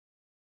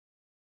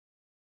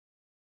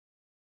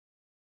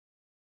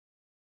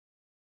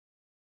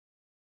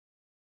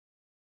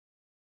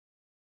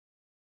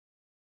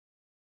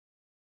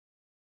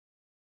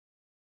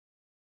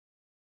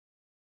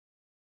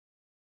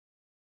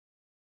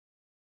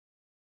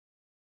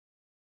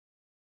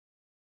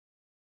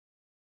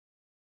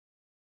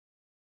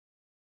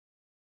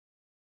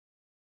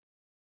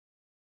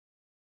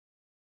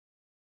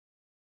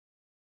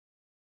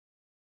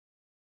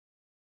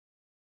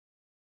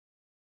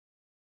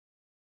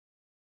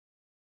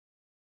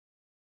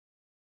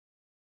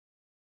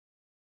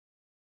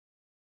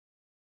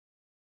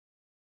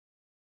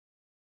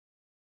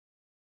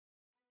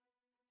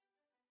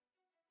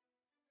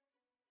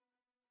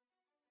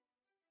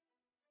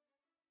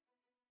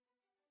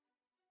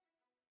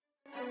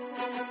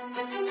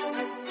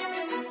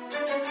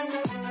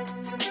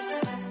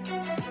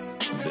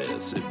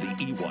This is the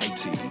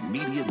EYT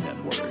Media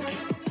Network.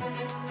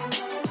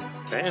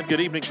 And good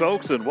evening,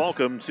 folks, and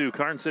welcome to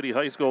Karns City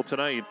High School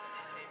tonight.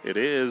 It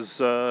is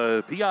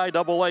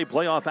PIAA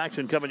playoff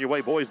action coming your way,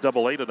 boys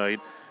AA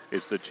tonight.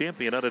 It's the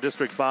champion out of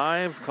District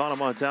 5,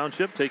 Conemaugh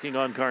Township, taking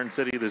on Karns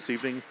City this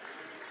evening.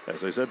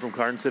 As I said, from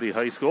Karns City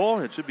High School,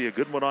 it should be a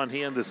good one on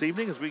hand this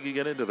evening as we can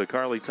get into the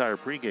Carly Tire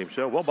pregame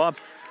show. Well, Bob,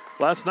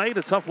 last night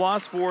a tough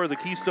loss for the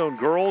Keystone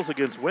girls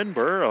against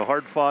Winburn, a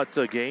hard-fought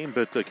game,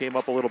 but came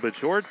up a little bit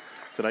short.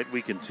 Tonight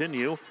we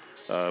continue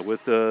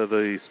with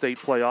the state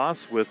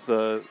playoffs with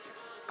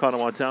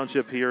Conemaugh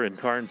Township here in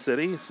Karns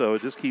City, so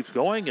it just keeps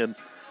going. And,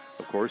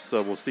 of course,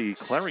 we'll see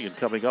Clarion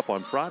coming up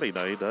on Friday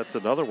night. That's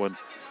another one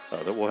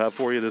that we'll have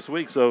for you this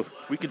week. So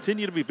we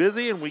continue to be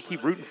busy, and we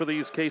keep rooting for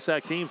these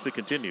KSAC teams to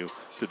continue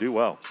to do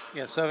well.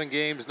 Yeah, 7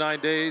 games, 9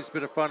 days.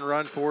 Been a fun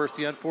run for us.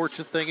 The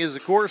unfortunate thing is,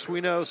 of course, we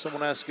know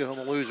someone has to go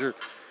home a loser.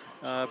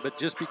 But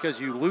just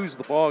because you lose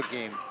the ball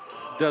game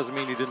doesn't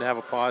mean you didn't have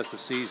a positive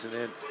season.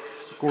 And,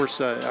 of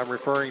course, I'm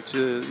referring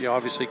to,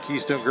 obviously,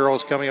 Keystone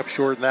girls coming up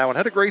short in that one.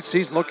 Had a great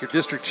season. Look, you're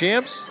district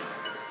champs.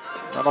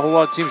 Not a whole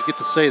lot of teams get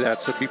to say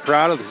that, so be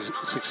proud of the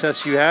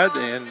success you had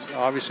and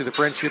obviously the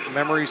friendship and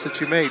memories that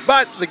you made.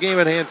 But the game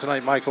at hand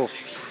tonight, Michael,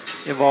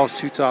 involves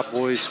 2 top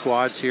boys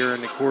squads here.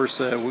 And, of course,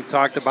 we've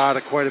talked about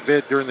it quite a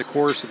bit during the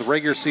course of the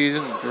regular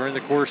season, during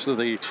the course of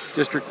the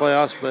district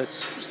playoffs. But,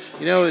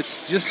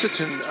 it's just such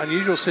an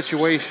unusual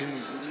situation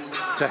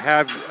to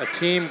have a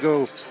team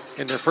go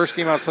in their first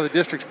game outside the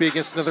districts be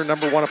against another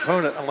number 1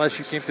 opponent unless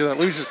you came through that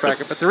losers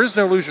bracket. But there is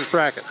no losers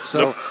bracket.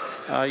 So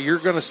you're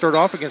going to start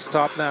off against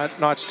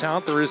top-notch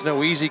talent. There is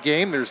no easy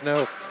game. There's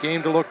no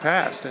game to look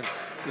past. And,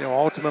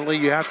 ultimately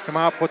you have to come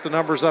out, put the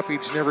numbers up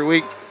each and every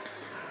week.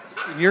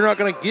 You're not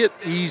going to get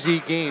easy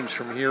games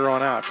from here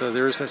on out.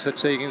 There is no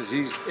such thing as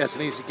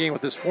an easy game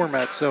with this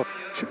format. So it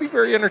should be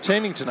very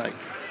entertaining tonight.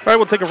 All right,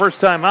 we'll take a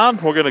first time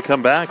out. We're going to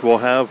come back. We'll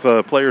have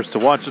players to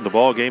watch in the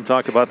ball game,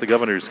 talk about the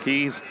Governor's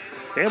Keys,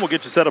 and we'll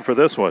get you set up for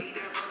this one.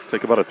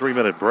 Take about a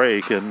 3-minute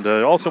break. And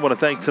also want to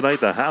thank tonight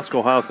the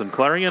Haskell House in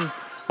Clarion,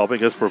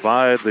 helping us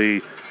provide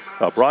the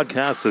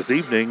broadcast this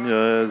evening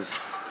is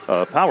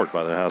powered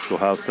by the Haskell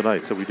House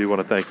tonight. So we do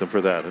want to thank them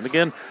for that. And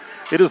again,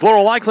 it is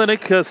Laurel Eye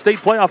Clinic state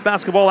playoff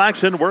basketball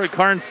action. We're at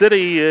Karns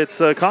City. It's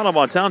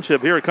Conemaugh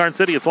Township here at Karns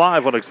City. It's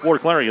live on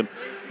exploreClarion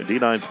and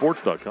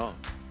D9Sports.com.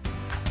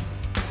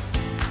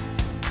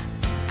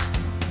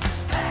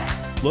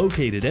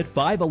 Located at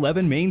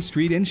 511 Main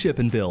Street in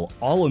Shippenville,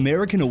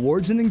 All-American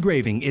Awards and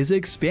Engraving is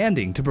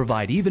expanding to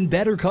provide even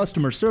better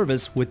customer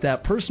service with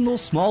that personal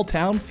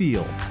small-town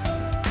feel.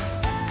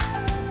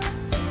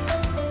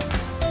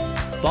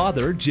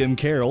 Father, Jim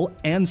Carroll,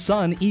 and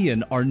son,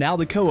 Ian, are now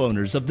the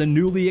co-owners of the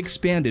newly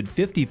expanded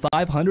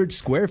 5,500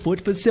 square foot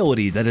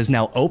facility that is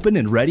now open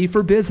and ready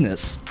for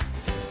business.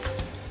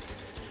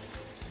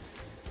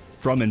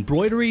 From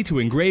embroidery to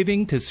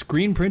engraving to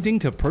screen printing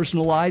to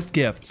personalized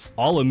gifts,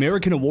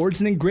 All-American Awards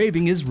and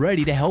Engraving is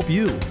ready to help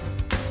you.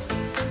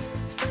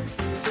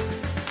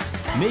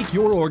 Make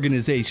your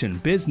organization,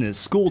 business,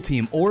 school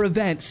team, or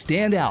event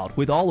stand out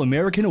with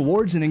All-American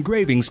Awards and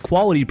Engraving's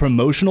quality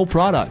promotional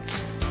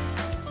products.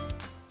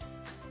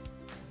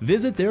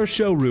 Visit their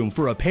showroom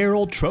for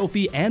apparel,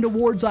 trophy, and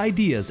awards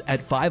ideas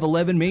at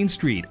 511 Main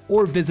Street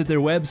or visit their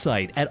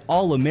website at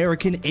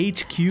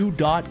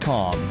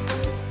allamericanhq.com.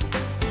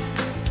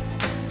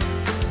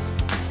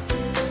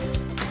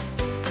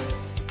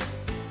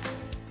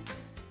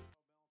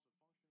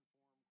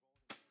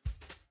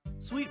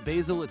 Sweet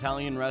Basil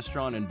Italian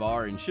Restaurant and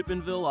Bar in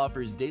Shippenville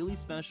offers daily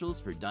specials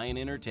for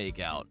dine-in or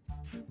takeout.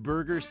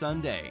 Burger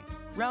Sunday,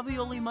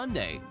 Ravioli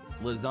Monday,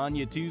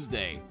 Lasagna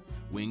Tuesday,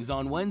 Wings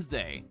on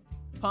Wednesday,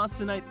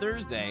 Pasta Night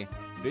Thursday,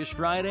 Fish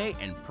Friday,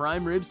 and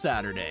Prime Rib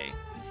Saturday.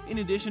 In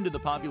addition to the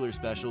popular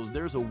specials,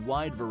 there's a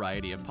wide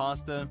variety of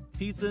pasta,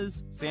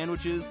 pizzas,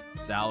 sandwiches,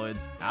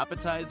 salads,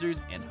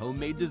 appetizers, and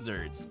homemade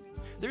desserts.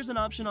 There's an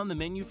option on the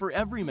menu for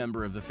every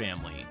member of the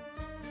family.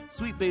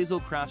 Sweet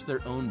Basil crafts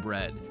their own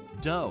bread,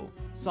 dough,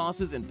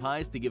 sauces, and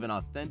pies to give an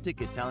authentic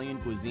Italian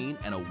cuisine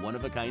and a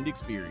one-of-a-kind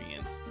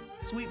experience.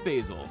 Sweet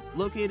Basil,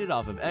 located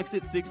off of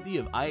exit 60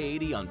 of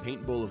I-80 on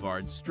Paint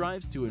Boulevard,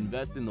 strives to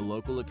invest in the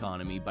local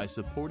economy by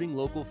supporting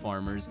local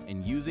farmers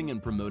and using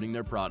and promoting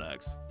their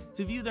products.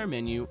 To view their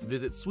menu,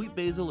 visit Sweet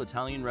Basil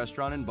Italian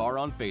Restaurant and Bar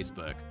on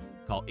Facebook.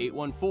 Call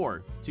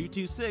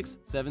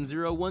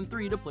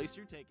 814-226-7013 to place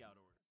your takeout order.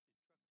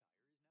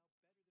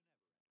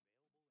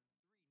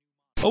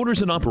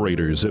 Owners and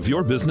operators, if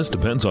your business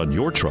depends on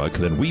your truck,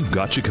 then we've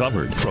got you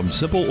covered. From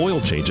simple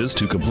oil changes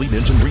to complete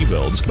engine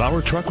rebuilds,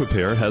 Bauer Truck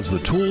Repair has the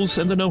tools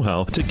and the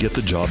know-how to get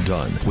the job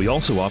done. We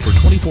also offer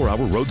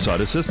 24-hour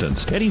roadside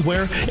assistance.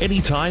 Anywhere,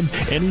 anytime,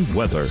 any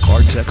weather.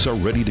 Our techs are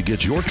ready to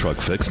get your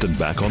truck fixed and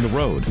back on the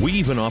road. We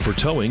even offer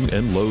towing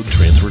and load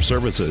transfer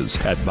services.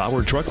 At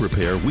Bauer Truck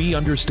Repair, we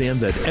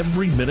understand that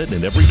every minute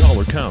and every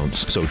dollar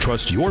counts. So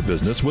trust your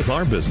business with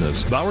our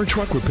business. Bauer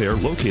Truck Repair,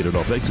 located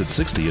off exit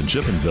 60 in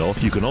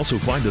Shippenville. You can also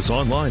find find us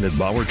online at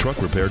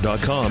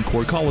PIAA.com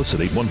or call us at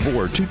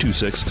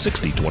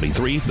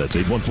 814-226-6023. That's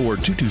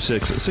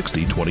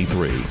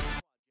 814-226-6023.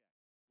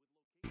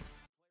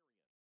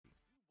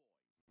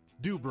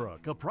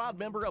 Dubrook, a proud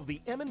member of the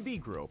M&B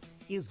Group,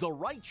 is the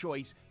right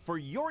choice for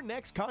your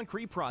next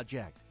concrete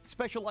project.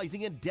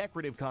 Specializing in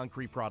decorative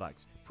concrete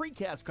products,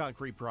 precast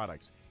concrete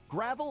products,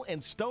 gravel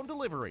and stone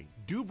delivery,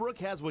 Dubrook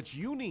has what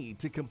you need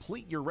to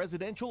complete your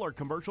residential or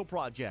commercial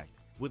project.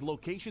 With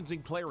locations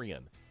in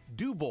Clarion,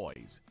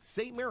 DuBois,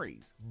 St.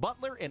 Mary's,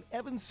 Butler, and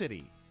Evans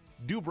City,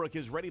 Dubrook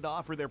is ready to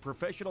offer their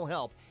professional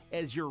help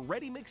as your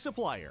ready-mix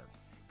supplier.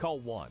 Call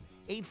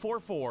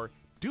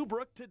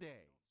 1-844-DUBROOK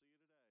today.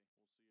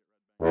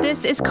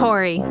 This is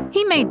Corey.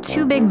 He made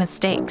two big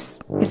mistakes.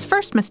 His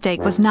first mistake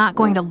was not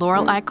going to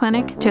Laurel Eye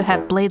Clinic to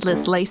have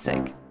bladeless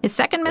LASIK. His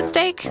second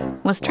mistake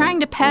was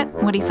trying to pet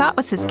what he thought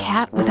was his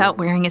cat without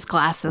wearing his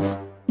glasses.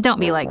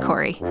 Don't be like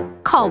Corey.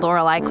 Call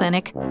Laurel Eye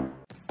Clinic.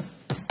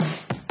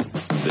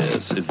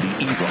 This is the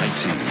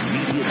EYT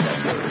Media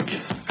Network.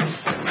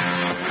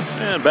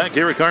 And back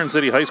here at Karns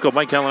City High School,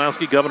 Mike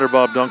Kalinowski, Governor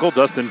Bob Dunkel,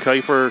 Dustin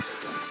Kiefer,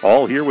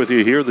 all here with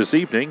you here this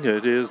evening.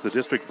 It is the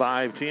District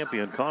 5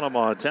 champion,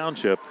 Conemaugh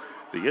Township.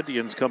 The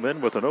Indians come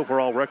in with an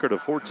overall record of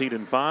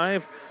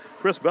 14-5.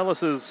 Chris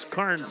Bellis's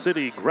Karns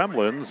City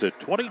Gremlins at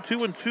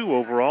 22-2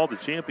 overall, the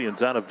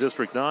champions out of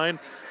District 9.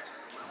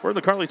 We're in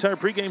the Carly Tire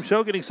pregame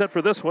show, getting set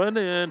for this one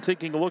and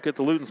taking a look at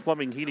the Luton's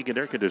Plumbing, Heating, and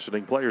Air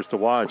Conditioning players to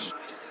watch.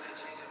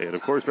 And,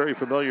 of course, very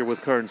familiar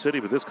with Karns City,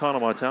 but this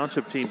Conemaugh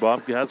Township team,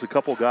 Bob, has a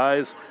couple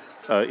guys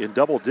in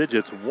double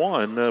digits.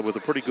 One with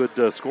a pretty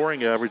good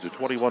scoring average of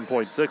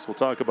 21.6. We'll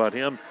talk about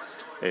him.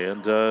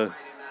 And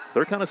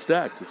they're kind of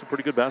stacked. It's a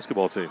pretty good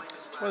basketball team.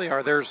 Well, they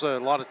are. There's a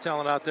lot of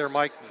talent out there,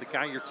 Mike. The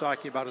guy you're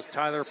talking about is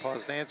Tyler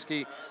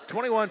Poznansky,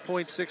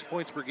 21.6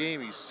 points per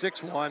game. He's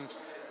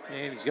 6'1",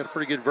 and he's got a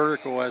pretty good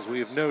vertical, as we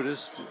have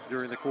noticed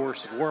during the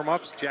course of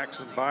warm-ups.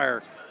 Jackson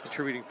Byer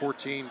contributing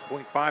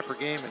 14.5 per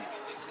game, and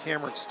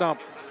Cameron Stump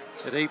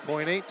at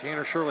 8.8,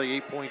 Tanner Shirley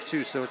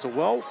 8.2. So it's a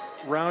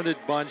well-rounded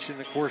bunch,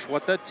 and, of course,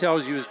 what that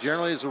tells you is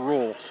generally as a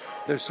rule,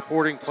 they're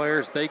supporting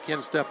players. They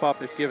can step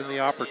up if given the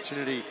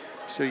opportunity.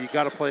 So you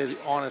got to play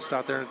honest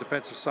out there on the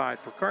defensive side.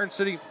 For Karns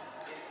City,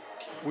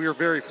 we are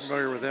very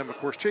familiar with them. Of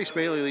course, Chase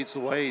Bailey leads the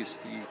way. He's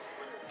the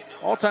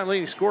all-time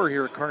leading scorer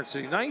here at Karns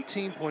City,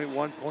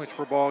 19.1 points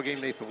per ball game.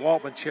 Nathan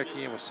Waltman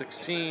checking in with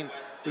 16.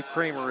 Luke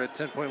Kramer at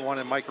 10.1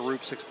 and Micah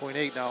Roop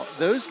 6.8. Now,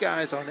 those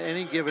guys on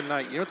any given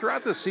night,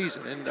 throughout the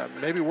season, and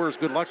maybe we're his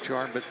good luck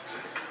charm, but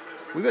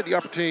we've had the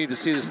opportunity to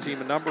see this team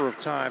a number of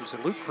times,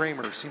 and Luke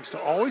Kramer seems to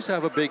always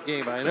have a big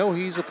game. I know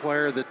he's a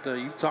player that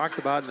you've talked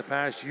about in the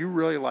past you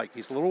really like.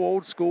 He's a little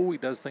old school. He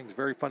does things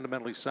very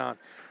fundamentally sound.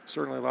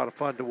 Certainly a lot of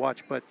fun to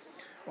watch, but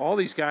all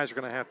these guys are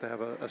going to have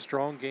a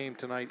strong game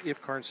tonight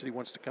if Karns City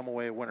wants to come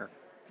away a winner.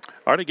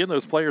 All right, again,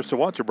 those players to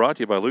watch are brought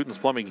to you by Luton's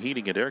Plumbing,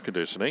 Heating, and Air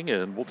Conditioning,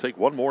 and we'll take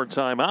one more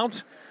time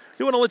out.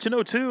 We want to let you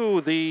know, too,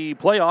 the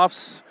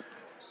playoffs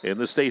in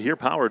the state here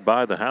powered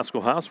by the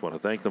Haskell House. Want to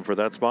thank them for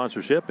that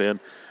sponsorship, and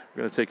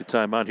we're going to take a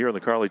time out here on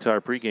the Carly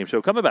Tire pregame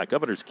show. Coming back,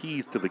 Governor's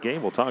Keys to the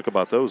game. We'll talk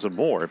about those and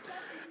more.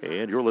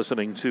 And you're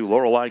listening to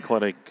Laurel Eye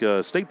Clinic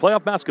State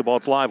Playoff Basketball.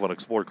 It's live on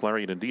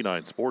exploreClarion and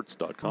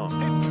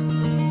D9Sports.com.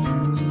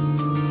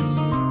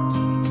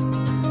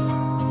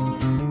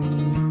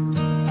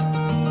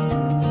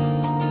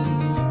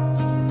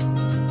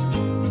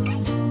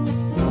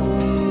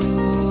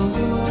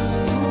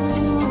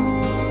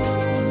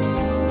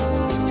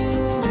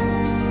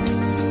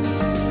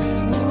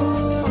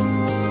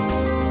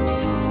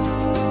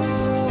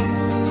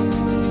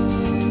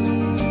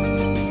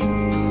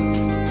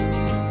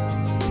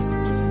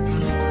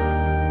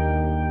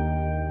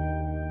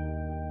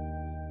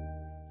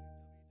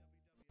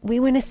 We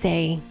want to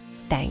say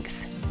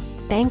thanks.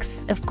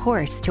 Thanks, of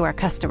course, to our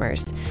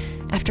customers.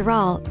 After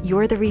all,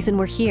 you're the reason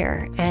we're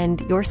here,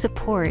 and your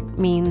support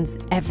means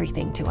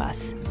everything to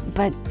us.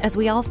 But as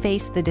we all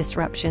face the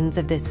disruptions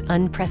of this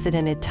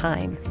unprecedented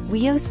time,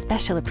 we owe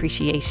special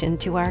appreciation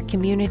to our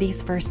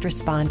community's first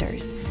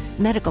responders,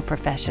 medical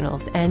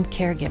professionals, and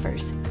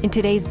caregivers. In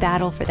today's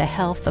battle for the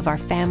health of our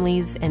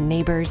families and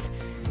neighbors,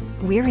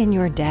 we're in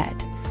your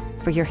debt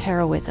for your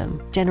heroism,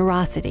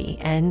 generosity,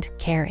 and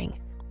caring.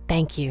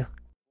 Thank you.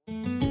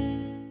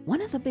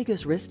 One of the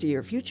biggest risks to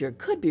your future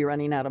could be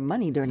running out of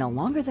money during a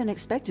longer than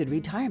expected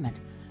retirement.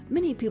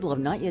 Many people have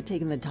not yet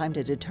taken the time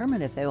to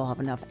determine if they will have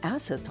enough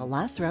assets to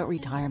last throughout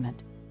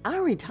retirement.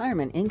 Our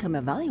Retirement Income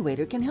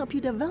Evaluator can help you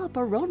develop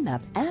a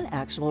roadmap and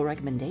actionable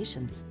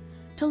recommendations.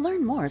 To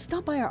learn more,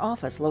 stop by our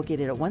office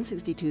located at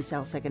 162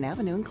 South 2nd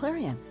Avenue in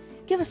Clarion.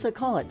 Give us a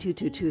call at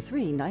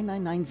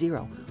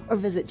 2223-9990 or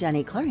visit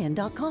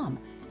JannyClarion.com.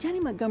 Janney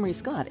Montgomery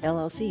Scott,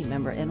 LLC,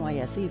 member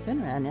NYSE,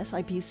 FINRA, and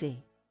SIPC.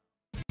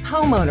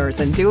 Homeowners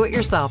and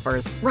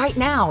do-it-yourselfers, right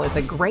now is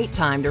a great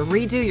time to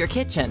redo your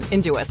kitchen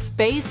into a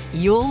space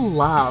you'll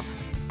love.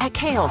 At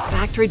Kale's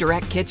Factory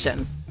Direct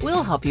Kitchens,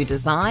 we'll help you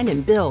design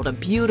and build a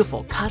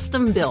beautiful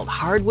custom-built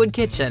hardwood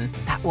kitchen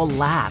that will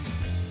last.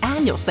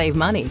 And you'll save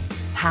money.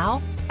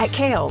 How? At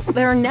Kales,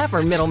 there are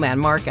never middleman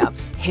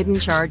markups, hidden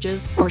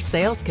charges, or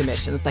sales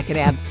commissions that could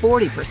add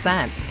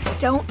 40%.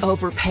 Don't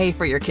overpay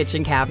for your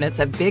kitchen cabinets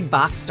at big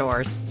box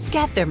stores.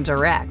 Get them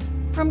direct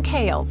from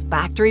Kales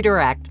Factory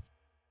Direct.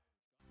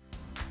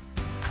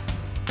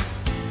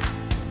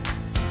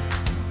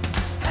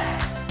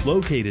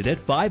 Located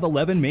at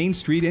 511 Main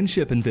Street in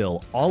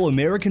Shippenville, All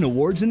American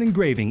Awards and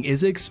Engraving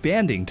is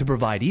expanding to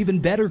provide even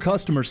better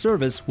customer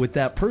service with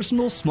that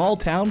personal small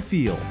town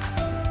feel.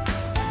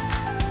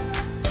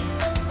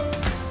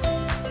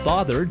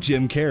 Father,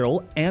 Jim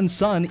Carroll, and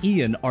son,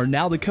 Ian, are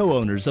now the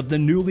co-owners of the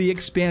newly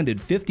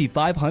expanded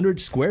 5,500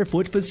 square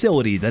foot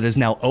facility that is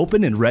now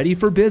open and ready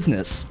for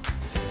business.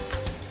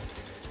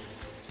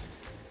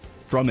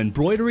 From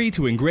embroidery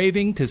to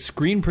engraving to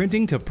screen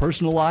printing to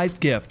personalized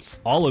gifts,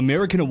 All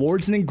American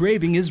Awards and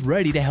Engraving is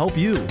ready to help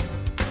you.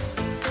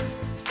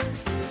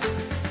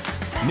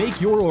 Make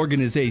your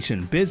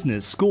organization,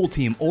 business, school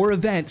team, or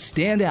event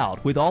stand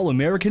out with All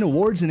American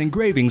Awards and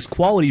Engraving's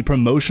quality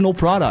promotional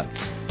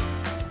products.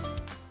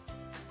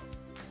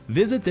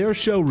 Visit their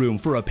showroom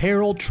for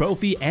apparel,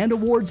 trophy, and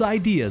awards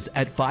ideas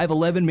at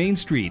 511 Main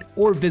Street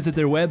or visit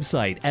their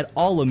website at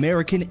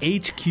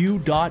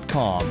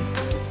allamericanhq.com.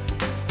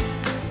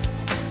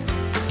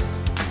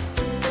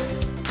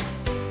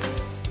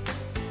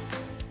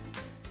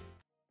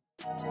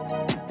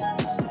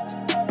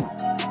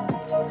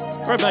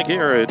 Right back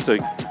here at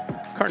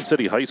Karns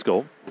City High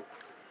School.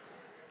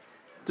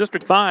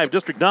 District 5,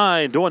 District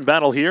 9 doing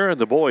battle here in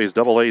the boys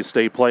AA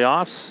state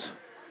playoffs.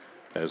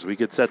 As we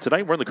get set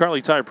tonight, we're in the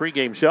Carly Tire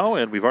pregame show,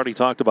 and we've already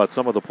talked about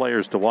some of the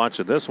players to watch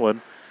in this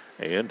one.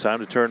 And time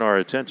to turn our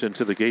attention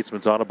to the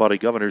Gatesman's Auto Body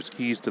Governor's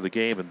keys to the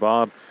game. And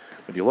Bob,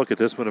 when you look at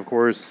this one, of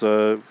course,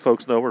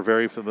 folks know we're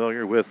very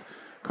familiar with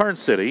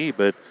Karns City,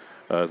 but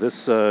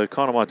this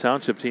Conemaugh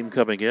Township team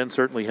coming in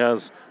certainly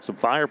has some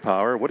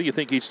firepower. What do you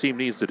think each team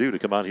needs to do to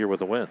come out here with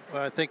a win?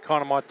 Well, I think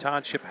Conemaugh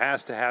Township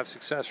has to have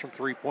success from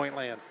three-point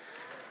land.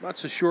 I'm not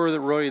so sure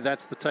that really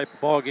that's the type of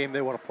ball game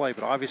they want to play,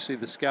 but obviously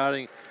the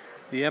scouting,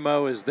 the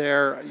MO is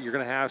there. You're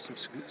going to have some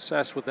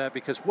success with that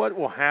because what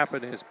will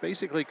happen is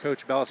basically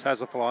Coach Bellis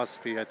has a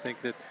philosophy. I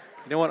think that,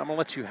 you know what, I'm going to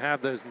let you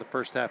have those in the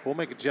first half. We'll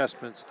make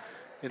adjustments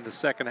in the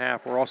second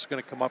half. We're also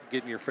going to come up and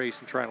get in your face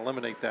and try and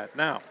eliminate that.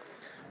 Now,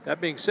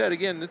 that being said,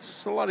 again,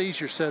 it's a lot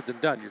easier said than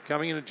done. You're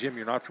coming in a gym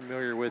you're not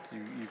familiar with.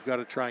 You've got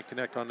to try and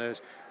connect on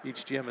those.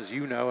 Each gym, as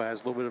you know,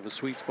 has a little bit of a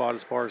sweet spot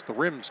as far as the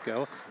rims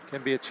go.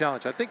 Can be a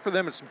challenge. I think for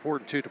them it's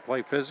important, too, to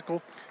play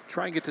physical.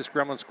 Try and get this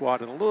Gremlin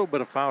squad in a little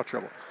bit of foul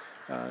trouble.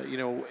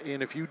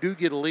 And if you do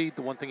get a lead,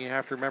 the one thing you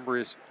have to remember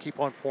is keep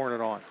on pouring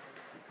it on.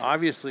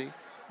 Obviously,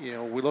 we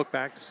look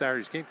back to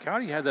Saturday's game.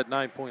 County had that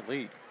 9-point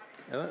lead.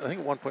 I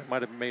think at one point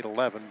might have made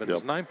 11, but it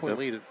was a 9-point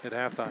lead at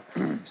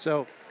halftime.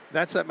 So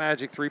that's that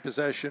magic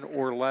 3-possession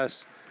or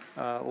less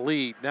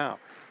lead. Now,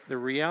 the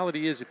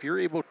reality is if you're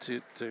able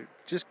to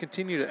just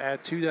continue to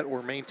add to that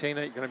or maintain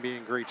it, you're going to be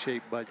in great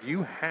shape. But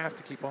you have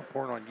to keep on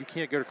pouring on. You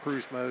can't go to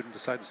cruise mode and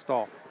decide to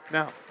stall.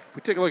 Now, if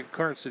we take a look at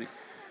Karns City,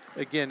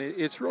 again,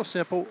 it's real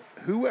simple.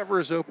 Whoever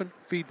is open,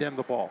 feed them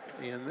the ball.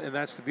 And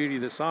that's the beauty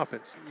of this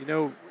offense.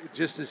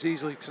 Just as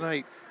easily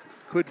tonight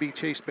could be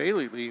Chase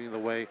Bailey leading the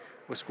way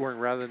with scoring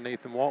rather than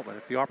Nathan Waltman.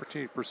 If the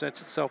opportunity presents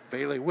itself,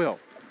 Bailey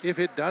will. If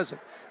it doesn't,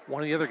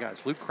 one of the other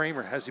guys, Luke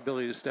Kramer, has the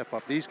ability to step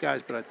up. These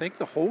guys, but I think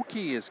the whole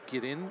key is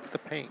get in the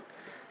paint.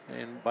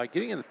 And by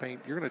getting in the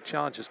paint, you're going to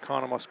challenge this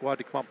Conemaugh squad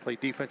to come up and play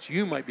defense.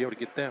 You might be able to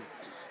get them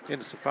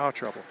into some foul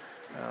trouble.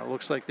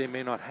 Looks like they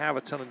may not have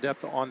a ton of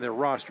depth on their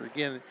roster.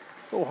 Again,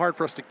 a little hard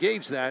for us to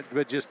gauge that,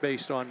 but just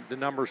based on the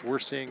numbers we're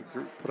seeing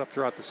put up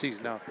throughout the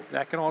season. Now,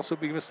 that can also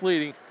be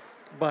misleading,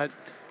 but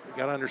you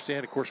got to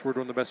understand, of course, we're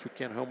doing the best we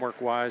can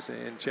homework-wise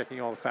and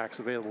checking all the facts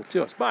available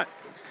to us. But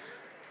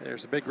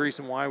there's a big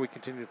reason why we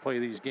continue to play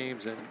these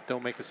games and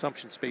don't make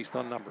assumptions based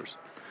on numbers.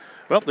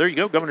 Well, there you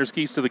go. Governor's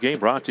Keys to the Game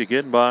brought to you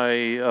again by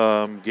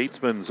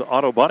Gatesman's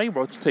Auto Body.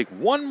 Let's take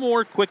one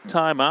more quick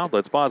timeout.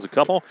 Let's pause a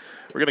couple.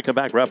 We're going to come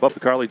back, wrap up the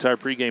Carly Tire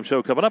pregame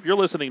show coming up. You're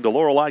listening to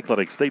Laurel Eye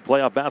Clinic State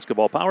Playoff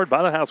Basketball powered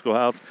by the Haskell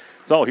House.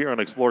 It's all here on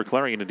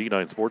exploreClarion and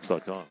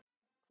D9Sports.com.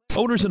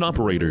 Owners and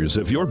operators,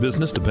 if your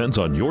business depends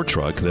on your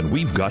truck, then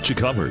we've got you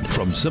covered.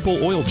 From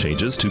simple oil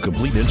changes to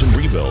complete engine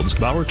rebuilds,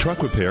 Bauer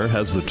Truck Repair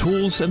has the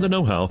tools and the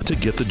know-how to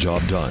get the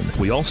job done.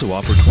 We also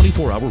offer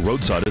 24-hour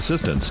roadside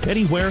assistance.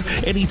 Anywhere,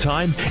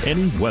 anytime,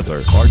 any weather.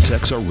 Our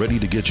techs are ready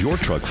to get your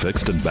truck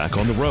fixed and back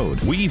on the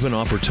road. We even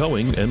offer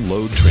towing and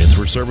load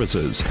transfer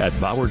services. At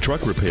Bauer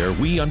Truck Repair,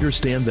 we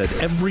understand that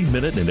every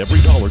minute and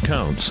every dollar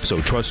counts.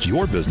 So trust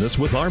your business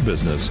with our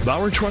business.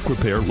 Bauer Truck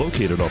Repair,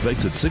 located off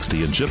exit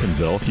 60 in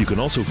Shippenville. You can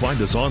also find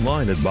us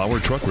online at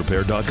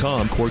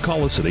exploreClarion.com or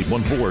call us at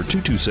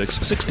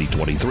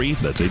 814-226-6023.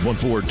 That's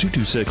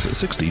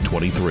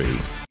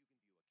 814-226-6023.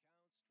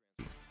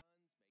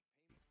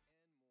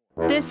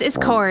 This is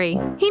Corey.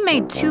 He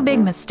made two big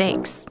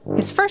mistakes.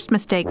 His first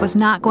mistake was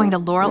not going to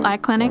Laurel Eye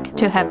Clinic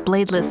to have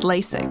bladeless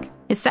LASIK.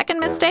 His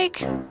second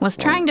mistake was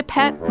trying to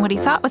pet what he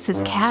thought was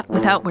his cat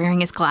without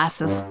wearing his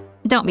glasses.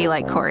 Don't be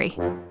like Corey.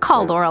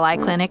 Call Laurel Eye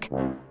Clinic.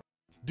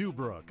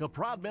 Dubrook, a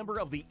proud member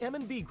of the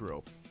M&B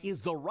Group,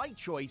 is the right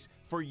choice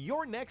for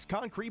your next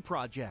concrete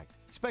project.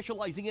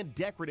 Specializing in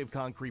decorative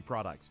concrete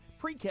products,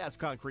 precast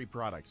concrete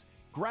products,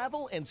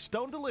 gravel and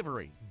stone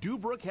delivery,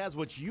 Dubrook has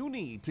what you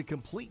need to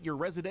complete your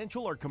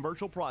residential or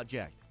commercial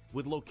project.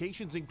 With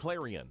locations in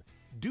Clarion,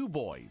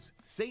 DuBois,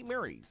 St.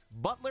 Mary's,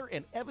 Butler,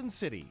 and Evans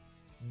City,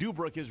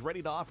 Dubrook is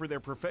ready to offer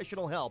their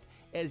professional help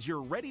as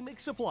your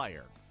ready-mix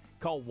supplier.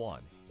 Call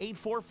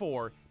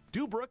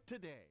 1-844-DUBROOK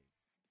today.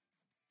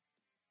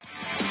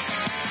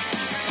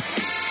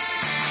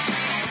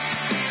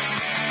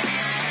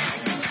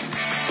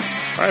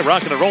 All right,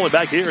 rocking and rolling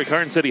back here at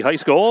Karns City High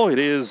School. It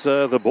is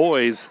the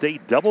boys'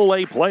 state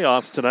AA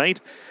playoffs tonight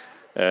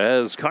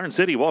as Karns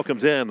City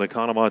welcomes in the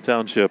Conemaugh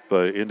Township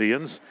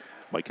Indians.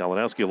 Mike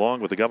Kalinowski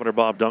along with the Governor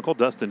Bob Dunkel,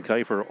 Dustin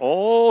Kiefer,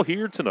 all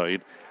here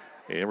tonight.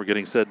 And we're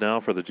getting set now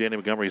for the Janie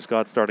Montgomery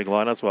Scott starting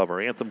lineups. We'll have our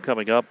anthem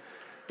coming up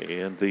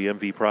and the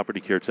MV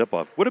Property Care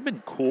tip-off. Would have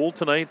been cool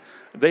tonight.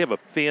 They have a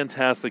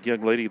fantastic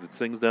young lady that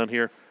sings down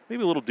here.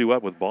 Maybe a little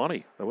duet with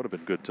Bonnie. That would have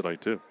been good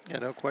tonight, too. Yeah,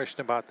 no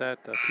question about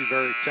that. Two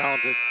very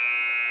talented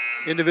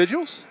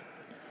individuals.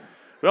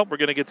 Well, we're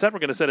going to get set. We're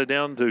going to set it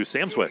down to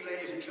Sam Swick.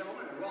 Ladies and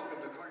gentlemen, and welcome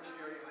to Karns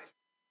City High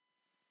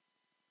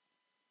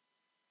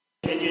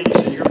School. Indians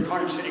and your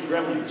Karns City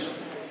Gremlins.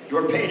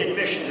 Your paid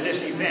admission to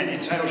this event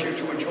entitles you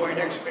to enjoy an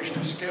exhibition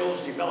of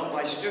skills developed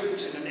by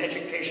students in an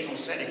educational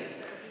setting.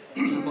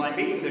 By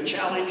meeting the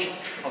challenge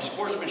of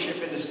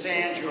sportsmanship in the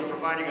stands, you are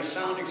providing a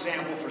sound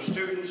example for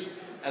students,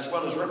 as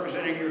well as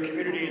representing your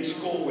community and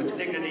school with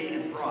dignity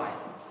and pride.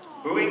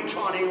 Booing,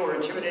 taunting, or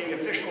intimidating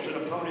officials and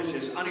opponents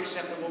is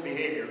unacceptable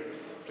behavior.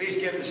 Please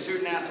give the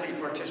student-athlete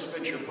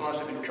participants your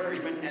positive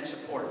encouragement and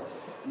support.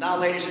 And now,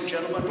 ladies and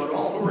gentlemen, but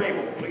all who are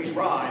able, please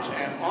rise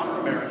and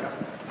honor America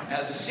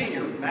as the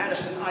senior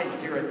Madison Ike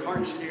here at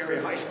Karns City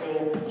Area High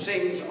School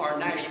sings our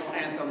national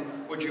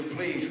anthem. Would you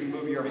please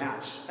remove your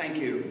hats? Thank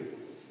you.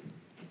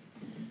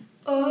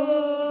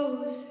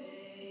 Oh,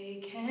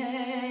 say,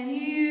 can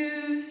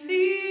you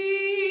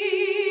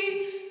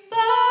see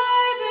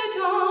by the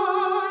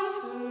dawn's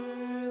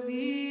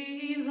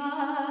early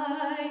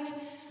light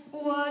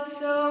what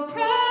so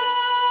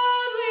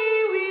proudly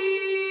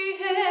we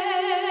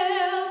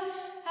hailed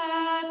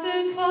at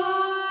the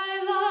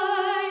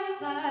twilight's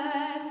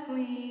last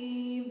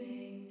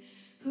gleaming,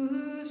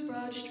 whose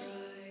broad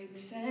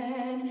stripes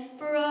and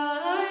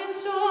bright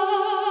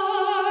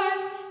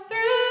stars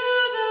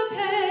through the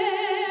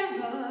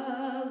perilous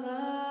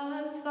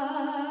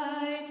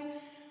fight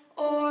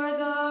o'er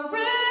the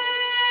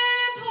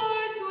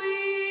ramparts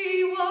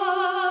we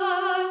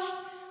watched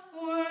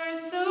were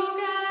so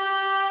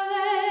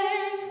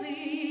gallantly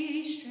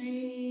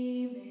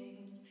streaming.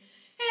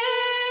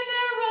 In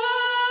the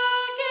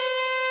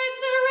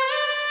rockets'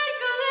 red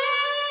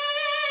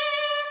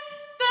glare,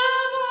 the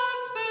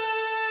bombs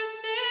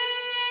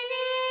bursting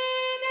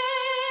in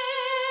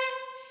air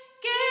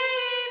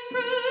gave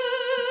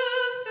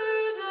proof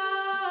through the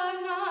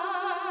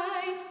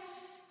night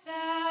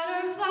that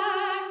our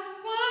flag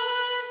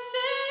was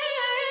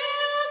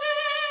still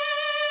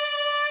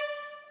there.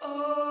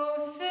 Oh,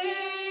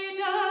 say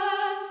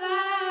does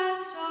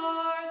that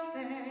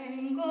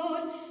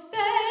star-spangled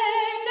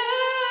banner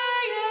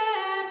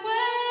yet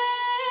wave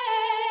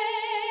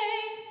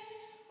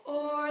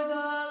o'er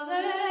the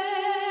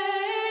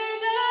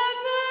land of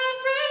the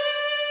free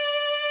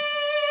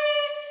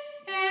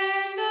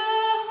and the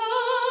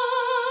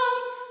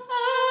home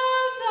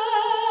of the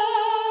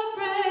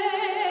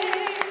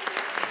brave?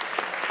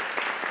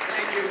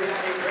 Thank you,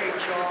 Patty. Great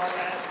job.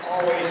 As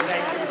always,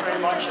 thank you very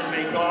much, and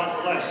may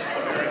God bless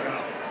America.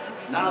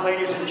 Now,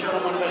 ladies and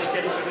gentlemen, let's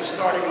get to the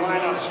starting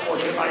lineups for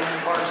tonight's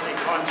varsity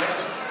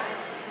contest.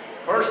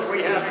 First,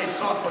 we have a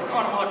sophomore,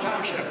 Conemaugh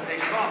Township, a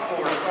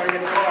sophomore starting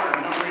at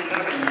guard, number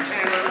 11,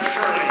 Tanner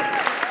Shirley.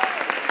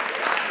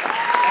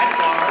 At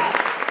guard,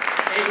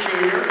 a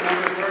junior,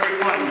 number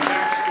 31,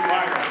 Jackson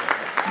Byron.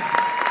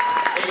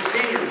 A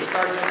senior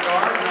starts at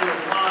guard, number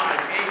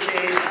 5,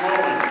 H.A.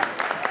 Smolin.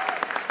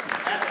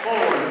 At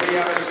forward, we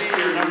have a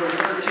senior, number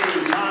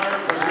 13,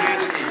 Tyler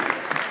Poznansky.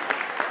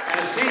 And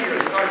a senior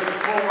starts at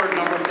forward,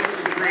 number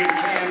 53,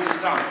 Cam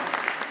Stump.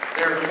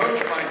 They're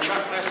coached by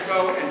Chuck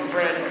Lesko and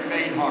Fred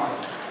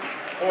Mainhart.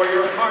 For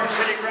your Karns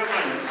City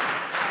Gremlins,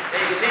 a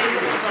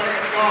senior starting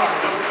at guard,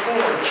 number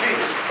 4,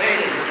 Chase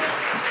Bailey.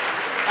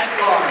 At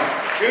guard,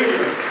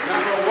 junior,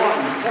 number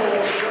 1,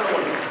 Cole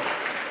Sherwood.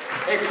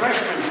 A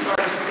freshman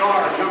starts at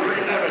guard, number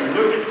 11,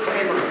 Luke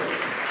Kramer.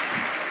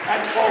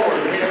 At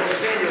forward, we have a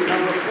senior,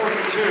 number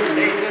 42,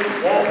 Nathan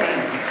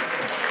Waldman.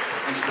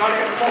 And starting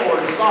at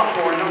forward,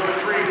 sophomore, number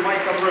 3,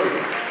 Micah Root.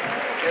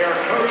 They are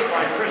coached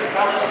by Chris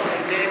Bellis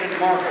and David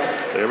Markle.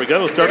 There we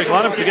go. Starting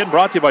lineups again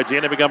brought to you by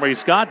Janie Montgomery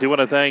Scott. Do want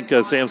to thank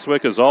Sam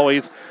Swick, as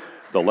always,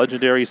 the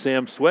legendary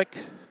Sam Swick.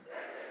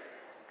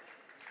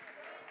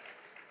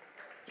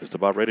 Just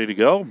about ready to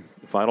go.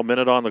 Final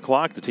minute on the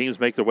clock. The teams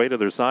make their way to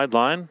their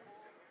sideline.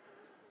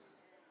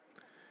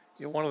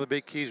 You know, one of the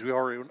big keys, we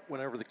already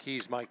went over the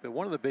keys, Mike, but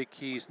one of the big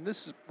keys, and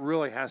this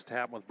really has to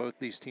happen with both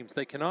these teams,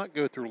 they cannot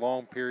go through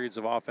long periods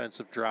of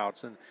offensive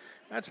droughts, and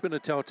that's been a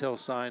telltale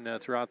sign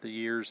throughout the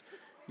years.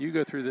 You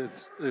go through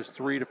those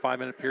 3 to 5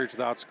 minute periods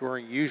without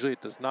scoring, usually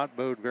it does not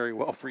bode very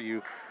well for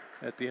you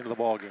at the end of the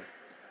ball game.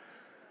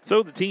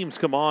 So the teams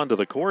come on to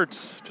the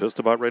courts, just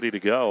about ready to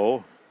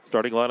go.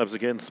 Starting lineups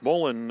again: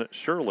 Smolin,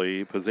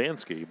 Shirley,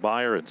 Pazanski,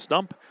 Byer, and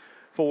Stump.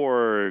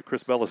 For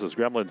Chris Bellis'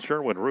 Gremlin,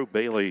 Sherwin, Roop,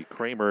 Bailey,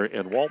 Kramer,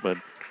 and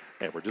Waltman.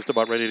 And we're just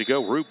about ready to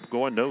go. Roop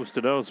going nose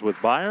to nose with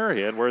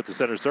Byer, and we're at the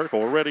center circle.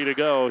 We're ready to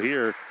go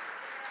here.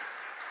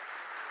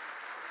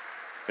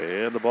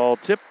 And the ball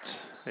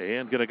tipped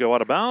and going to go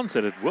out of bounds,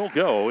 and it will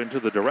go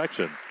into the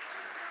direction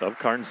of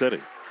Karns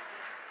City.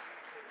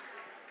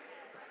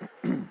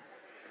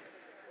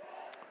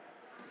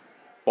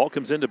 Ball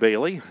comes into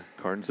Bailey.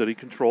 Karns City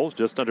controls,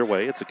 just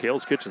underway. It's a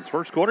Kale's Kitchen's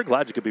first quarter.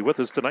 Glad you could be with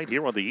us tonight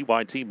here on the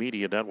EYT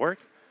Media Network.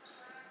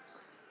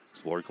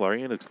 Explore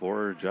Clarion,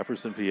 Explore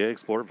Jefferson, PA,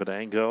 Explore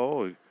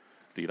Venango,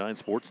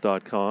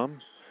 D9Sports.com.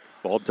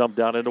 Ball dumped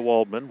down into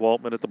Waldman.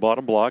 Waldman at the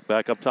bottom block.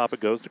 Back up top it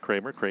goes to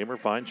Kramer. Kramer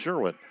finds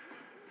Sherwin.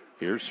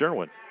 Here's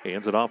Sherwin.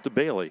 Hands it off to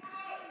Bailey.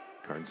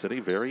 Karns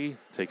City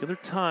taking their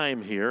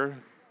time here.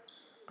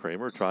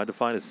 Kramer tried to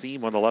find a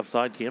seam on the left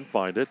side. Can't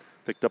find it.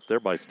 Picked up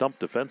there by Stump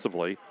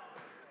defensively.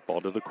 Ball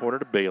to the corner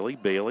to Bailey.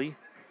 Bailey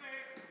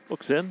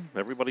looks in.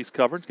 Everybody's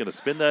covered. Going to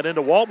spin that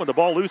into Waldman. The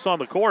ball loose on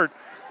the court.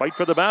 Fight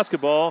for the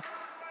basketball.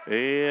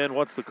 And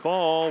what's the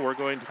call? We're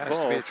going to call. Has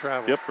to be a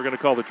travel. Yep, we're going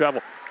to call the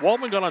travel.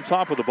 Waldman got on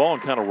top of the ball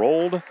and kind of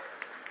rolled.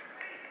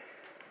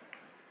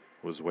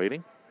 Was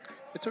waiting.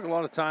 It took a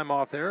lot of time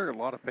off there, a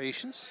lot of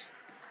patience.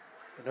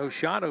 No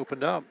shot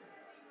opened up.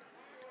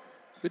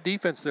 Good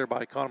defense there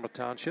by Conemaugh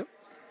Township.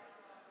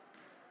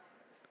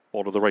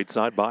 Ball to the right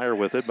side. Byer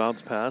with it.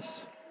 Bounce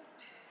pass.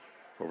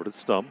 Over to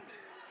Stump.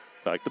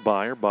 Back to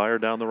Byer. Byer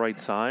down the right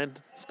side.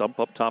 Stump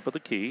up top of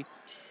the key.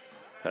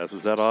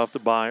 Passes that off to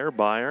Byer.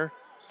 Byer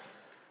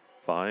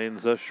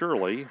finds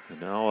Shirley. And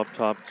now up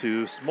top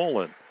to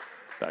Smolin.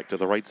 Back to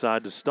the right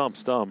side to Stump.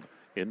 Stump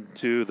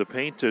into the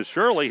paint to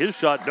Shirley. His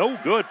shot no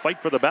good.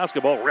 Fight for the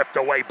basketball. Ripped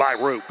away by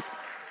Roop.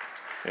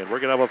 And we're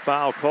going to have a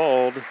foul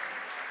called.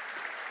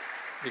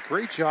 A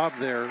great job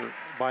there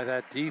by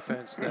that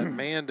defense, that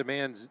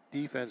man-to-man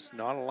defense,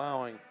 not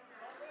allowing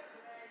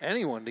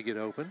anyone to get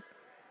open.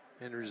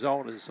 And the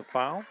result is a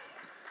foul.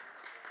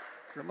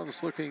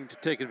 Gremlin's looking to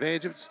take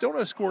advantage of it. Still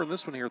no score in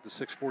this one here at the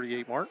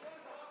 6:48 mark.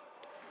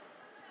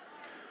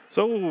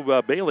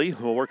 So Bailey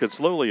will work it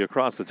slowly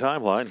across the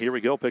timeline. Here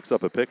we go. Picks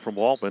up a pick from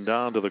Waltman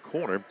down to the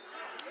corner.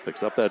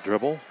 Picks up that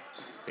dribble.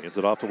 Hands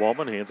it off to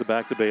Waltman. Hands it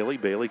back to Bailey.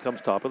 Bailey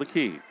comes top of the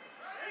key.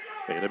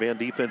 Man-to-man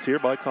defense here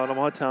by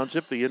Conemaugh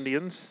Township. The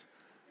Indians,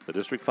 the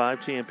District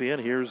 5 champion.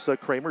 Here's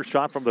Kramer's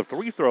shot from the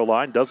free-throw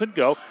line. Doesn't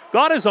go.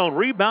 Got his own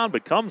rebound,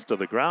 but comes to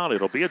the ground.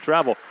 It'll be a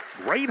travel.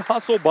 Great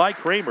hustle by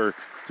Kramer.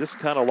 Just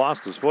kind of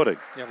lost his footing.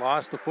 Yeah,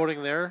 lost the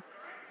footing there.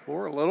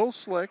 Floor a little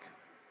slick.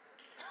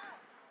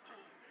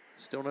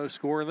 Still no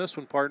score in this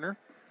one, partner.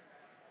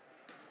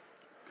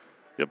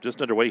 Yep,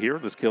 just underway here.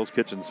 This Kale's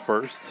Kitchen's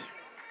first.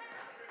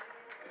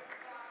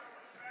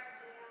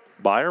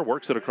 Byer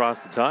works it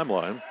across the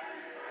timeline.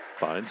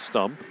 Finds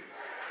Stump.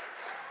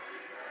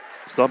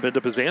 Stump into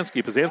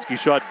Pazanski. Pazanski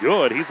shot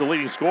good. He's the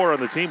leading scorer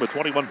on the team with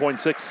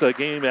 21.6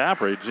 game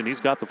average, and he's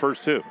got the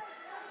first two.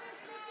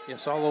 Yeah,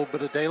 saw a little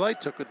bit of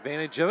daylight, took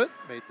advantage of it,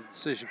 made the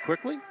decision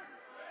quickly.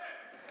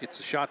 Gets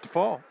the shot to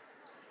fall.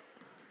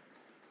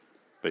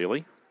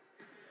 Bailey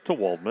to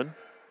Waldman.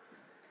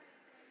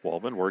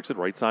 Waldman works it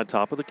right side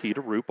top of the key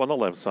to Roop on the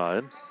left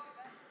side.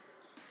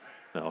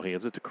 Now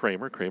hands it to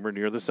Kramer. Kramer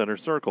near the center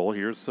circle.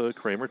 Here's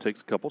Kramer,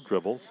 takes a couple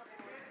dribbles.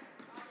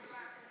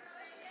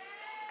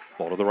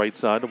 Ball to the right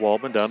side to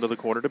Waldman, down to the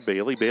corner to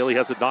Bailey. Bailey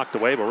has it knocked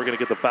away, but we're going to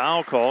get the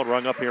foul called.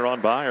 Rung up here on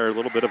Byer. A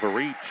little bit of a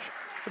reach.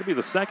 It'll be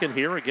the second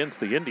here against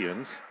the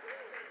Indians.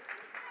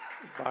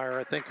 Byer,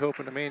 I think,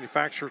 hoping to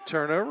manufacture a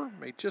turnover.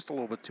 Made just a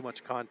little bit too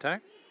much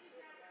contact.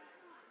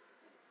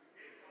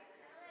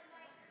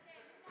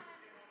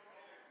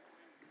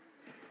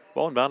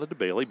 Ball inbounded to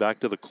Bailey.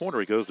 Back to the corner.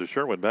 He goes to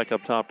Sherwin. Back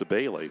up top to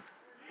Bailey.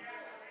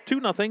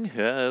 2-0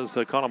 as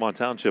Conemaugh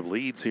Township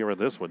leads here in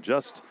this one.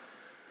 Just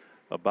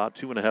about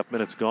 2.5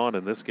 minutes gone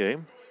in this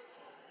game.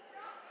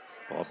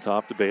 Ball up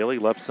top to Bailey.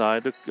 Left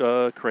side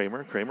to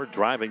Kramer. Kramer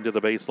driving to the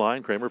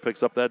baseline. Kramer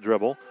picks up that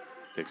dribble.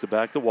 Takes it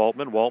back to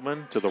Waltman.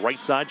 Waltman to the right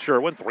side.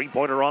 Sherwin.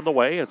 Three-pointer on the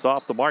way. It's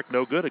off the mark.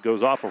 No good. It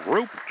goes off of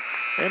Roop.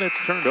 And it's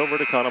turned over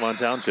to Conemaugh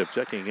Township.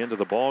 Checking into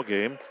the ball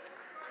game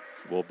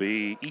will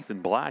be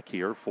Ethan Black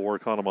here for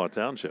Conemaugh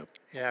Township.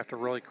 You have to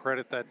really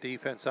credit that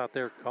defense out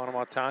there.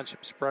 Conemaugh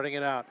Township spreading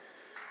it out.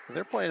 And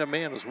they're playing a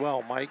man as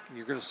well, Mike.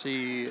 You're going to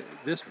see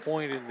this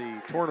point in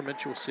the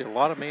tournament, you'll see a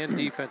lot of man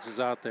defenses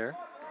out there.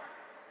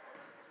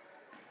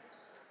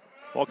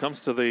 Ball comes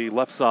to the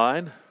left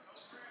side.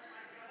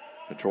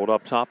 Controlled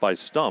up top by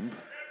Stump.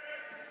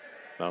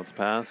 Bounce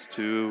pass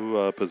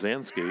to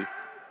Pazanski.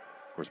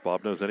 Of course,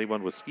 Bob knows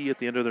anyone with ski at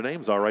the end of their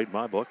name is all right in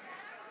my book.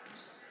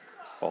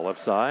 Ball left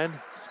side,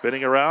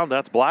 spinning around.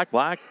 That's Black.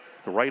 Black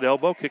The right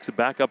elbow, kicks it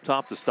back up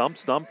top to Stump.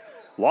 Stump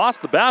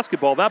lost the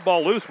basketball. That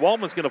ball loose.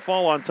 Waltman's going to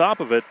fall on top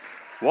of it.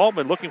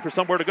 Waltman looking for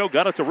somewhere to go.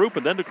 Got it to Roop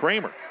and then to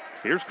Kramer.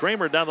 Here's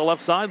Kramer down the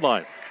left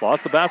sideline.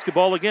 Lost the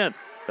basketball again.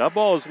 That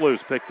ball is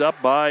loose. Picked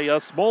up by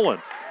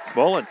Smolin.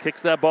 Smolin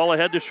kicks that ball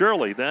ahead to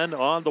Shirley. Then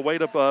on the way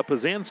to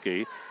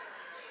Pazanski.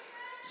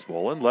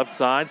 Smolin left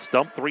side.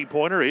 Stump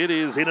three-pointer. It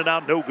is in and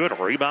out. No good.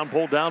 Rebound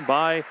pulled down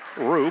by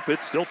Roop.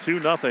 It's still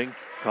 2-0.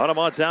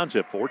 Conemaugh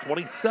Township.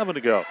 4:27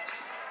 to go.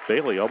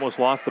 Bailey almost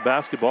lost the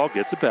basketball.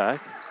 Gets it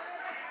back.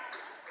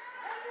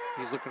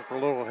 He's looking for a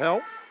little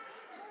help.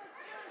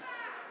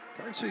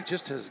 Karns City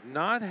just has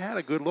not had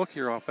a good look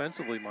here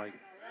offensively, Mike.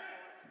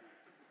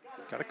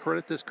 Got to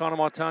credit this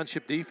Conemaugh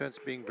Township defense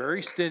being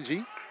very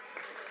stingy.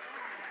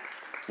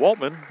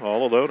 Waltman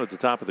all alone at the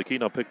top of the key,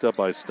 now picked up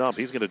by Stump.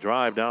 He's going to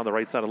drive down the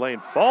right side of the lane,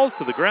 falls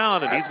to the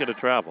ground, and he's going to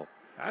travel.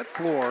 That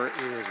floor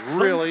is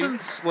really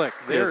slick.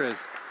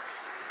 There's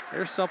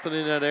something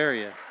in that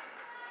area.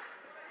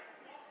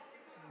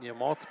 You know,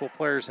 multiple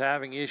players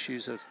having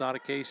issues, so it's not a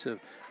case of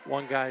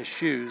one guy's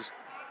shoes.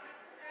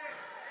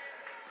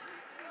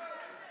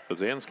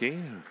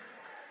 Pazanski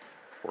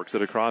works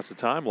it across the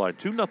timeline.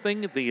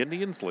 2-0, the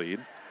Indians lead.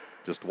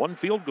 Just one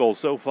field goal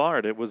so far,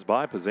 and it was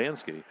by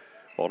Pazanski.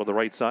 Ball to the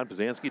right side.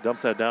 Pazanski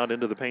dumps that down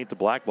into the paint to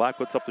Black. Black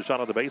puts up the shot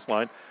on the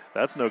baseline.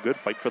 That's no good.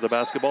 Fight for the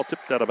basketball.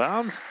 Tipped out of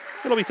bounds.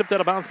 It'll be tipped out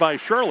of bounds by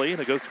Shirley,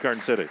 and it goes to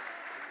Karns City.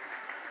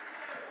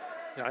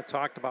 Yeah, I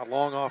talked about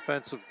long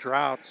offensive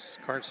droughts.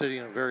 Karns City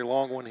in a very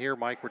long one here,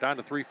 Mike. We're down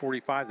to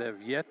 3:45. They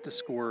have yet to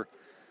score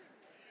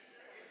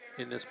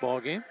in this ball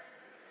game.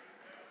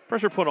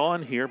 Pressure put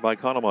on here by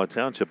Conemaugh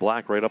Township.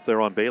 Black right up there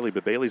on Bailey,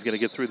 but Bailey's going to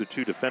get through the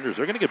two defenders.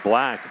 They're going to get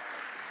Black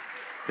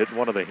hitting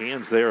one of the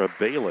hands there of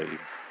Bailey.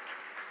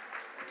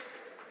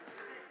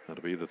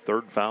 That'll be the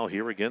third foul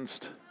here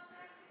against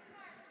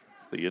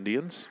the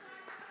Indians.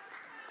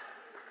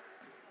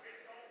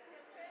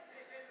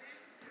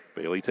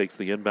 Bailey takes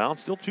the inbound.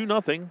 Still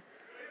 2-0.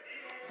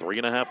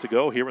 3.5 to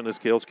go here in this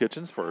Kale's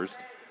Kitchens first.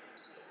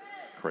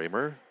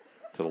 Kramer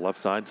to the left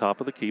side, top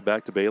of the key.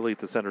 Back to Bailey at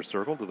the center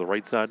circle. To the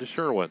right side to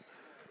Sherwin.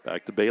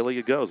 Back to Bailey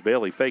it goes.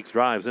 Bailey fakes,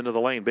 drives into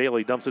the lane.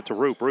 Bailey dumps it to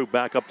Roop. Roop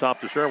back up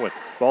top to Sherwin.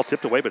 Ball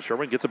tipped away, but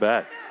Sherwin gets it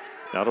back.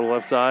 Now to the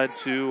left side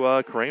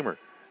to Kramer.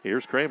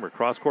 Here's Kramer.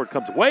 Cross court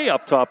comes way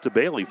up top to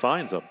Bailey.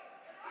 Finds him.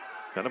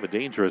 Kind of a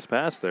dangerous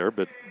pass there,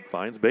 but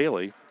finds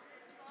Bailey.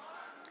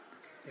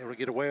 Able to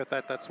get away with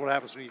that. That's what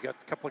happens when you got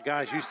a couple of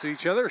guys used to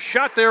each other.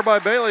 Shot there by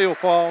Bailey will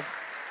fall.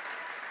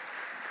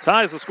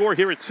 Ties the score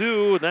here at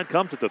 2, and that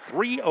comes at the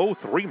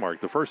 3:03 mark.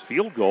 The first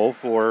field goal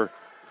for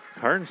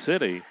Karns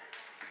City.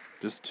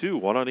 Just 2,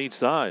 one on each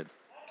side.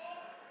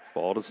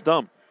 Ball to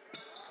Stump.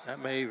 That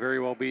may very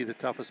well be the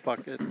toughest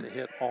bucket to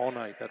hit all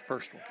night, that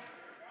first one.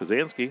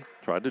 Pazanski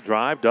tried to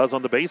drive, does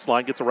on the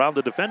baseline, gets around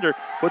the defender,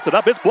 puts it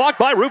up. It's blocked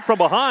by Roop from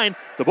behind.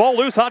 The ball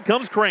loose, out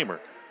comes Kramer.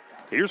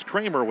 Here's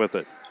Kramer with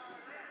it.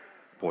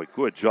 Boy,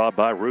 good job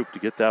by Roop to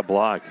get that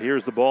block.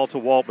 Here's the ball to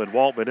Waltman.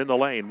 Waltman in the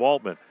lane.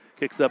 Waltman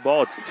kicks that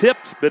ball. It's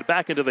tipped, but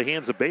back into the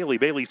hands of Bailey.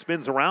 Bailey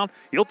spins around.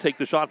 He'll take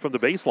the shot from the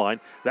baseline.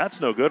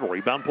 That's no good.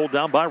 Rebound pulled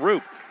down by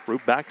Roop.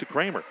 Roop back to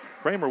Kramer.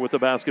 Kramer with the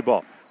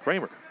basketball.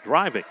 Kramer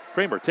driving.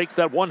 Kramer takes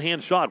that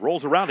one-hand shot,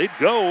 rolls around. It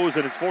goes,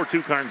 and it's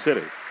 4-2 Karns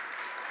City.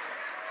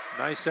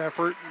 Nice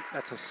effort.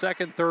 That's a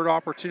second, third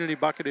opportunity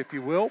bucket, if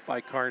you will,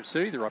 by Karns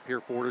City. They're up here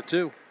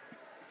 4-2.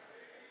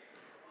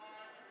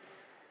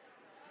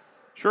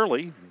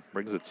 Shirley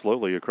brings it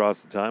slowly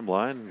across the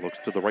timeline, looks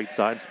to the right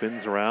side,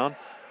 spins around,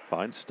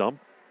 finds Stump.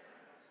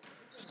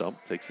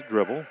 Stump takes a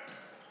dribble.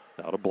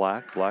 Now to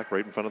Black. Black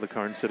right in front of the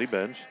Karns City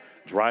bench.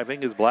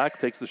 Driving is Black,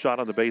 takes the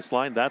shot on the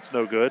baseline. That's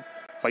no good.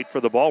 Fight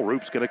for the ball.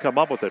 Roop's going to come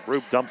up with it.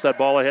 Roop dumps that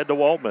ball ahead to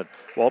Waltman.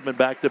 Waltman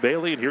back to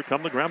Bailey, and here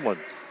come the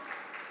Gremlins.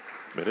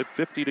 Minute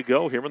 50 to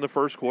go here in the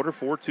first quarter.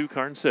 4-2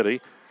 Karns City.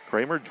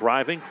 Kramer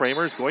driving.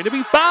 Kramer's going to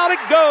be fouled. It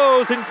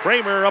goes, and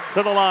Kramer up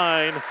to the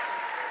line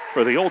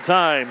for the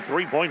old-time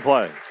three-point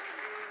play.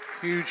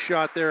 Huge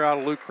shot there out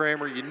of Luke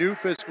Kramer. You knew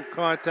physical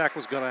contact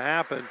was going to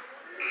happen.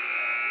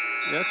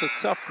 That's a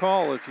tough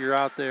call if you're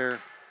out there,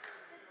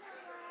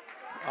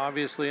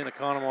 obviously in a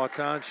Conemaugh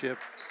Township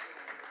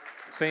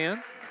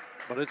fan,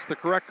 but it's the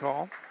correct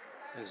call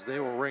as they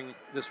will ring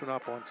this one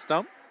up on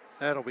Stump.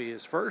 That'll be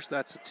his first.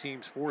 That's the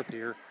team's fourth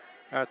here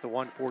at the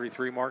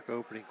 1:43 mark,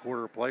 opening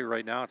quarter of play.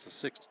 Right now it's a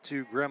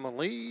 6-2 Gremlin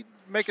lead.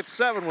 Make it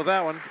 7 with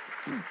that one.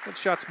 That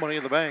shot's money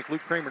in the bank.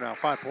 Luke Kramer now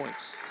 5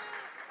 points.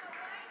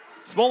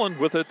 Smolin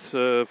with it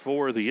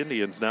for the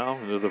Indians now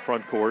into the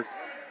front court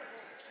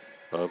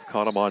of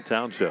Conemaugh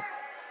Township.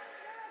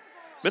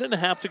 Minute and a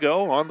half to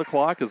go on the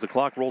clock as the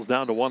clock rolls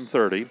down to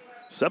 1:30.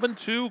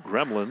 7-2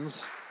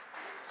 Gremlins.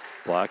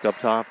 Black up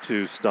top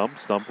to Stump.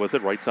 Stump with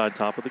it, right side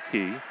top of the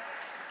key.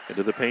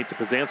 Into the paint to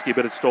Pazanski,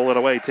 but it's stolen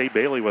away. Tate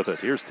Bailey with it.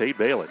 Here's Tate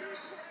Bailey.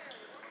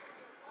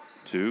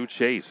 To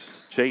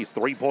Chase. Chase,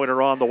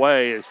 three-pointer on the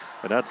way, and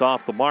that's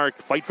off the mark.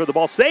 Fight for the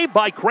ball. Saved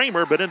by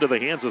Kramer, but into the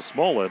hands of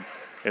Smolin.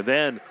 And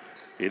then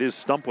it is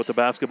Stump with the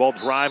basketball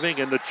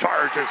driving, and the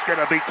charge is going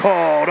to be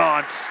called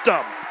on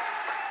Stump.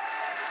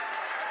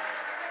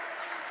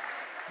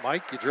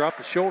 Mike, you drop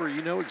the shoulder,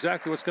 you know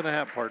exactly what's going to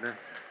happen, partner.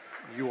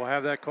 You will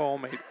have that call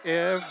made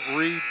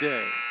every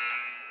day.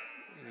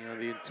 You know,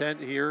 the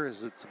intent here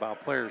is it's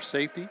about player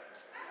safety.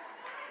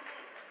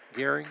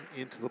 Gehring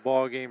into the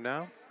ball game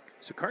now.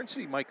 So Karns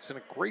City, Mike, is in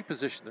a great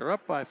position. They're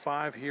up by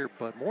 5 here,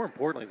 but more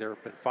importantly, there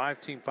have been 5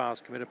 team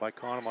fouls committed by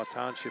Conemaugh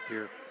Township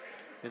here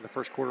in the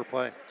first quarter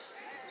play.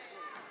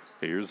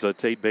 Here's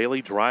Tate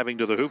Bailey driving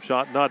to the hoop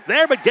shot. Not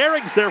there, but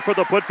Gehring's there for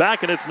the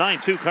putback, and it's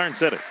 9-2 Karns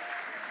City.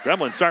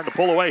 Gremlins starting to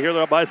pull away here.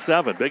 They're up by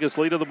 7. Biggest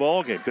lead of the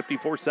ball game,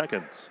 54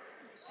 seconds.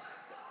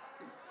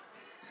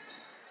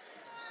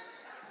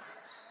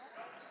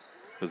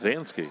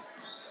 Pazanski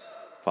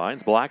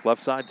finds Black,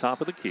 left side,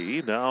 top of the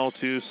key. Now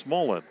to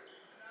Smolin.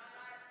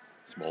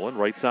 Smolin,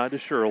 right side to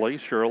Shirley.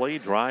 Shirley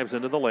drives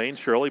into the lane.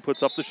 Shirley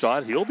puts up the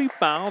shot. He'll be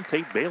fouled.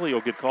 Tate Bailey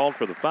will get called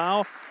for the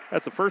foul.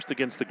 That's the first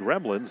against the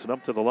Gremlins, and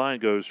up to the line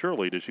goes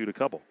Shirley to shoot a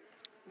couple.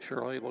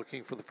 Shirley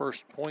looking for the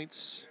first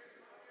points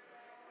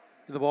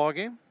in the ball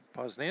game.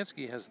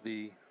 Poznansky has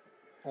the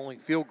only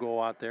field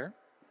goal out there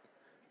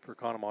for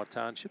Conemaugh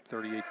Township.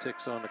 38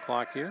 ticks on the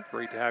clock here.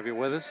 Great to have you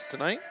with us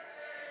tonight.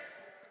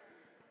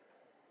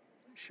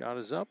 Shot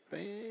is up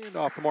and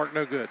off the mark,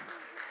 no good.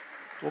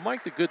 Well,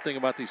 Mike, the good thing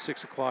about these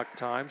 6 o'clock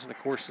times, and of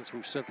course, since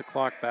we've sent the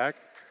clock back,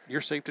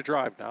 you're safe to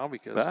drive now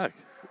because back.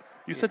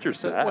 You set your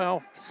set.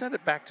 Well, set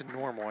it back to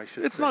normal, I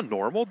should say. It's not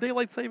normal.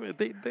 Daylight saving.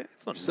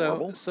 It's not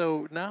normal.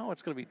 So now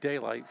it's going to be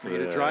daylight for you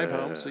to drive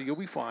home, so you'll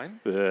be fine.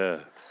 Yeah.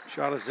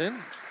 Shot is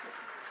in.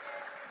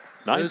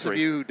 9-3. Those of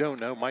you who don't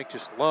know, Mike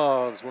just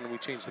loves when we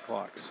change the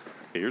clocks.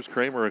 Here's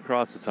Kramer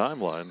across the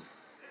timeline.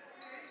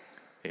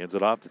 Hands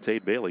it off to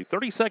Tate Bailey.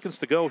 30 seconds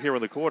to go here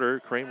in the quarter.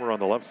 Kramer on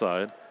the left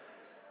side.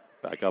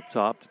 Back up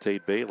top to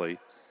Tate Bailey.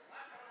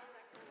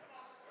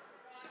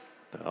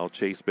 Now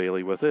Chase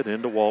Bailey with it.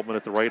 Into Waltman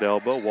at the right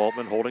elbow.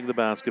 Waltman holding the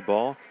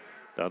basketball.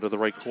 Down to the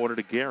right corner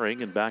to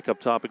Gehring. And back up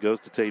top it goes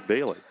to Tate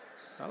Bailey.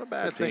 Not a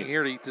bad thing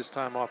here to eat this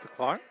time off the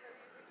clock.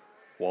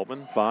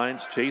 Waltman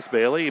finds Chase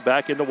Bailey.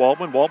 Back into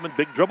Waltman. Waltman,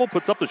 big dribble,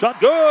 puts up the shot.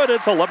 Good!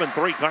 It's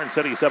 11-3. Karns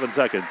City, 7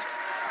 seconds.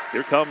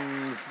 Here come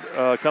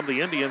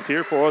the Indians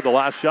here for the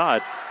last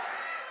shot.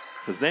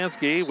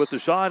 Poznansky with the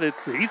shot.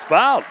 He's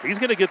fouled. He's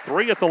going to get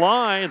 3 at the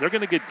line. They're going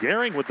to get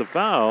Gehring with the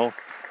foul.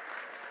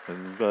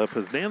 And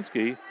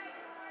Poznansky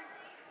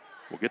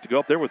will get to go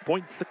up there with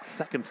 0.6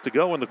 seconds to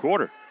go in the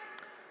quarter.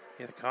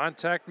 Yeah, the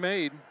contact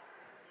made.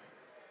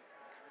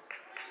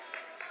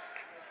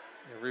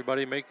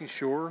 Everybody making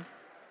sure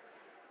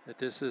that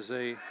this is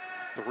a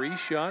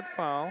 3-shot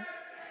foul.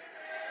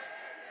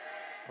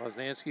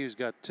 Poznansky, who's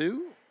got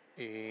 2.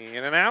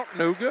 In and out,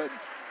 no good.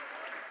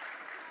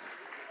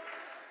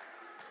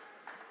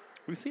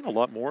 We've seen a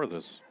lot more of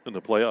this in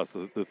the playoffs,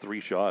 the 3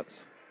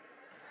 shots.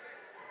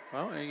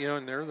 Well,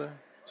 and they're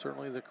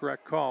certainly the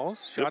correct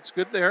calls. Shot's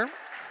good there.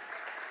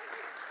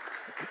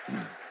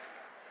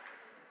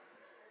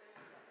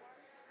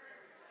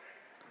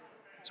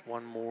 It's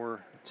one more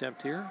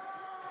attempt here.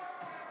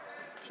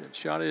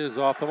 Shot is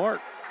off the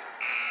mark.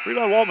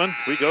 Rebound Waltman.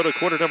 We go to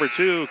quarter number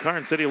 2.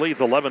 Karns City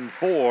leads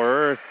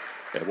 11-4.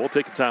 And we'll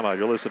take a timeout.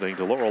 You're listening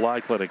to Laurel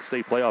Eye Clinic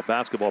State Playoff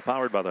Basketball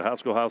powered by the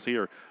Haskell House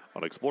here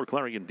on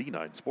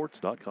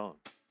exploreClarion.com.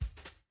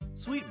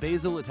 Sweet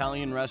Basil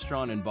Italian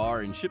Restaurant and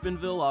Bar in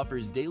Shippenville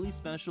offers daily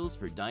specials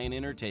for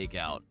dine-in or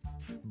takeout.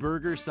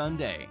 Burger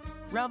Sunday,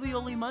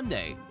 Ravioli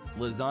Monday,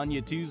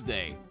 Lasagna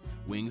Tuesday,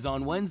 Wings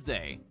on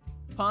Wednesday,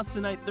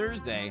 Pasta Night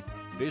Thursday,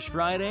 Fish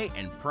Friday,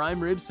 and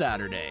Prime Rib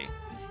Saturday.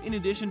 In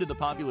addition to the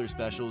popular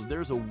specials,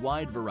 there's a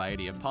wide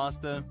variety of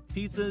pasta,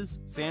 pizzas,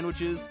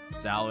 sandwiches,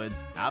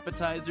 salads,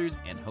 appetizers,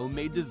 and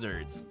homemade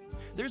desserts.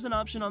 There's an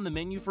option on the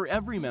menu for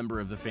every member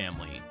of the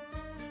family.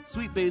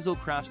 Sweet Basil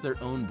crafts their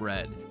own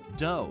bread,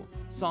 dough,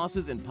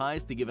 sauces, and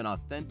pies to give an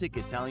authentic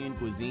Italian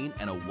cuisine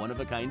and a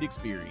one-of-a-kind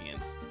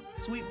experience.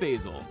 Sweet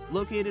Basil,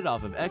 located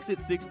off of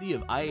exit 60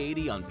 of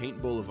I-80 on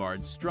Paint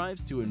Boulevard,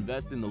 strives to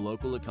invest in the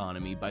local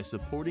economy by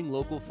supporting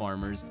local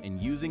farmers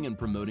and using and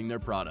promoting their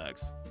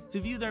products. To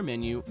view their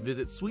menu,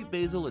 visit Sweet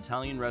Basil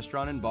Italian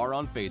Restaurant and Bar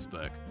on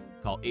Facebook.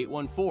 Call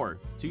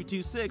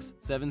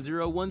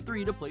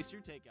 814-226-7013 to place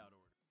your takeout order.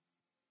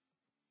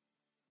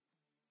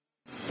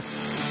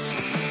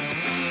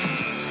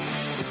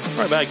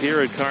 Right back here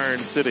at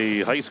Karns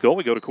City High School.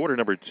 We go to quarter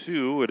number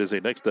 2. It is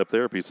a Next Step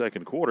Therapy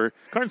second quarter.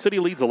 Karns City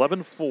leads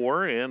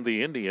 11-4, and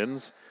the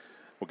Indians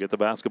will get the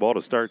basketball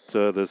to start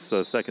this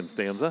second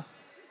stanza.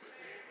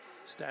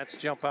 Stats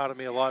jump out at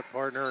me a lot,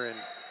 partner, and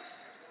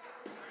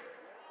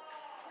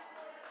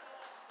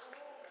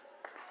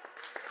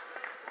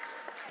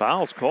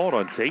fouls called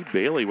on Tate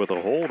Bailey with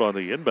a hold on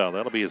the inbound.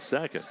 That'll be his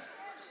second.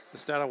 The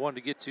stat I wanted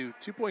to get to,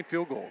 2-point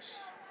field goals.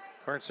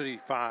 Karns City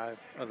 5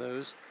 of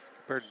those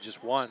compared to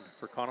just 1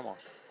 for Conemaugh.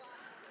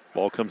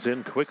 Ball comes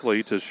in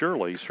quickly to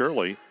Shirley.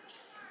 Shirley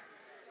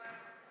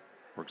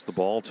works the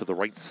ball to the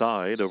right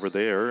side. Over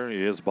there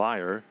is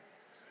Byer.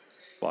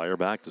 Byer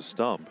back to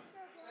Stump.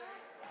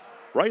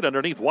 Right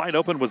underneath, wide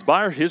open was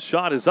Byer. His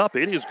shot is up.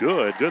 It is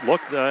good. Good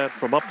look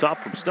from up top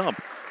from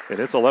Stump. And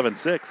it's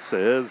 11-6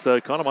 as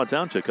Conemaugh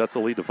Township cuts the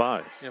lead to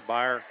 5. Yeah,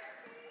 Byer,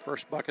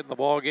 first bucket in the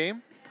ball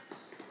game.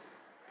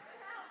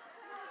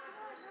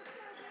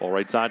 Ball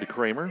right side to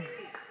Kramer.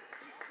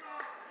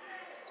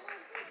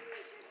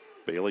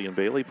 Bailey and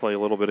Bailey play a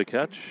little bit of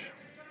catch.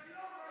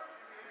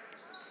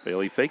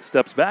 Bailey fakes,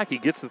 steps back. He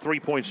gets the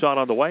three-point shot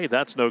on the way.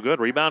 That's no good.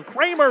 Rebound.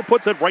 Kramer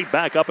puts it right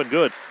back up and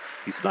good.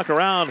 He snuck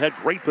around, had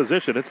great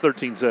position. It's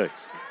 13-6.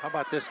 How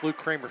about this, Luke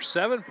Kramer?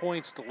 7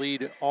 points to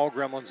lead all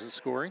Gremlins in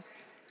scoring.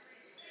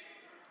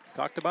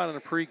 Talked about in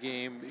the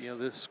pregame,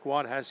 this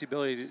squad has the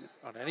ability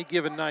on any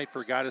given night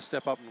for a guy to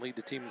step up and lead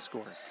the team in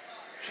scoring.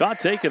 Shot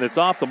taken. It's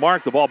off the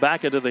mark. The ball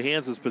back into the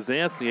hands of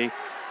Poznansky,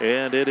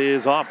 and it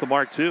is off the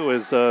mark, too,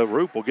 as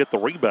Roop will get the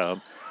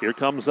rebound. Here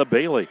comes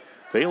Bailey.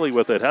 Bailey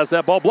with it. Has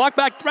that ball blocked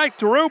back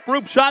to Roop.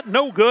 Roop shot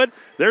no good.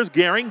 There's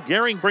Gehring.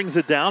 Gehring brings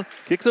it down.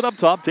 Kicks it up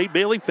top. Tate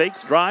Bailey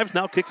fakes, drives.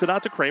 Now kicks it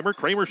out to Kramer.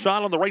 Kramer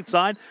shot on the right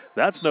side.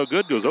 That's no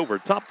good. Goes over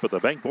top with the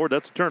bank board.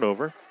 That's a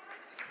turnover.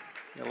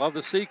 I love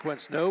the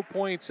sequence. No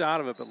points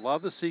out of it, but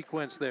love the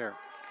sequence there.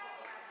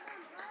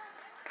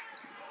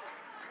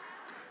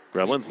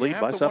 Gremlins lead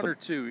by 7. You have to wonder,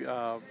 too,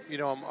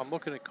 I'm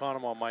looking at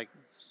Conemaugh, Mike.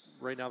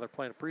 Right now they're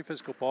playing a pretty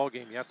physical ball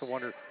game. You have to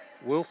wonder,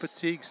 will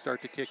fatigue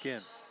start to kick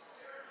in?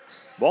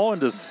 Ball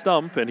into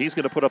Stump, and he's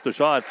going to put up the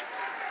shot.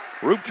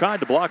 Roop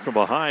tried to block from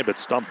behind, but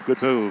Stump,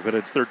 good move, and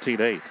it's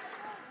 13-8.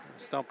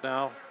 Stump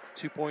now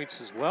 2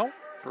 points as well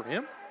for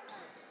him.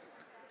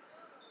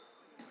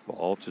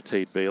 Ball to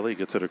Tate Bailey,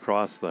 gets it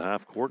across the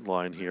half-court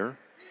line here.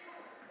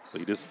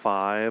 Lead is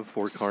 5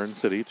 for Karns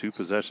City,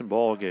 2-possession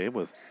ball game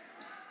with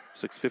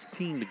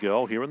 6:15 to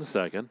go here in the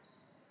second.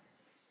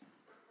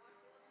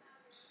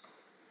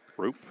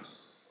 Roop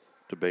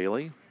to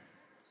Bailey.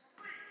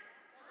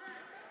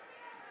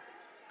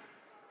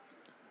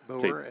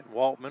 Boer and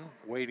Waltman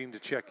waiting to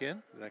check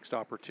in. The next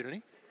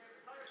opportunity.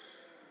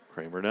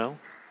 Kramer now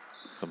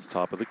comes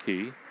top of the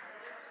key.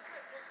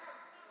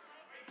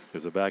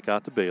 Gives it back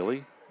out to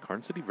Bailey.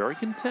 Karns City very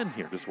content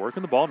here. Just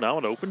working the ball now.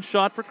 An open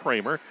shot for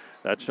Kramer.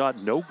 That shot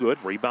no good.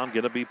 Rebound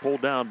going to be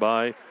pulled down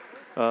by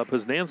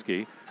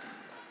Poznansky.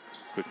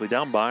 Quickly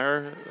down,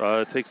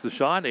 Byer takes the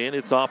shot, and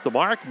it's off the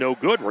mark. No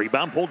good.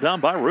 Rebound pulled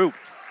down by Roop.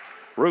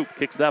 Roop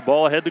kicks that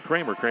ball ahead to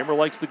Kramer. Kramer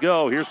likes to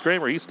go. Here's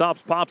Kramer. He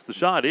stops, pops the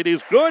shot. It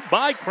is good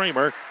by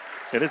Kramer,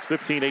 and it's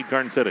 15-8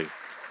 Karns City.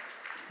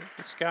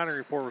 The scouting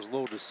report was a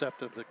little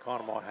deceptive that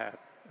Conemaugh had.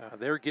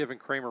 They're giving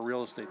Kramer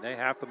real estate, and they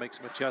have to make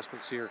some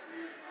adjustments here.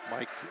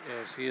 Mike,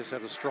 as he has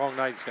had a strong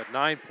night, he's got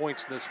 9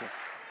 points in this one.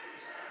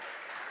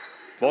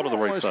 Ball to the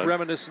right almost side.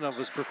 Reminiscent of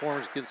his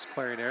performance against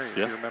Clarion area, if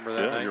you remember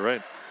that night. Yeah, you're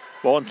right.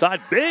 Ball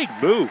inside. Big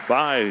move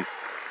by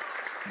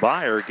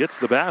Byer. Gets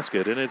the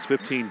basket, and it's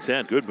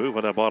 15-10. Good move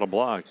on that bottom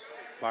block.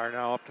 Byer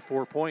now up to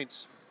 4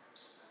 points.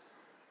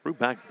 Root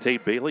back to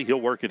Tate Bailey. He'll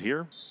work it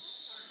here.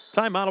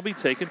 Timeout will be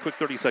taken. Quick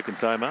 30-second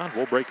timeout.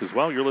 We'll break as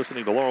well. You're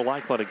listening to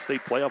Lorelei Clinic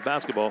State Playoff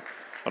Basketball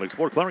on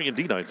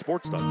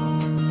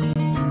exploreClarion.com.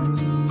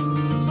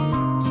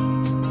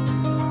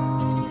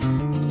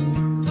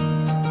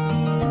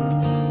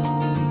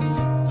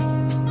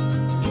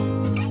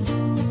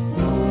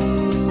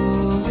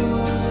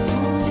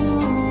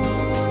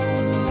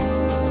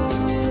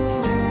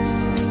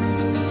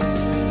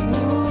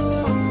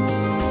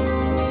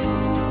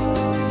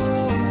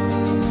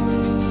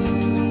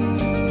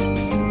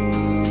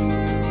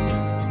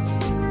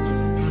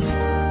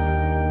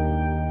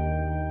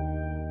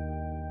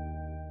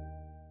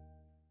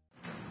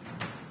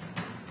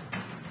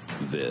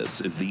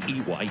 This is the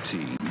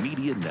EYT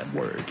Media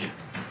Network.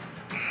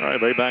 All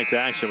right, right back to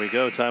action we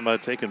go.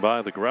 Timeout taken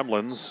by the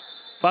Gremlins.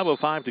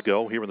 5:05 to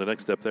go here in the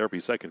Next Step Therapy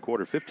second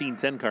quarter.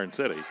 15-10 Karns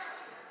City.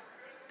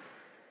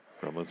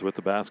 Gremlins with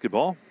the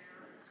basketball.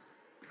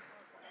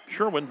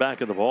 Sherwin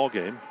back in the ball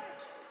game.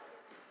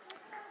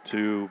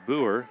 To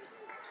Boer.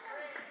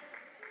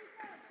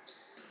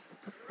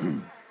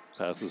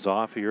 Passes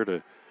off here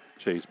to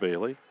Chase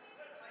Bailey.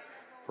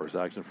 First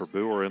action for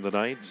Boer in the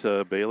night.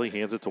 Bailey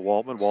hands it to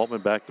Waltman.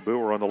 Waltman back to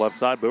Boer on the left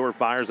side. Boer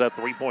fires that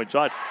three-point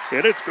shot,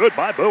 and it's good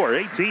by Boer.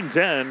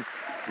 18-10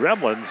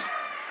 Gremlins.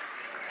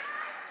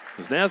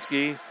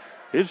 Poznansky,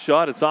 his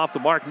shot, it's off the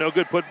mark. No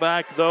good. Put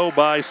back, though,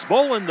 by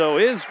Smolin, though,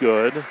 is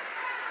good.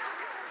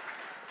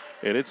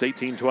 And it's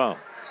 18-12.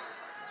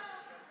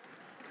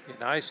 A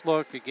nice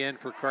look again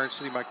for Karns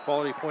City. My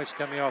quality points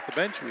coming off the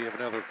bench. We have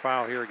another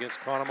foul here against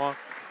Conemaugh.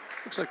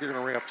 Looks like they're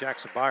going to ring up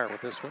Jackson Byer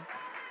with this one.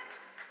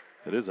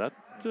 It is. That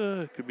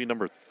could be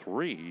number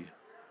 3.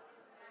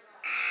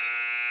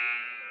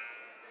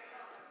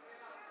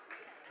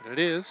 And it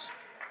is.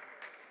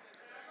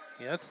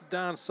 Yeah, that's the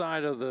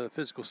downside of the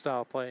physical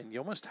style play, and you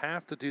almost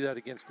have to do that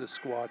against this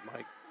squad,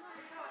 Mike.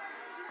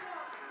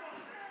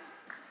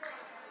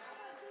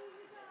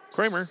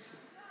 Kramer,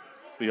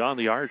 beyond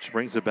the arch,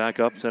 brings it back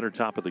up, center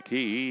top of the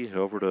key,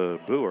 over to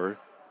Boer.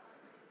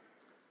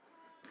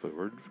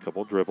 Boer, a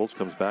couple dribbles,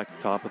 comes back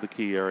top of the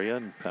key area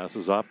and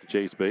passes off to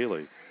Chase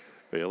Bailey.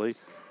 Bailey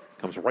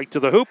comes right to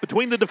the hoop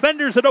between the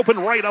defenders and open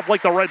right up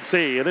like the Red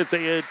Sea. And it's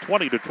a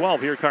 20-12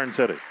 here, Karns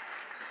City.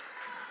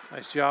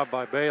 Nice job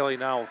by Bailey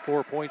now with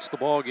 4 points the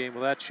ball game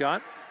with that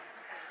shot.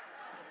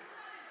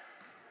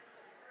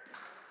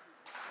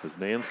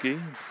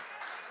 Poznansky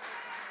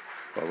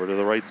Over to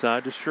the right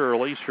side to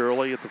Shirley.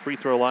 Shirley at the free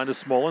throw line to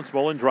Smolin.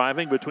 Smolin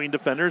driving between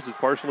defenders. It's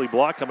partially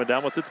blocked. Coming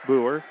down with it's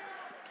Boer.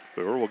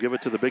 Boer will give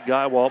it to the big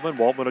guy, Waltman.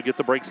 Waltman will get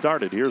the break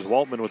started. Here's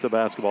Waltman with the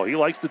basketball. He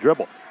likes to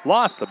dribble.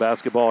 Lost the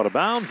basketball out of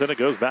bounds, and it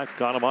goes back to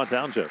Conemaugh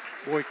Township.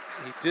 Boy,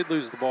 he did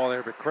lose the ball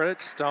there, but credit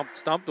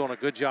Stump doing a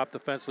good job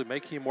defensively,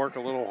 making him work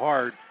a little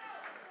hard.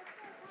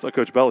 So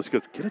Coach Bellis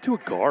goes, get it to a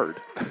guard.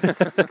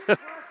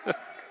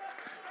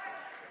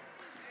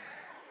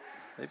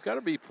 They've got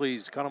to be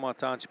pleased. Conemaugh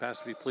Township has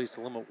to be pleased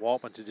to limit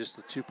Waltman to just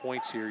the 2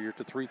 points here. You're at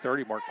the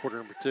 3:30 mark, quarter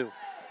number 2.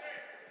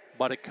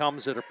 But it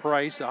comes at a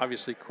price.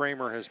 Obviously,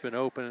 Kramer has been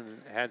open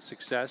and had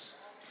success.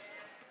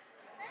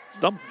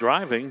 Stump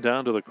driving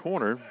down to the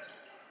corner.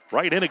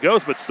 Right in it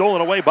goes, but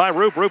stolen away by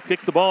Roop. Roop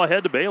kicks the ball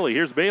ahead to Bailey.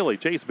 Here's Bailey.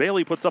 Chase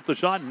Bailey puts up the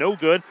shot. No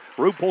good.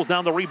 Roop pulls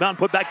down the rebound.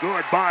 Put back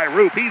good by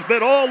Roop. He's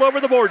been all over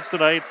the boards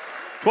tonight.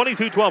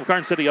 22-12,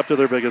 Karns City up to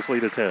their biggest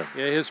lead at 10.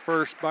 Yeah, his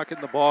first bucket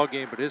in the ball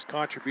game, but his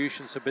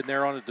contributions have been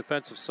there on the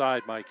defensive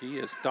side, Mike. He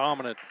is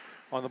dominant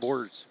on the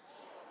boards.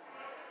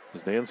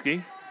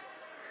 Znansky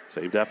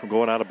saved that from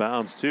going out of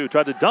bounds, too.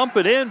 Tried to dump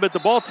it in, but the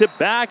ball tipped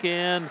back,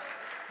 and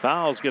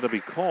foul's going to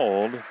be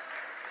called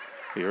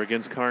here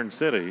against Karns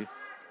City.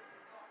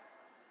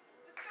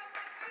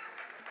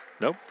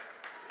 Nope.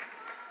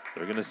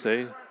 They're going to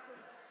say,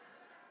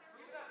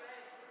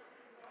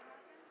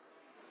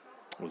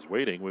 was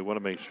waiting. We want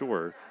to make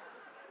sure.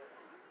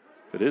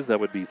 If it is, that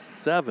would be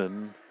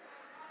 7.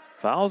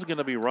 Foul's going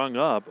to be rung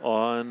up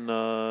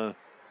on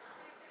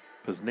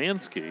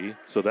Poznansky,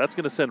 so that's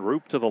going to send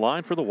Roop to the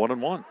line for the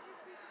 1-and-1.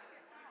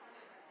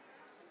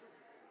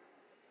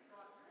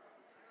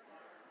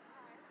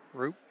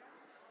 Roop,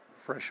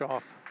 fresh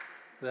off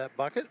that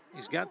bucket.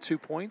 He's got 2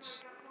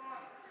 points.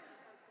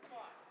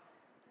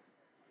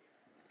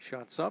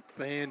 Shots up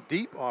and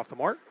deep off the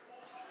mark.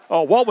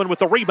 Oh, Waltman with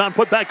the rebound,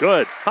 put back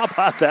good. How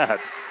about that?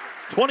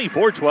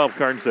 24-12,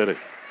 Karns City.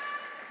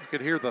 You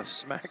could hear the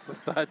smack, the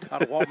thud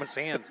out of Waltman's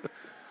hands.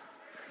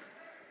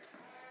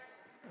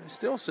 I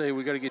still say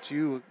we got to get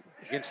you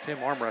against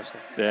him arm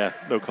wrestling. Yeah,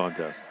 no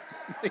contest.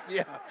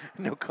 Yeah,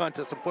 no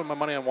contest. I'm putting my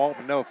money on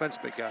Waltman. No offense,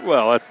 big guy.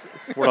 Well,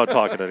 we're not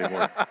talking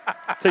anymore.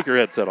 Take your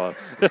headset off.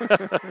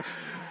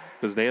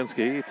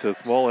 Poznansky to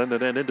small end,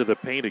 and then into the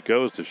paint it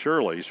goes to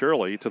Shirley.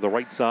 Shirley to the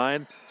right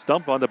side.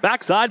 Stump on the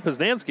backside.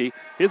 Poznansky,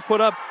 his put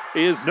up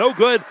is no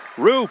good.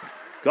 Roop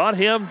got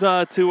him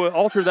to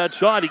alter that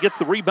shot. He gets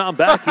the rebound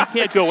back. He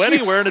can't go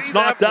anywhere, and it's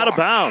knocked out of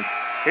bounds.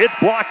 It's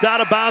blocked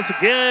out of bounds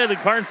again, and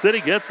Karns City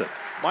gets it.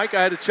 Mike,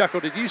 I had to chuckle.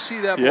 Did you see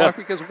that block?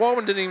 Because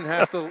Waltman didn't even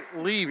have to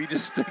leave. He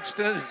just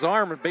extended his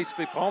arm and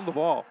basically palmed the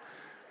ball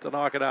to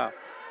knock it out.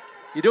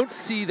 You don't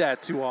see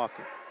that too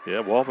often.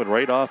 Yeah, Waltman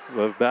right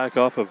back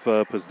off of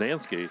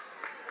Poznansky.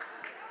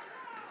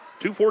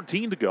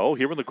 2:14 to go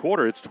here in the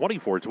quarter. It's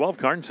 24-12,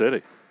 Karns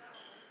City.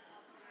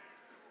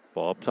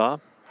 Ball up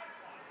top.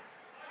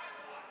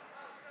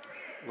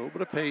 A little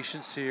bit of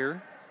patience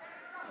here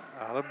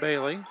out of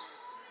Bailey.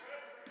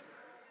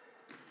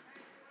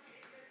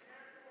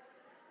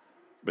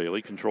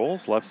 Bailey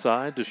controls left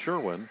side to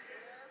Sherwin.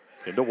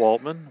 Into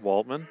Waltman.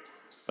 Waltman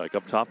back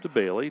up top to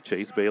Bailey.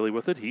 Chase Bailey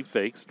with it. He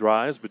fakes,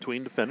 drives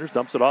between defenders,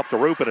 dumps it off to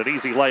Roop, and an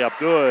easy layup.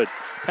 Good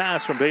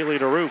pass from Bailey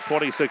to Roop,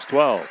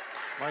 26-12.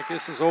 Mike,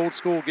 this is old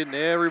school, getting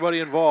everybody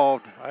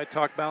involved. I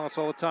talk balance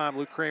all the time.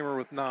 Luke Kramer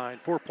with 9.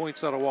 4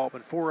 points out of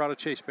Waltman, 4 out of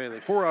Chase Bailey,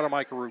 4 out of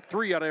Micah Roop,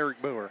 3 out of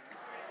Eric Boer.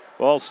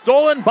 Well,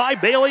 stolen by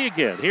Bailey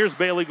again. Here's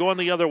Bailey going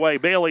the other way.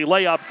 Bailey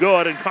layup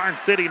good, and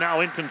Karns City now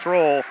in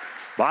control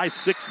by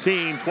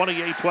 16,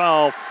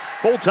 28-12.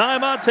 Full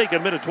timeout,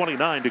 taking minute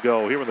 29 to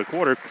go here in the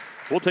quarter.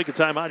 We'll take a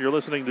timeout. You're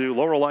listening to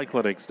Lorelei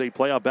Clinic State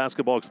Playoff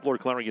Basketball. Explore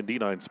Clarion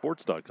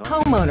D9Sports.com.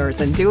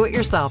 Homeowners and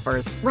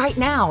do-it-yourselfers, right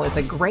now is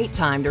a great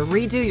time to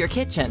redo your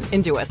kitchen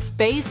into a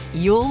space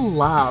you'll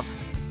love.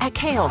 At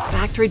Kale's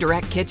Factory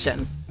Direct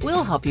Kitchens,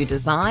 we'll help you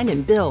design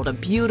and build a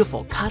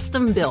beautiful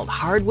custom-built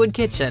hardwood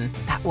kitchen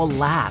that will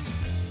last.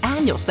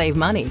 And you'll save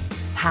money.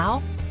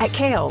 How? At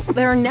Kale's,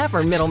 there are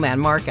never middleman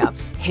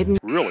markups. Hidden.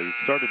 Really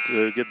started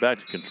to get back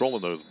to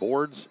controlling those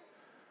boards.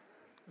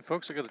 And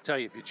folks, I got to tell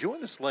you, if you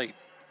join us late,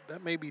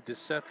 that may be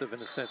deceptive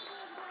in a sense.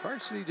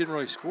 Karns City didn't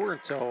really score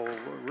until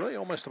really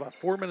almost about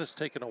 4 minutes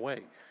taken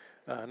away.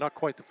 Not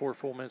quite the 4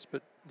 full minutes,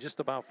 but just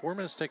about 4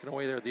 minutes taken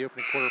away there at the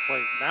opening quarter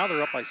play. Now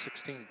they're up by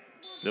 16.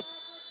 Yep.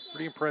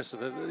 Pretty impressive.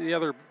 The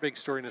other big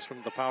story in this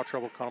one, the foul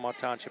trouble. Conemaugh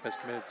Township has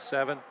committed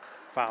 7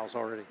 fouls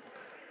already.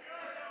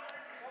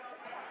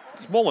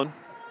 Smolin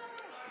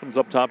comes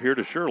up top here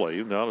to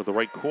Shirley. Now to the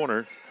right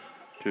corner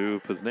to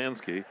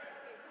Poznansky.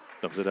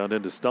 Dumps it down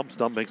into Stump.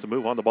 Stump makes a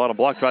move on the bottom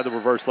block. Tried the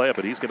reverse layup,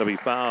 but he's going to be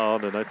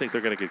fouled, and I think they're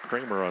going to get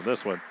Kramer on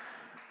this one.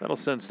 That'll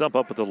send Stump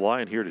up at the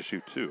line here to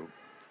shoot 2.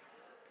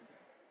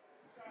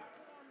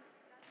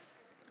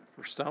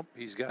 For Stump,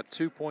 he's got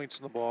 2 points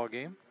in the ball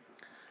game.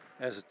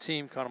 As a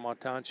team, Conemaugh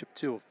Township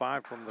 2 of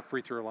 5 from the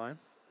free throw line.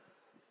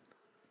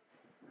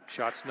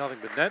 Shots nothing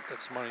but net.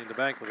 That's money in the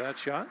bank with that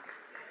shot.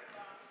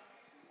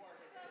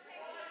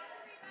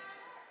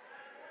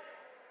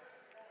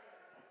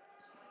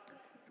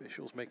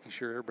 Officials making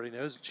sure everybody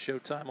knows it's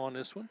showtime on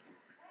this one.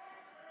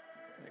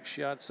 Next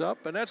shot's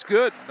up, and that's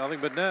good. Nothing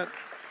but net.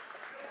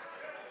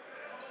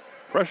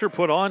 Pressure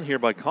put on here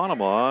by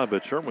Conemaugh,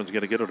 but Sherwin's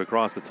going to get it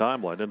across the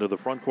timeline into the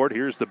front court.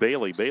 Here's the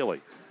Bailey.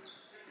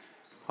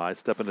 High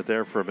stepping it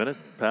there for a minute.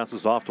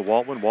 Passes off to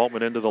Waltman.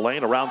 Waltman into the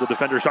lane. Around the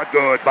defender. Shot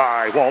good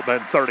by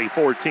Waltman.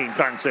 30-14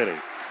 Karns City.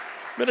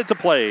 Minute to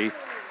play.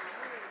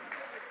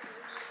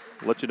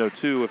 Let you know,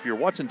 too, if you're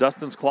watching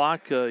Dustin's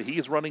clock,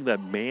 he's running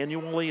that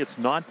manually. It's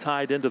not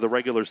tied into the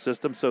regular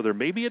system, so there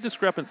may be a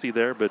discrepancy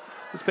there, but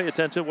just pay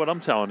attention to what I'm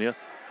telling you.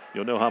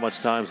 You'll know how much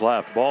time's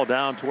left. Ball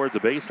down toward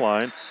the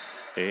baseline,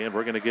 and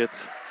we're going to get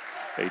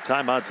a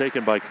timeout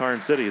taken by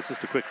Karns City. It's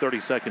just a quick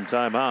 30-second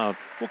timeout.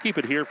 We'll keep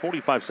it here.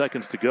 45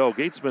 seconds to go.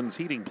 Gatesman's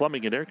Heating,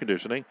 Plumbing, and Air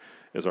Conditioning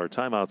is our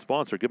timeout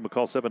sponsor. Give them a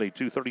call,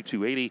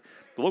 782-3280,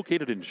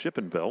 located in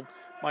Shippenville.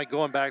 Mike,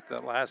 going back to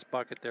that last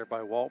bucket there by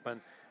Waltman,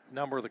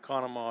 number of the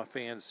Conemaugh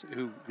fans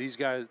who these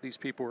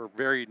people are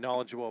very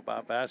knowledgeable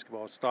about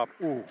basketball, stopped,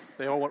 ooh.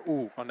 They all went,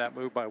 ooh, on that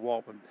move by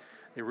Waltman.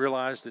 They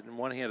realized that in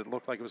one hand it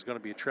looked like it was going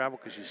to be a travel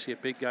because you see a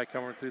big guy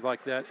coming through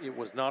like that. It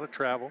was not a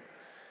travel.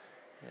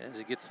 As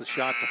he gets the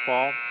shot to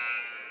fall.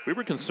 We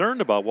were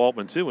concerned about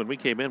Waltman, too. When we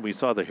came in, we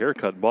saw the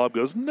haircut, and Bob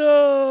goes,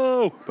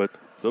 no! But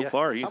so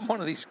far, he's... I'm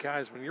one of these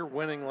guys, when you're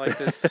winning like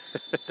this,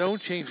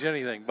 don't change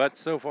anything. But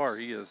so far,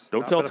 he is.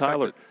 Don't tell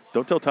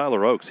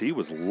Tyler Oakes. He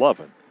was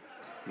loving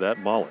that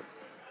mullet.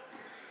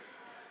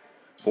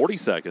 40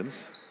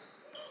 seconds.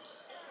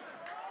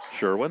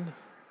 Sherwin.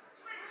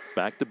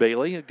 Back to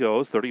Bailey. It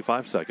goes.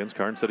 35 seconds.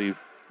 Karns City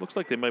looks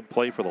like they might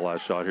play for the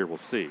last shot here. We'll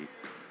see.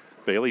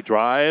 Bailey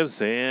drives,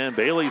 and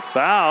Bailey's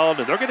fouled,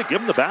 and they're going to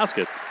give him the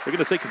basket. They're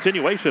going to say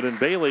continuation, and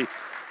Bailey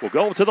will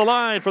go to the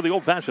line for the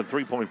old-fashioned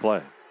three-point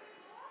play.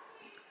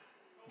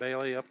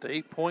 Bailey up to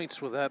 8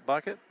 points with that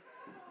bucket.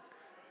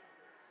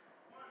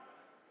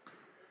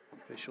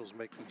 Officials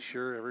making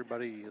sure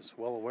everybody is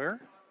well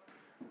aware.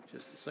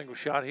 Just a single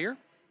shot here.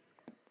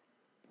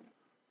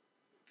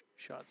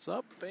 Shots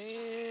up,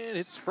 and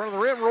hits the front of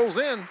the rim, rolls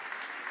in.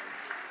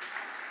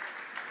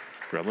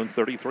 Gremlins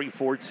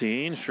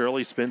 33-14.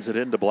 Shirley spins it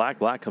into Black.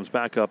 Black comes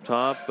back up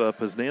top.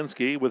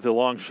 Poznanski with the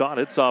long shot.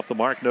 It's off the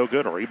mark. No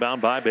good. A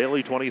rebound by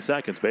Bailey. 20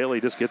 seconds. Bailey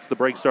just gets the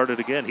break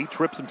started again. He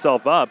trips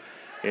himself up,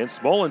 and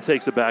Smolin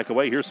takes it back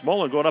away. Here's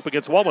Smolin going up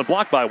against Waltman.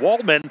 Blocked by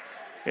Waltman,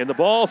 and the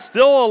ball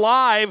still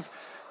alive.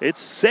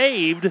 It's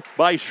saved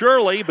by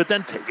Shirley, but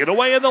then taken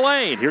away in the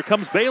lane. Here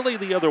comes Bailey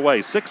the other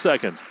way. 6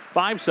 seconds.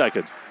 5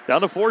 seconds.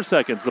 Down to 4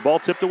 seconds. The ball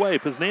tipped away.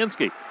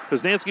 Poznanski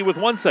with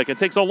 1 second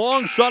takes a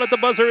long shot at the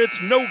buzzer.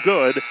 It's no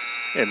good.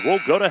 And we'll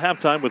go to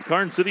halftime with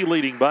Karns City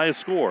leading by a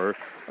score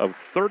of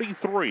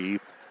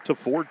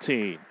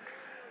 33-14.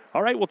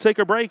 All right, we'll take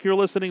a break. You're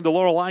listening to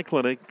Laurel Eye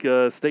Clinic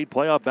State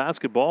Playoff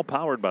Basketball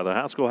powered by the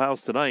Haskell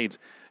House tonight.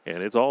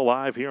 And it's all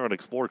live here on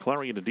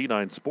exploreClarion and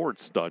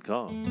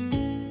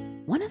D9Sports.com.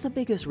 One of the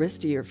biggest risks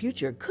to your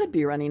future could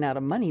be running out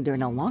of money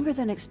during a longer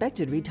than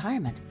expected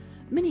retirement.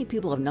 Many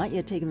people have not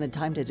yet taken the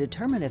time to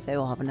determine if they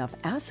will have enough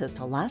assets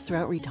to last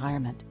throughout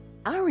retirement.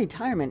 Our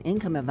Retirement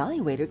Income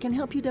Evaluator can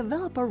help you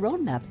develop a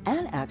roadmap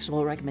and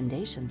actionable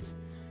recommendations.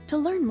 To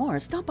learn more,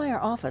 stop by our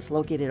office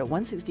located at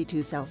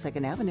 162 South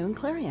 2nd Avenue in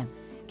Clarion.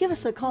 Give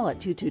us a call at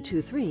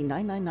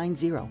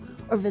 2223-9990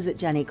 or visit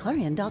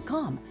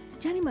JannyClarion.com.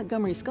 Janney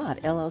Montgomery Scott,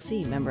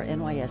 LLC, member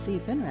NYSE,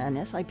 FINRA, and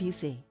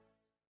SIPC.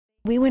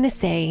 We want to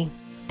say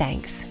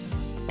thanks.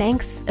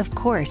 Thanks, of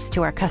course,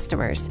 to our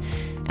customers.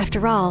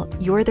 After all,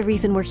 you're the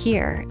reason we're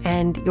here,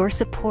 and your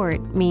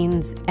support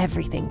means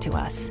everything to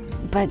us.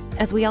 But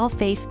as we all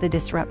face the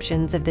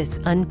disruptions of this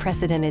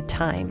unprecedented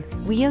time,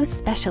 we owe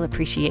special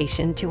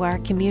appreciation to our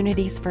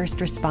community's first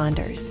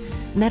responders,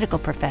 medical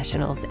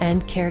professionals,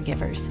 and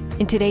caregivers.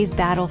 In today's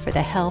battle for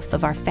the health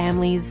of our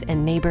families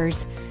and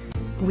neighbors,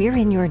 we're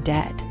in your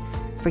debt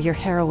for your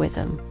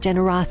heroism,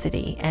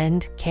 generosity,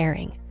 and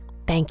caring.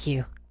 Thank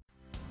you.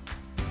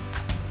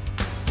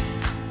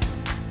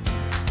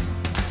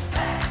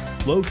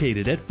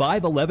 Located at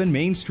 511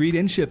 Main Street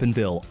in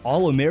Shippenville,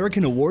 All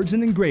American Awards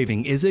and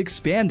Engraving is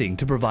expanding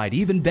to provide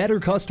even better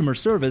customer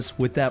service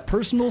with that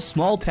personal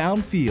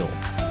small-town feel.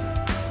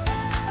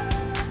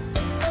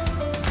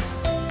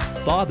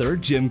 Father,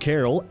 Jim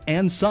Carroll,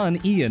 and son,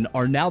 Ian,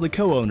 are now the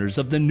co-owners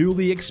of the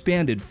newly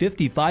expanded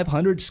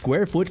 5,500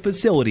 square foot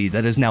facility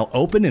that is now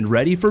open and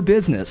ready for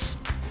business.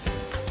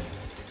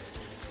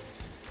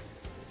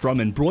 From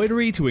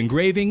embroidery to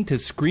engraving to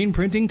screen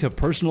printing to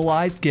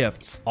personalized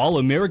gifts, All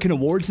American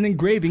Awards and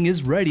Engraving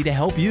is ready to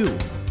help you.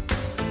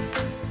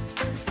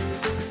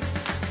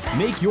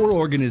 Make your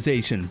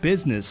organization,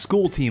 business,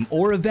 school team,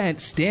 or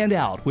event stand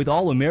out with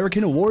All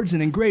American Awards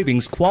and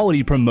Engraving's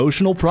quality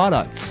promotional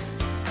products.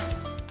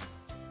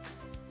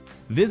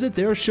 Visit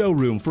their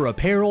showroom for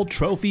apparel,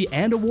 trophy,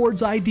 and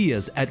awards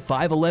ideas at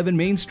 511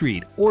 Main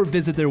Street or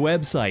visit their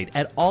website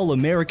at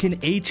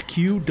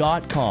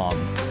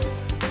allamericanhq.com.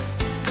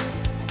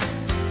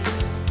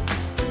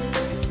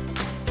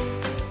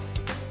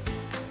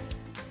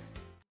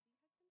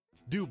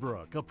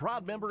 Dubrook, a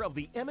proud member of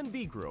the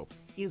M&B Group,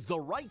 is the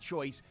right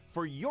choice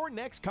for your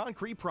next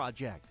concrete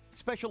project.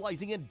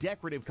 Specializing in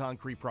decorative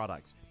concrete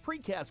products,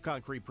 precast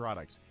concrete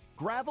products,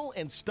 gravel,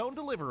 and stone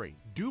delivery.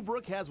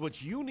 Dubrook has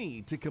what you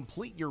need to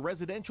complete your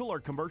residential or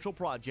commercial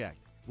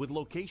project. With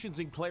locations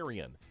in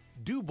Clarion,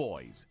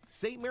 DuBois,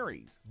 St.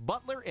 Mary's,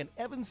 Butler, and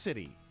Evans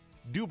City,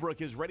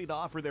 Dubrook is ready to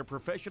offer their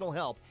professional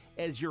help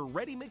as your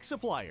ready-mix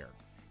supplier.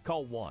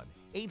 Call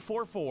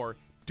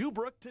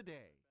 1-844-DUBROOK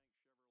today.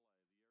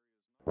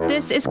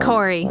 This is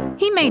Corey.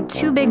 He made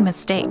two big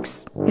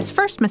mistakes. His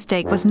first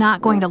mistake was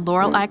not going to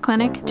Laurel Eye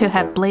Clinic to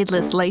have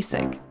bladeless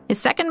LASIK. His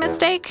second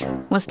mistake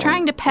was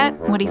trying to pet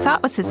what he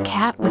thought was his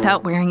cat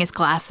without wearing his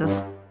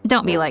glasses.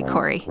 Don't be like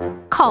Corey.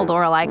 Call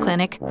Laurel Eye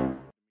Clinic.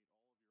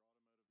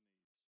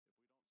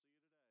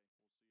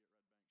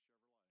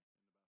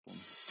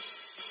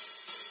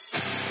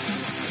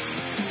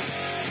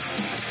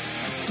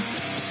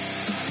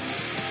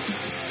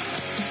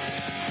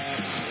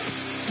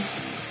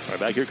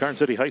 Back here at Karns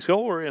City High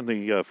School, we're in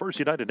the First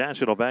United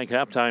National Bank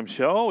halftime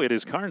show. It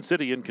is Karns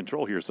City in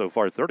control here so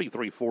far,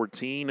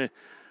 33-14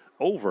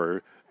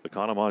 over the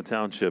Conemaugh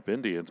Township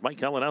Indians. Mike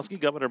Kalinowski,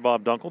 Governor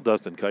Bob Dunkel,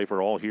 Dustin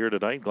Kiefer all here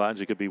tonight. Glad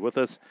you could be with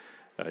us.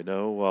 I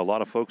know a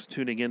lot of folks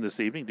tuning in this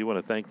evening. Do want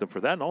to thank them for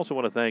that, and also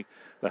want to thank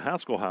the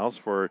Haskell House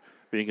for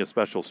being a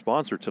special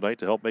sponsor tonight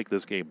to help make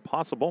this game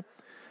possible.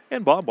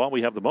 And Bob, while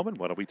we have the moment,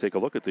 why don't we take a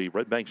look at the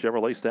Red Bank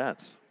Chevrolet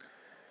stats?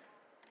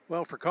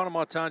 Well, for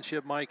Conemaugh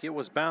Township, Mike, it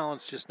was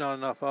balanced, just not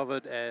enough of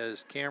it,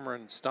 as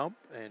Cameron Stump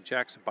and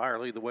Jackson Byer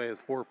lead the way with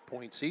 4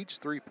 points each.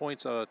 3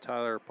 points out of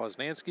Tyler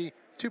Poznansky,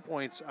 2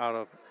 points out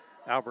of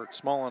Albert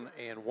Smullen,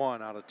 and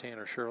 1 out of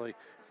Tanner Shirley.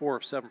 4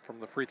 of 7 from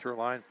the free throw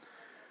line.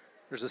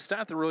 There's a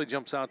stat that really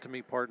jumps out to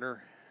me,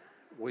 partner,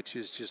 which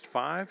is just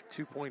 5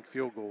 two-point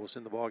field goals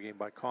in the ballgame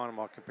by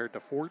Conemaugh compared to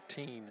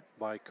 14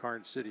 by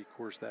Karns City. Of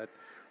course, that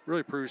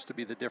really proves to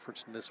be the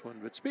difference in this one.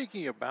 But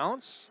speaking of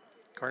balance,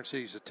 Karns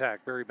City's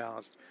attack, very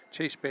balanced.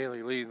 Chase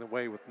Bailey leading the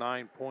way with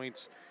 9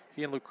 points.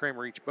 He and Luke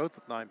Kramer each both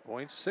with 9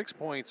 points. 6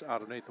 points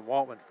out of Nathan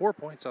Waltman, 4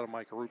 points out of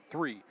Micah Root,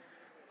 3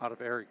 out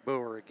of Eric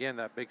Boer. Again,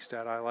 that big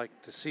stat I like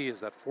to see is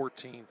that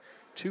 14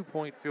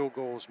 two-point field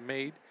goals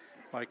made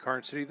by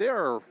Karns City. They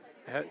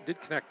did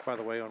connect, by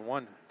the way, on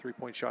 1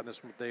 3-point shot in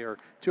this one. They are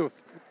 2 of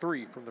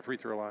 3 from the free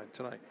throw line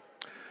tonight.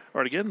 All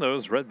right, again,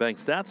 those Red Bank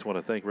stats. Want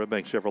to thank Red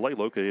Bank Chevrolet,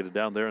 located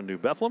down there in New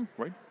Bethlehem,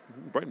 right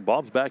in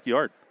Bob's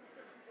backyard.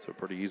 So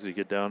pretty easy to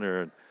get down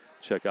there and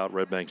check out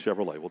Red Bank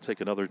Chevrolet. We'll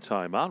take another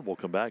time out. We'll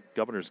come back.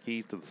 Governor's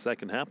Keys to the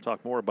second half.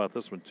 Talk more about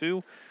this one,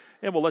 too.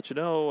 And we'll let you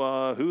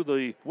know who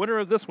the winner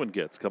of this one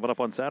gets coming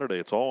up on Saturday.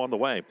 It's all on the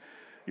way.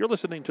 You're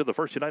listening to the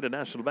First United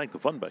National Bank, the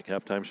Fun Bank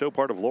halftime show,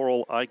 part of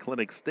Laurel Eye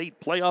Clinic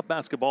State Playoff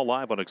Basketball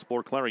live on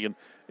exploreClarion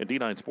and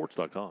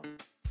D9Sports.com.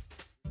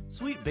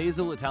 Sweet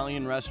Basil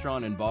Italian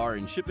Restaurant and Bar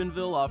in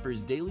Shippenville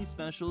offers daily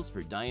specials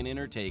for dine-in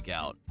or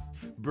takeout.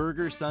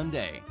 Burger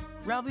Sunday,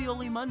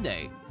 Ravioli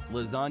Monday,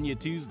 Lasagna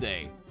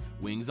Tuesday,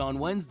 Wings on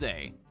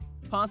Wednesday,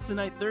 Pasta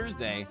Night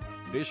Thursday,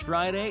 Fish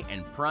Friday,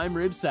 and Prime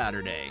Rib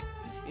Saturday.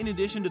 In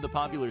addition to the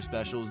popular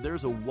specials,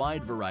 there's a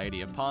wide variety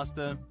of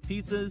pasta,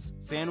 pizzas,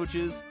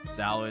 sandwiches,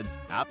 salads,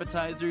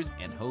 appetizers,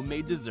 and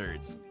homemade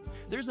desserts.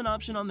 There's an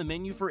option on the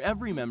menu for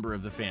every member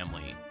of the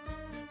family.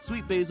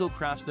 Sweet Basil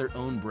crafts their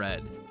own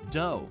bread,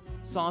 dough,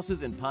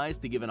 sauces, and pies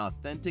to give an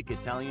authentic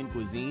Italian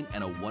cuisine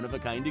and a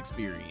one-of-a-kind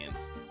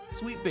experience.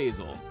 Sweet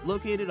Basil,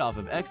 located off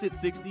of exit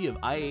 60 of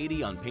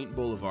I-80 on Paint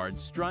Boulevard,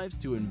 strives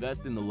to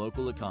invest in the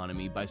local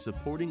economy by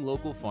supporting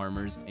local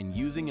farmers and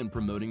using and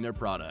promoting their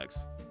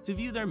products. To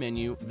view their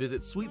menu,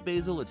 visit Sweet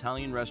Basil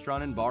Italian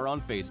Restaurant and Bar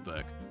on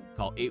Facebook.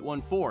 Call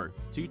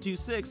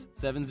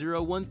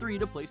 814-226-7013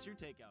 to place your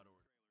takeout order.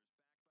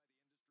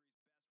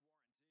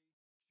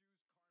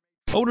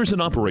 Owners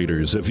and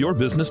operators, if your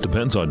business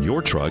depends on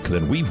your truck,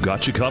 then we've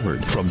got you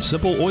covered. From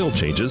simple oil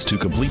changes to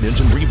complete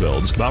engine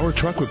rebuilds, Bauer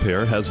Truck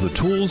Repair has the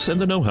tools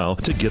and the know-how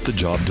to get the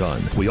job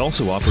done. We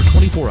also offer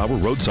 24-hour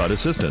roadside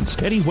assistance.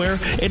 Anywhere,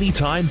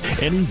 anytime,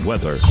 any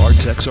weather. Our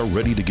techs are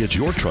ready to get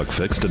your truck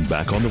fixed and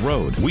back on the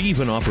road. We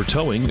even offer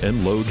towing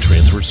and load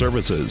transfer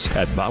services.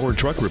 At Bauer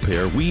Truck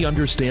Repair, we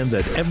understand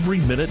that every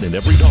minute and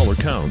every dollar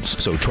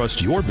counts. So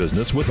trust your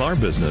business with our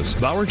business.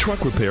 Bauer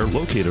Truck Repair,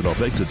 located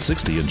off exit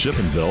 60 in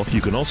Shippenville.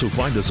 You can also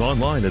find us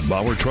online at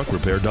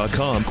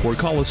PIAA.com or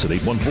call us at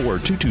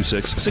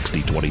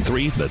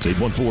 814-226-6023. That's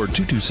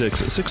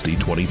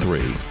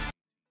 814-226-6023.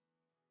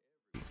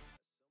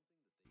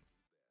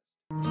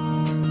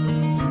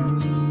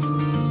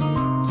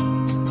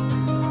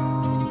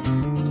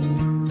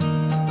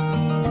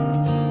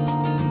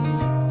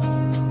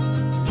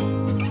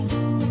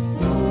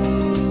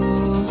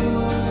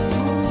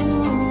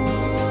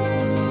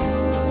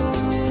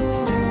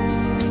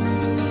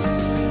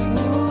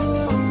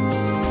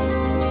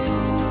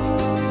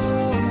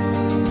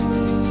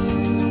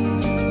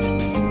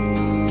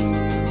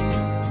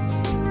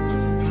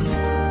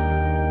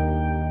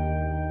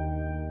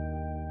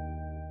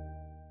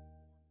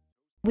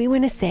 We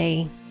want to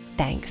say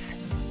thanks.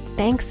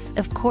 Thanks,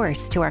 of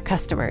course, to our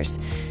customers.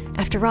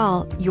 After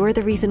all, you're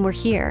the reason we're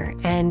here,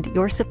 and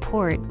your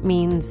support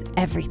means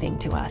everything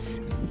to us.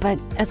 But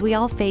as we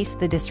all face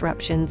the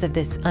disruptions of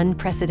this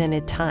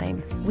unprecedented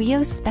time, we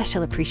owe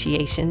special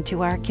appreciation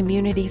to our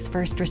community's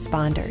first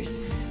responders,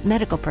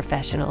 medical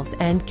professionals,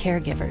 and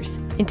caregivers.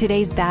 In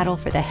today's battle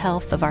for the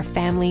health of our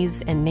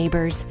families and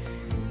neighbors,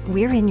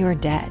 we're in your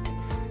debt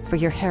for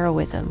your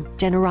heroism,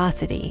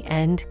 generosity,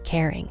 and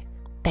caring.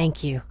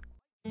 Thank you.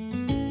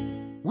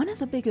 One of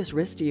the biggest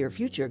risks to your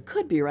future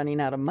could be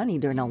running out of money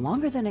during a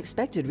longer than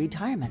expected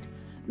retirement.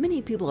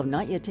 Many people have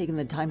not yet taken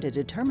the time to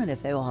determine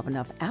if they will have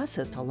enough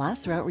assets to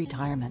last throughout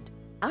retirement.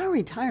 Our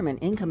Retirement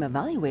Income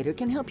Evaluator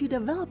can help you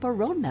develop a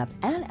roadmap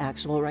and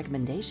actionable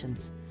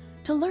recommendations.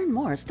 To learn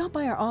more, stop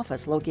by our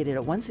office located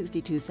at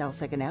 162 South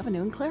 2nd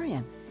Avenue in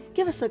Clarion.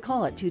 Give us a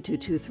call at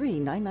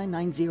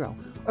 2223-9990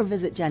 or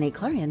visit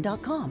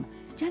JannyClarion.com.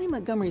 Janney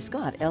Montgomery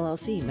Scott,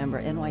 LLC,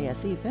 member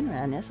NYSE,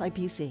 FINRA, and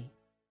SIPC.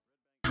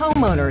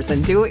 Homeowners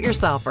and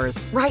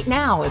do-it-yourselfers, right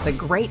now is a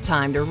great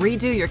time to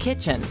redo your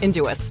kitchen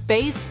into a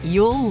space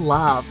you'll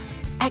love.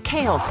 At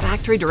Kale's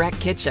Factory Direct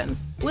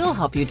Kitchens, we'll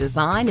help you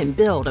design and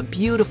build a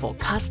beautiful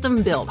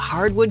custom-built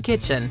hardwood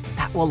kitchen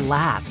that will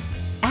last.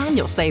 And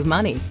you'll save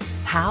money.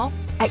 How?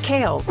 At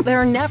Kale's,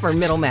 there are never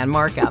middleman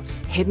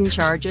markups, hidden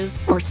charges,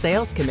 or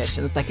sales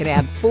commissions that could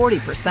add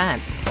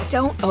 40%.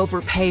 Don't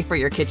overpay for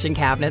your kitchen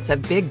cabinets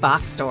at big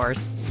box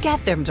stores.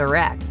 Get them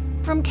direct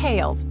from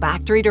Kale's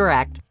Factory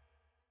Direct.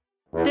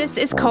 This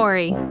is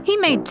Corey. He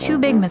made two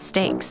big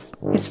mistakes.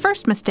 His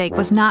first mistake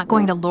was not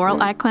going to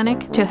Laurel Eye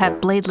Clinic to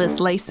have bladeless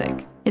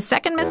LASIK. His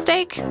second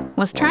mistake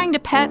was trying to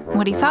pet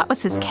what he thought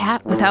was his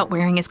cat without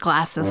wearing his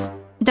glasses.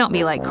 Don't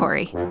be like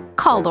Corey.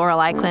 Call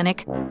Laurel Eye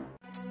Clinic. You're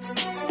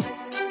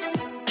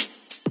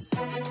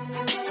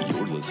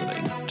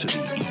listening to the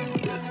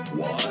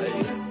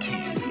EYT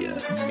Media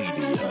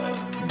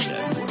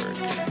Network.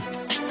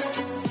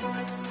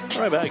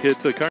 All right, back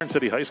at Karns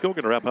City High School.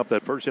 Going to wrap up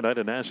that first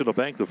United National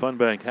Bank, the Fun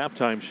Bank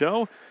halftime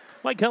show.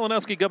 Mike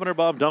Kalinowski, Governor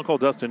Bob Dunkel,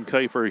 Dustin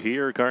Kiefer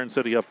here. Karns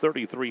City up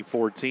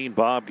 33-14.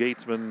 Bob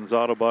Gatesman's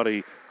auto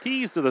body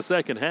keys to the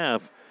second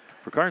half.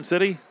 For Karns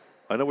City,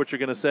 I know what you're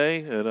going to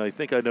say, and I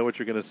think I know what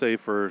you're going to say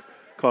for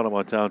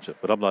Conemaugh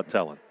Township, but I'm not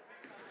telling.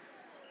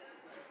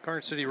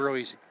 Karns City real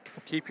easy.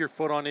 Keep your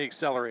foot on the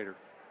accelerator.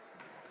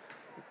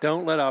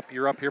 Don't let up.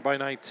 You're up here by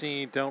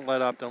 19. Don't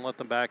let up. Don't let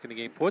them back in the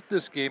game. Put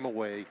this game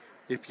away.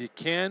 If you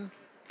can,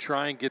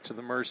 try and get to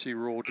the mercy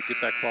rule to get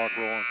that clock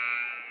rolling.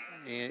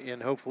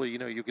 And hopefully,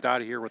 you get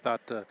out of here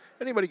without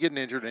anybody getting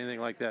injured or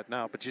anything like that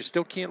now. But you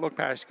still can't look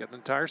past. You got the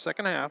entire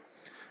second half.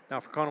 Now,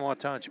 for Conemaugh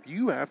Township,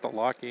 you have to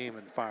lock, aim,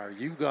 and fire.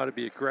 You've got to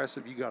be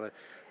aggressive. You've got to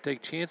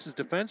take chances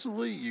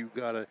defensively. You've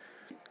got to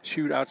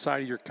shoot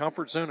outside of your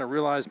comfort zone. I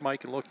realize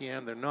Mike and looking at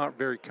them, they're not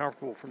very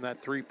comfortable from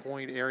that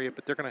three-point area,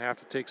 but they're going to have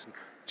to take some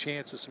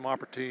chances, some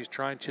opportunities,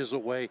 try and chisel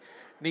away.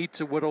 Need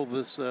to whittle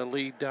this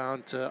lead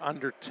down to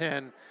under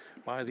 10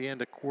 by the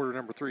end of quarter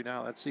number 3.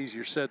 Now, that's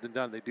easier said than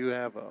done. They do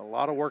have a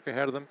lot of work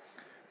ahead of them.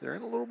 They're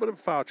in a little bit of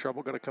foul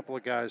trouble. Got a couple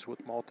of guys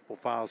with multiple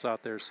fouls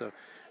out there, so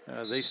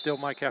they still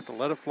might have to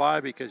let it fly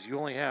because you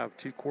only have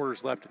 2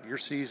 quarters left in your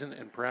season,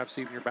 and perhaps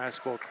even your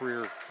basketball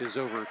career is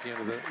over at the end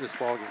of this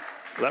ballgame.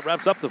 Well, that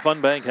wraps up the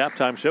Fun Bank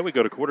halftime show. We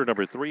go to quarter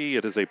number 3.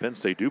 It is a Penn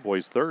State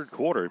DuBois third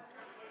quarter.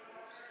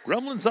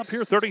 Gremlins up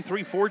here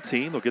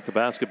 33-14. They'll get the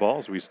basketball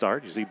as we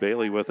start. You see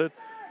Bailey with it.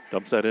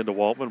 Dumps that into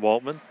Waltman.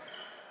 Waltman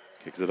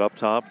kicks it up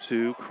top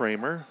to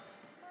Kramer.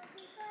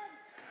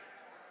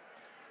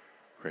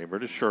 Kramer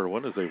to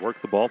Sherwin as they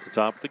work the ball at the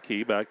top of the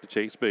key. Back to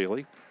Chase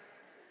Bailey.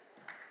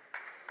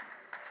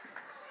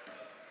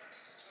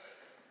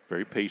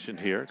 Very patient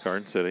here,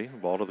 Karns City.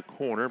 Ball to the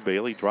corner.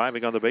 Bailey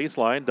driving on the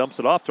baseline. Dumps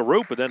it off to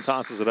Roop, but then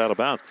tosses it out of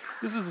bounds.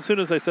 This is as soon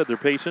as I said they're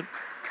patient,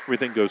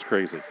 everything goes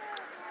crazy.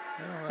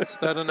 Well, that's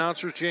that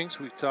announcer's jinx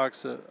we talk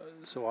so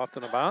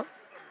often about.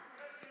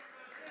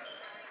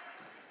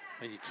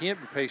 And you can't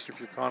be patient if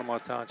you're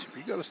Conemaugh Township.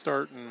 You got to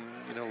start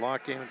and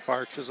lock, aim, and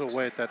fire, chisel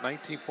away at that.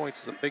 19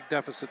 points is a big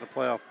deficit in a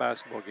playoff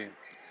basketball game.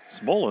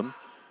 Smolin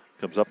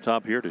comes up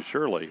top here to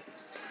Shirley.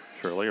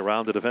 Shirley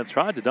around the defense,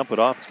 tried to dump it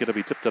off. It's going to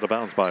be tipped out of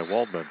bounds by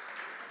Waldman.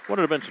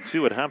 Wanted to mention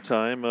too at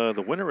halftime,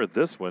 the winner of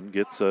this one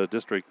gets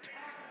District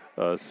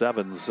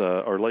 7's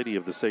Our Lady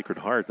of the Sacred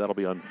Heart. That'll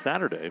be on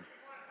Saturday.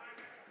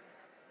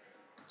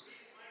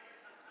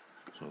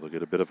 So they'll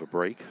get a bit of a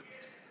break.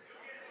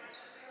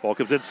 Ball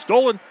comes in,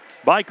 stolen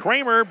by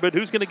Kramer, but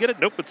who's going to get it?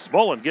 Nope, it's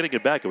Smolin getting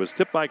it back. It was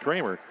tipped by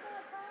Kramer.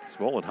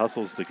 Smolin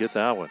hustles to get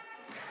that one.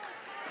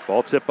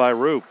 Ball tipped by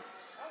Roop.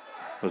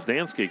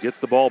 Poznansky gets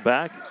the ball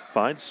back,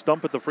 finds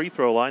Stump at the free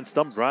throw line.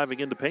 Stump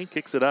driving into paint,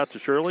 kicks it out to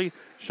Shirley.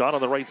 Shot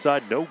on the right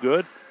side, no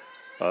good.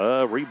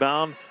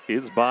 Rebound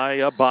is by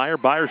Byer.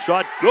 Byer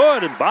shot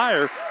good, and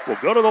Byer will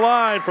go to the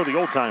line for the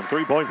old-time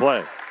three-point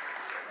play.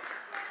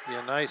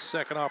 Yeah, nice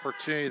second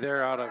opportunity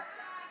there out of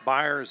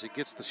Byer as he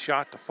gets the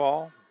shot to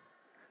fall.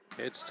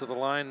 Heads to the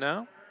line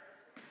now.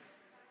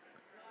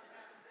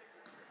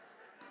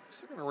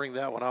 He's going to ring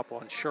that one up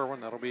on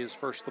Sherwin. That'll be his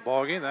first of the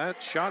ball game.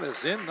 That shot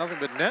is in, nothing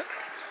but net.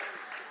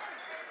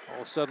 All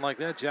of a sudden like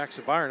that,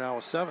 Jackson Byer now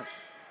with 7.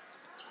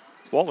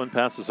 Waltman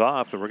passes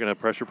off, and we're going to have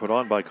pressure put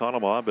on by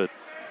Conemaugh, but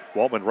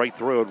Waltman right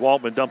through it.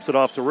 Waltman dumps it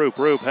off to Roop.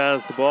 Roop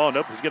has the ball.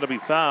 Nope, he's going to be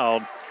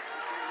fouled.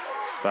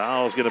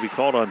 Foul is going to be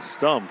called on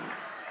Stump.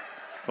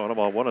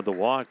 Conemaugh wanted the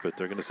walk, but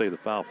they're going to say the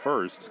foul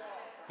first.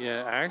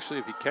 Yeah, actually,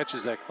 if he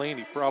catches that clean,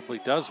 he probably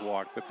does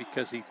walk, but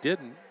because he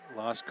didn't,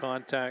 lost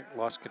contact,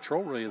 lost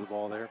control really of the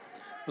ball there.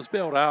 Was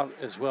bailed out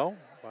as well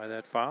by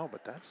that foul,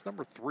 but that's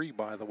number 3,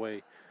 by the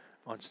way,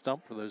 on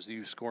Stump for those of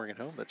you scoring at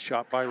home. That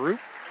shot by Roop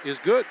is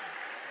good.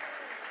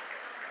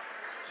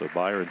 So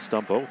Beyer and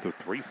Stump both with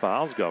 3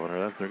 fouls, Governor.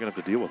 They're going to have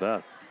to deal with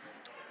that.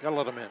 Got to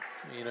let them in.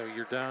 You know,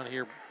 you're down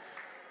here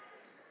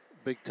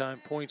big time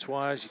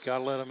points-wise. You got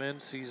to let them in.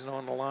 Season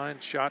on the line.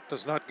 Shot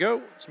does not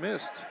go. It's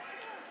missed.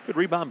 Good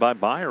rebound by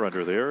Beyer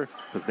under there.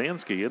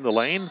 Poznansky in the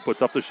lane,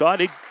 puts up the shot.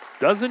 It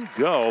doesn't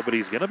go, but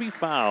he's going to be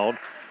fouled.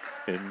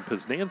 And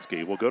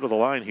Poznansky will go to the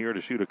line here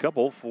to shoot a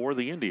couple for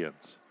the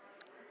Indians.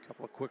 A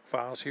couple of quick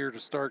fouls here to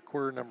start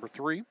quarter number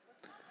 3.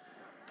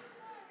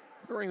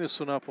 Bring this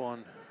one up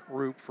on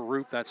Roop. For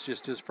Roop, that's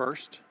just his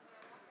first.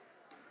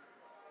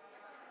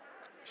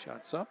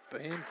 Shots up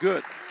and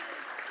good.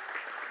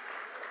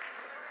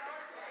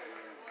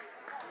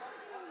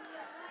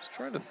 I was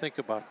trying to think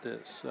about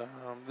this.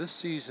 This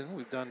season,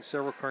 we've done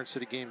several Karns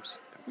City games.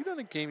 Have we done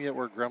a game yet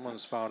where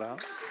Gremlins fouled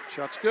out?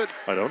 Shot's good.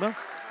 I don't know.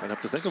 I'd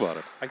have to think about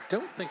it. I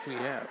don't think we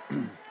have.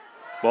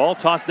 Ball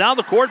tossed down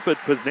the court, but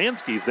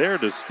Poznansky's there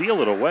to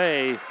steal it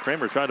away.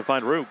 Kramer trying to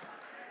find Roop.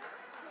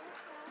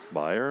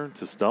 Beyer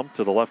to Stump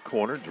to the left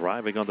corner,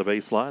 driving on the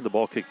baseline. The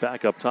ball kicked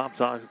back up top.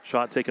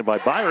 Shot taken by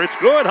Beyer. It's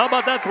good. How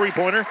about that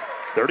three-pointer?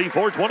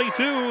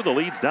 34-22. The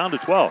lead's down to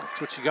 12.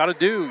 That's what you got to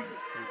do. You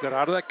got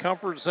out of that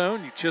comfort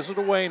zone. You chiseled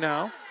away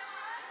now.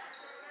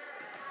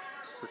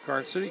 For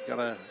Karns City, got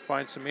to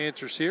find some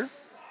answers here.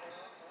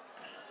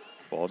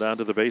 Ball down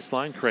to the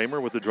baseline. Kramer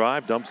with the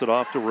drive, dumps it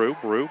off to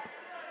Roop. Roop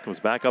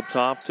comes back up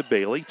top to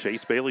Bailey.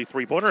 Chase Bailey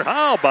three-pointer.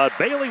 How about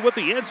Bailey with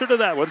the answer to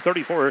that one?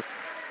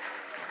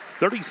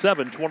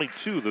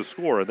 37-22 the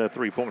score of that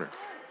three-pointer.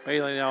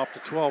 Bailey now up to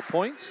 12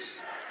 points.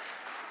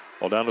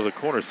 Ball down to the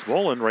corner.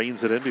 Smolin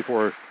reins it in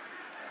before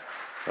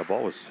that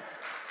ball was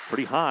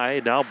pretty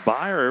high. Now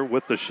Beyer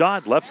with the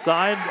shot. Left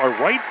side or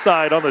right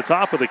side on the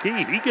top of the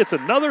key. He gets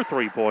another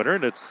three-pointer,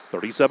 and it's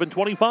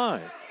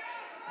 37-25.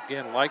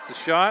 Again, like the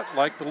shot,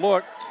 like the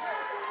look.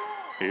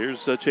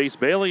 Here's Chase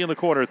Bailey in the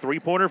corner.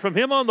 Three-pointer from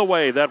him on the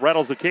way. That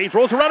rattles the cage.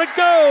 Rolls around. It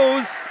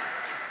goes!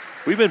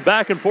 We've been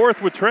back and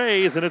forth with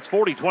trays, and it's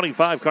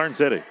 40-25 Karns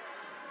City.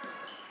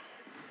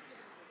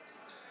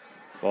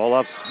 Ball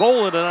off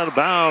Smolin and out of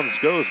bounds.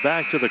 Goes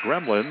back to the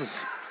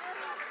Gremlins.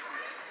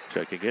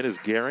 Checking in is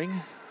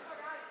Gehring.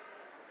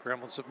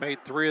 Gremlins have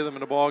made 3 of them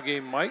in the ball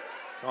game, Mike.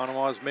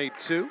 Conemaugh has made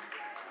 2.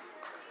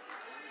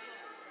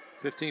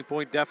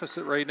 15-point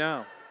deficit right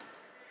now.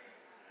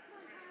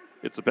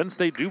 It's the Penn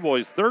State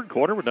DuBois third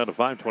quarter. We're down to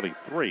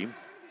 5:23.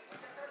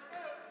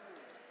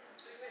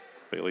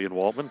 Bailey and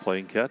Waltman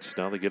playing catch.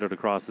 Now they get it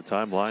across the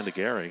timeline to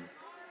Gehring.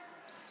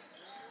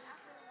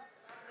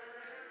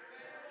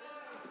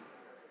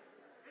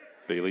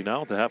 Bailey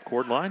now at the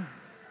half-court line.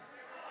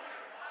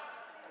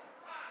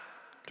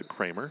 To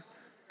Kramer.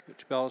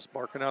 Coach Bellis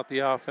barking out the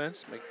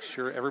offense. Make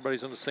sure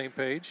everybody's on the same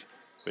page.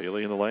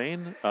 Bailey in the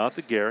lane. Out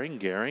to Gehring.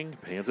 Gehring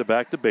hands it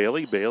back to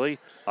Bailey. Bailey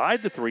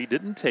eyed the three.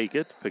 Didn't take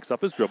it. Picks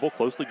up his dribble.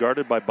 Closely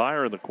guarded by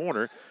Beyer in the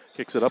corner.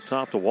 Kicks it up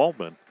top to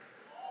Waltman.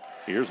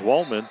 Here's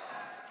Waltman.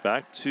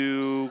 Back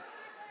to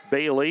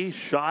Bailey,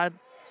 shot,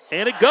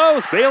 and it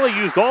goes. Bailey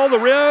used all the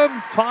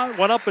rim,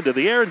 went up into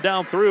the air and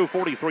down through,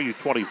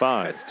 43-25.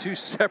 That's 2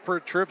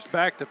 separate trips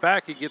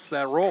back-to-back. He gets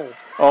that roll.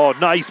 Oh,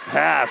 nice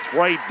pass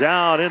right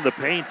down in the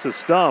paint to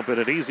Stump, and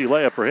an easy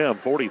layup for him,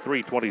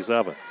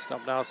 43-27.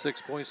 Stump now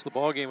 6 points to the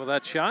ball game with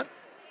that shot.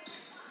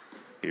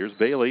 Here's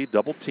Bailey,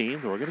 double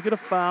teamed. We're going to get a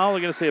foul.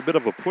 They're going to say a bit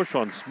of a push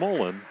on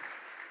Smolin.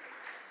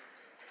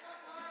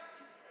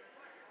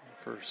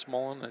 For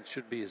Smolin, that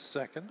should be his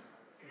second.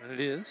 And it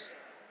is.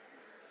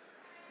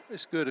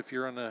 It's good if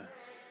you're on the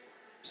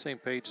same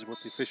page as what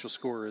the official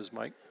score is,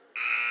 Mike.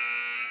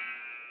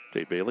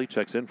 Jay Bailey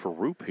checks in for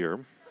Roop here.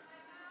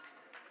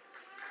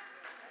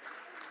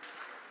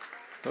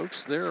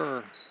 Folks,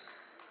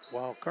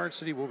 while Karns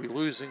City will be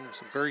losing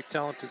some very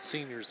talented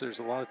seniors, there's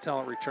a lot of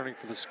talent returning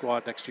for the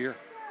squad next year.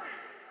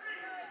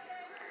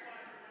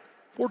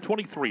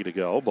 4:23 to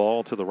go.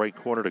 Ball to the right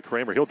corner to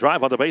Kramer. He'll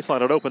drive on the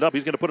baseline. It opened up.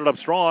 He's going to put it up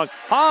strong.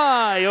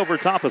 High over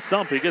top of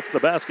Stump. He gets the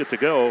basket to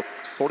go.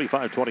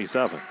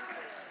 45-27.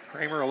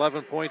 Kramer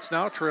 11 points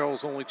now.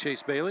 Trails only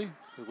Chase Bailey,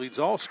 who leads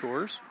all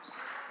scorers.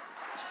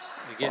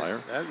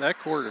 Again, that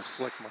court is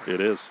slick, Mark. It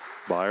is.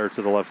 Beyer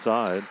to the left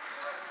side.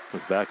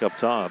 Comes back up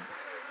top.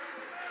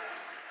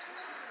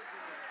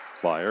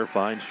 Beyer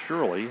finds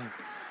Shirley.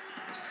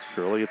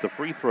 Shirley at the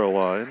free throw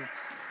line.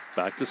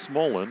 Back to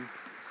Smolin.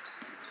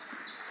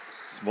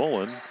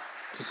 Smolin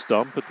to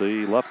Stump at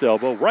the left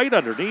elbow. Right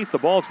underneath. The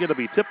ball's going to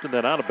be tipped and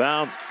then out of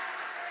bounds.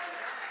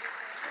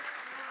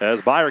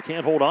 As Beyer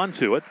can't hold on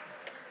to it.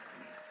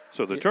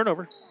 So the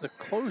turnover. The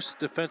close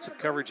defensive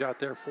coverage out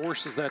there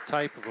forces that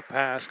type of a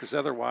pass, because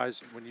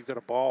otherwise, when you've got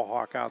a ball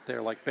hawk out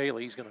there like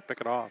Bailey, he's going to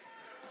pick it off.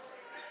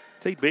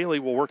 Tate Bailey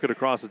will work it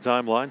across the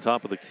timeline,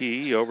 top of the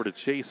key, over to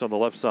Chase on the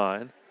left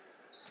side.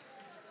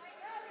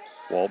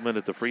 Waldman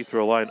at the free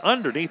throw line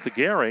underneath the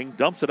Gehring,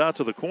 dumps it out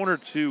to the corner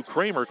to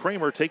Kramer.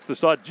 Kramer takes the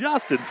shot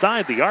just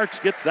inside the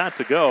arch, gets that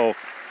to go,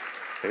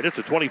 and it's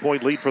a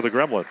 20-point lead for the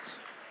Gremlins.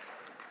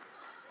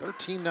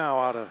 13 now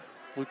out of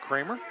Luke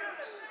Kramer.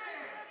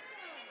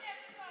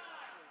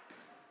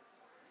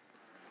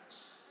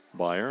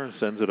 Byer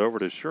sends it over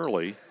to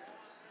Shirley.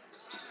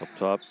 Up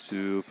top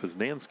to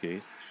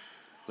Poznanski.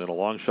 Then a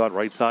long shot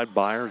right side,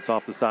 Byer. It's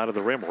off the side of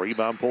the rim.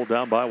 Rebound pulled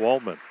down by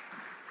Waldman.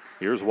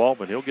 Here's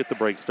Waldman. He'll get the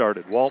break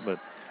started. Waldman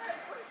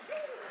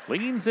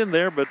leans in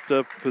there, but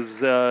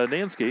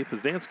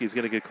Poznanski's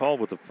going to get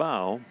called with a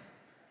foul.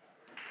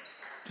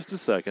 Just a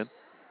second.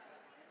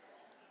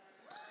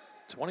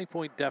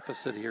 20-point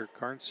deficit here.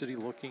 Karns City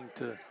looking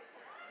to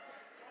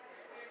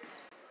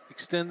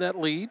extend that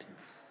lead.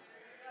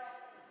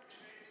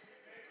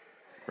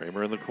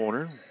 Kramer in the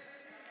corner.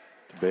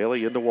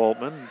 Bailey into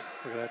Waldman.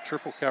 Look at that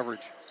triple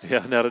coverage.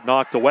 Yeah, now it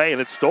knocked away,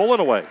 and it's stolen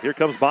away. Here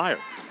comes Byer.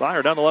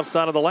 Byer down the left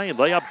side of the lane.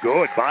 Layup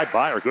good by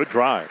Byer. Good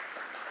drive.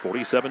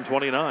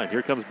 47-29.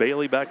 Here comes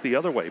Bailey back the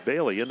other way.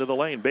 Bailey into the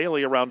lane.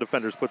 Bailey around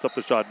defenders. Puts up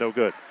the shot. No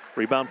good.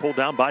 Rebound pulled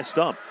down by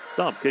Stump.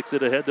 Stump kicks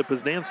it ahead to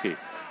Poznanski.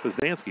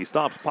 Poznanski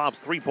stops, pops.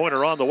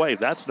 Three-pointer on the way.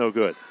 That's no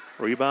good.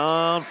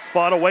 Rebound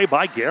fought away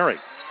by Gehring.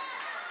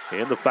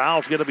 And the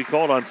foul's going to be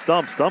called on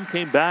Stump. Stump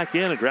came back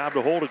in and grabbed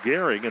a hold of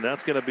Gehring, and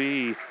that's going to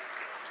be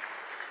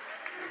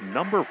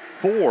number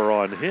 4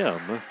 on him.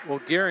 Well,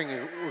 Gehring,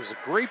 it was a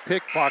great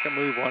pickpocket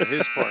move on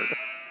his part.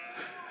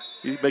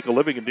 He'd make a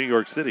living in New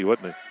York City,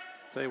 wouldn't he?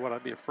 Tell you what,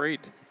 I'd be afraid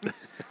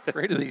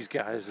of these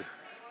guys.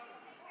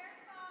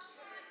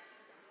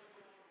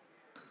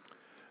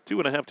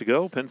 2.5 to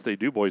go. Penn State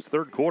Du Bois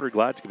third quarter.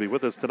 Glad you could be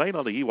with us tonight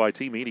on the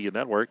EYT Media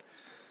Network.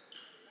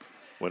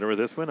 Winner of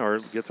this one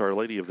gets Our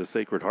Lady of the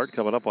Sacred Heart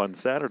coming up on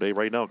Saturday.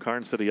 Right now,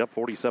 Karns City up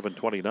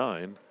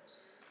 47-29.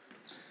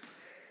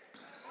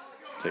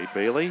 Tate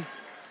Bailey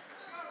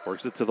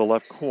works it to the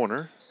left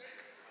corner.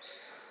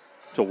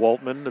 To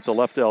Waltman at the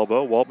left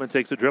elbow. Waltman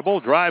takes a dribble,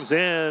 drives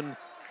in,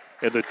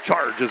 and the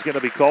charge is going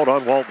to be called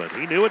on Waltman.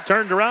 He knew it,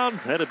 turned around,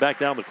 headed back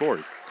down the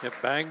court. Yeah,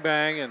 bang,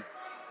 bang, and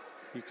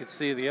you can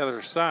see the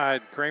other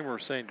side. Kramer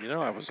was saying,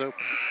 I was open.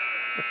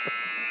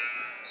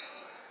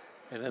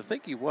 And I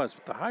think he was,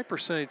 but the high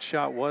percentage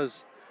shot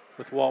was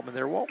with Waltman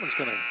there. Waltman's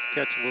going to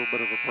catch a little bit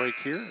of a break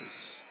here.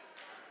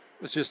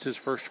 It was just his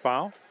first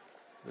foul.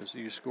 There's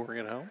you scoring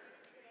at home.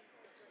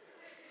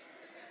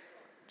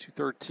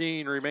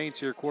 2:13 remains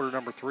here, quarter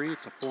number 3.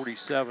 It's a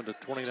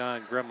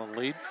 47-29 Gremlin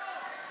lead.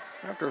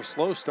 After a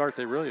slow start,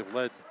 they really have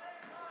led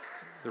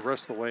the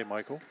rest of the way,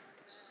 Michael.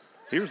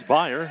 Here's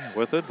Byer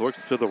with it,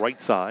 looks to the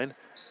right side,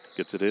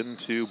 gets it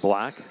into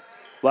Black.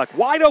 Black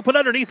wide open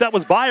underneath, that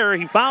was Byer,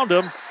 he found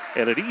him.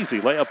 And an easy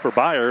layup for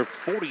Byer,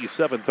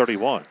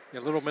 47-31. A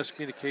little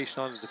miscommunication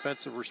on the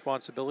defensive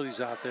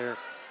responsibilities out there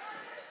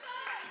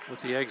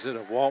with the exit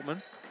of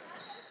Waltman.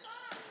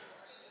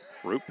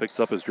 Root picks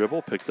up his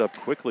dribble, picked up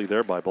quickly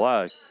there by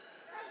Black.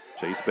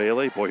 Chase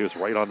Bailey, boy, he was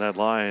right on that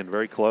line,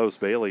 very close.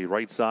 Bailey,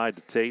 right side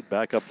to Tate,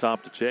 back up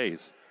top to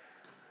Chase.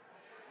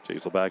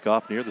 Chase will back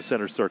off near the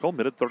center circle.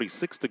 Minute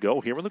 36 to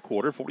go here in the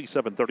quarter,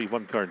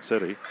 47-31 Karns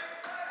City.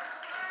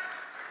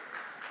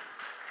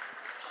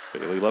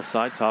 Bailey left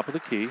side, top of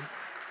the key.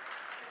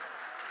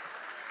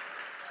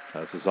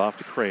 Passes off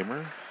to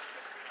Kramer.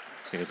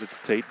 Hands it to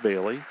Tate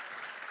Bailey.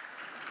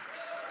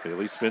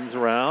 Bailey spins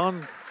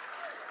around.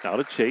 Now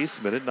to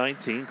Chase, minute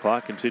 19.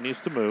 Clock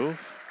continues to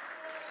move.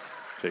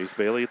 Chase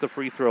Bailey at the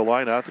free throw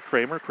line, out to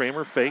Kramer.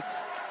 Kramer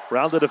fakes.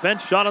 Round the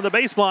defense, shot on the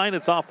baseline.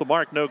 It's off the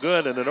mark, no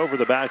good. And then over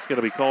the back's going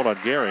to be called on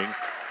Gehring.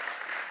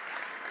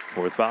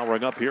 Fourth foul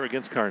rung up here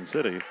against Karns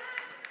City.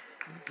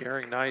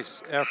 Gehring,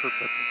 nice effort,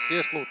 but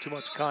just a little too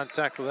much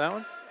contact with that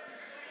one.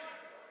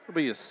 It'll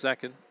be a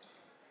second.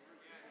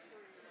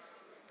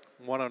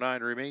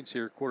 1:09 remains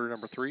here, quarter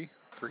number 3.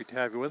 Great to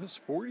have you with us.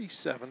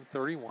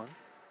 47-31.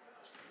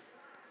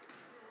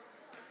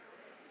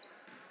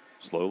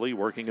 Slowly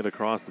working it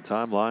across the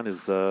timeline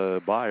is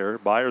Byer.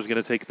 Byer's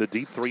going to take the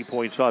deep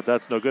three-point shot.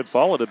 That's no good.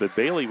 Followed it, but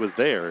Bailey was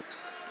there.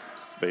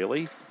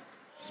 Bailey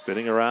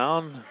spinning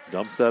around,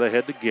 dumps that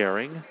ahead to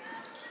Gehring.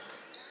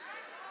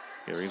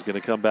 Gehring's going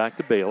to come back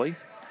to Bailey.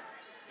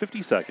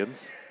 50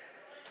 seconds.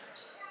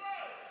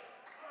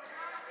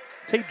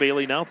 Tate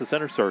Bailey now at the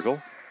center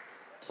circle.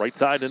 Right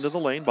side into the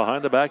lane,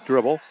 behind the back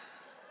dribble.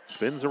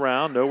 Spins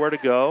around, nowhere to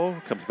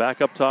go. Comes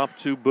back up top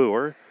to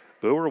Boer.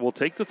 Boer will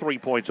take the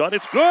three-point shot.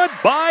 It's good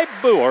by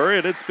Boer,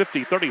 and it's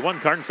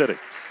 50-31 Karns City.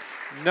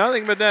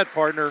 Nothing but net,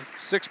 partner.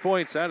 6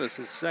 points. That is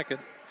his second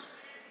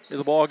in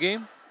the ball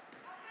game.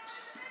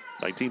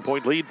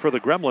 19-point lead for the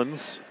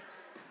Gremlins.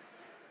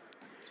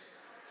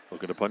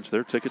 Looking to punch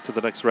their ticket to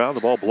the next round.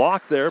 The ball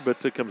blocked there,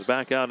 but it comes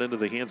back out into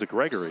the hands of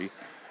Gregory.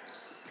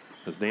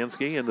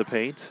 Poznanski in the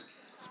paint,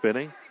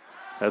 spinning.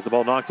 Has the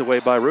ball knocked away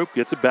by Roop,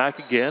 gets it back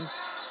again.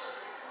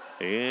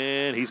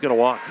 And he's going to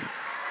walk.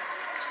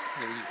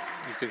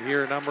 You could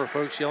hear a number of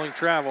folks yelling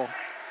travel.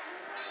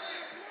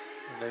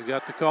 And they've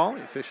got the call.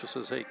 The official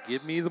says, hey,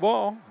 give me the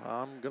ball.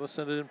 I'm going to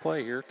send it in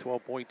play here.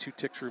 12.2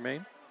 ticks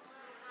remain.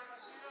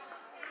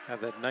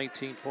 Have that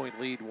 19-point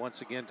lead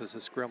once again to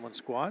this Gremlin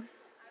squad.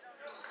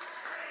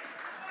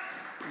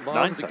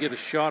 Love to get a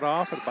shot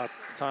off at about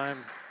the time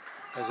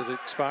as it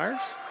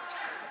expires.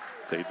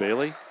 Tate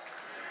Bailey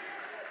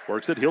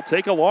works it. He'll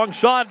take a long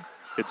shot.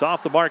 It's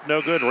off the mark,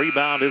 no good.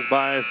 Rebound is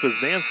by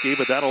Poznansky,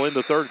 but that'll end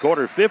the third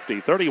quarter.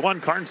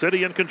 50-31, Karns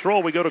City in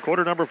control. We go to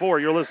quarter number 4.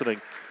 You're listening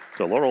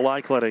to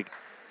Lorelei Clinic.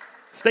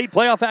 State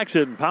playoff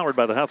action powered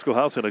by the Haskell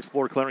House and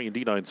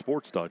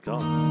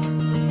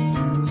exploreClarion.com.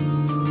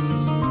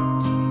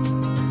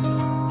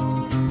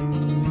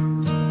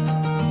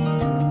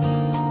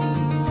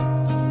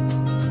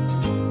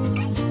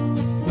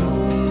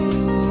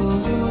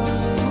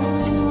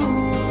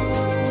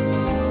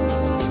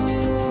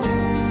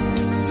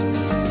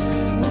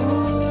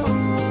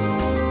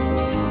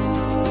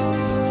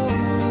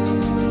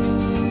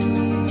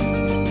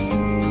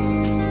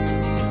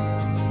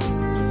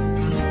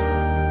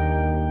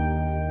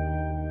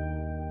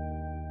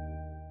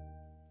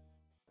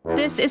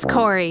 This is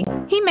Corey.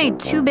 He made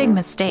 2 big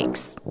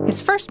mistakes.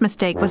 His first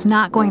mistake was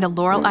not going to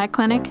Laurel Eye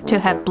Clinic to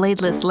have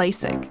bladeless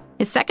LASIK.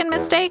 His second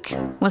mistake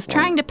was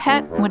trying to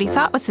pet what he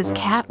thought was his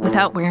cat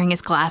without wearing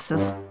his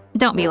glasses.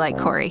 Don't be like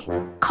Corey.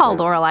 Call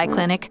Laurel Eye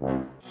Clinic.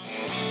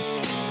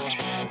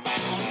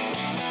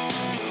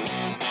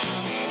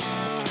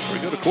 We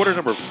go to quarter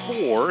number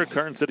 4.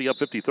 Karns City up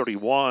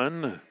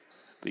 50-31.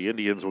 The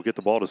Indians will get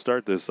the ball to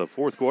start this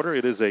fourth quarter.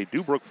 It is a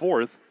Dubrook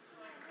fourth.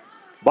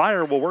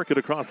 Byer will work it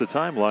across the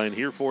timeline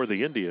here for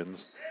the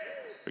Indians.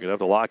 We're going to have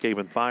the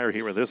Lockhaven Fire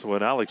here in this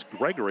one. Alex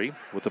Gregory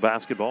with the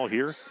basketball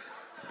here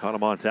for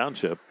Conemaugh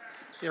Township.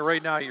 Yeah,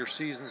 right now your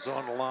season's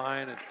on the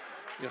line, and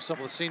some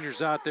of the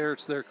seniors out there,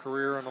 it's their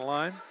career on the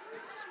line.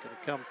 It's going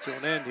to come to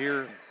an end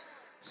here in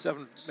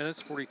 7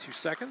 minutes, 42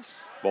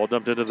 seconds. Ball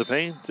dumped into the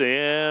paint,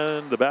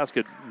 and the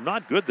basket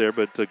not good there,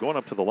 but going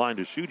up to the line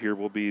to shoot here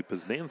will be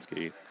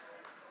Poznansky.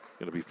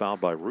 Going to be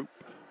fouled by Roop.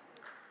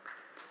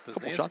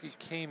 Poznansky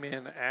came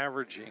in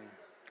averaging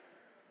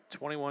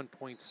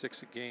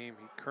 21.6 a game.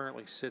 He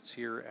currently sits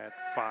here at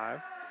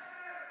 5.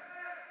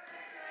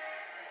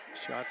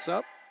 Shots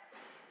up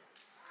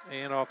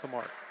and off the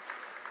mark.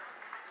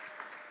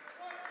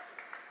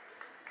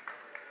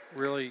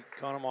 Really,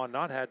 Conemaugh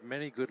not had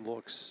many good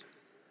looks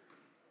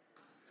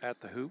at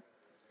the hoop.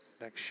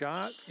 Next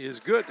shot is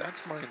good.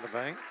 That's money in the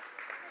bank.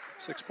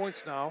 6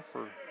 points now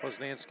for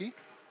Poznansky.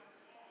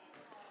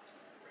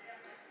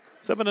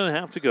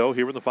 7.5 to go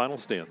here in the final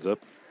stanza.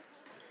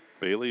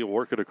 Bailey will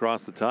work it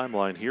across the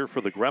timeline here for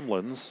the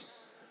Gremlins.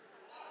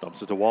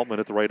 Dumps it to Waltman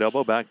at the right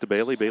elbow. Back to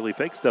Bailey. Bailey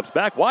fake, steps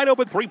back. Wide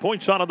open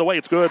three-point shot on the way.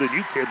 It's good, and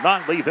you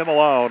cannot leave him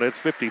alone. It's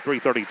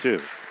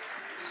 53-32.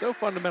 So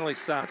fundamentally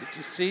sound. Did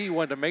you see? He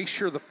wanted to make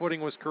sure the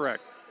footing was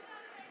correct.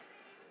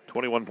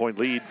 21-point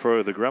lead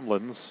for the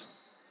Gremlins.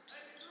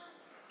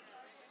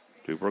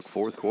 Dubrook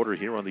fourth quarter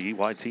here on the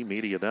EYT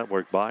Media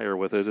Network. Byer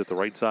with it at the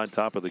right side,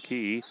 top of the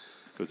key.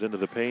 Goes into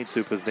the paint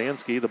to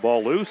Poznansky. The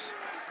ball loose.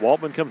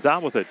 Waltman comes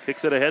out with it.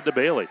 Kicks it ahead to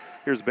Bailey.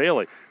 Here's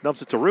Bailey.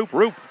 Dumps it to Roop.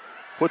 Roop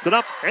puts it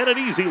up, and an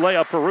easy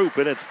layup for Roop,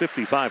 and it's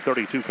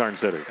 55-32 Karns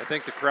City. I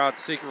think the crowd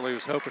secretly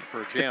was hoping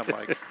for a jam,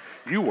 Mike.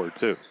 You were,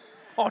 too.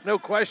 Oh, no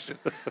question.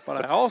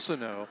 But I also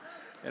know,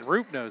 and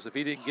Roop knows, if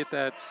he didn't get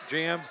that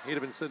jam, he'd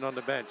have been sitting on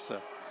the bench.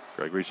 So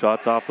Gregory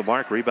shots off the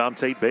mark. Rebound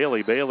Tate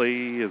Bailey.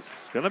 Bailey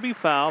is going to be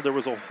fouled. There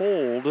was a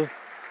hold.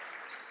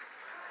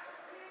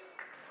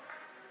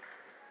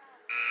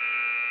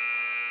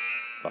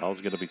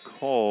 Foul's going to be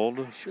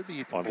called. Should be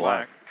Ethan on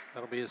Black.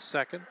 That'll be his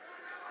second.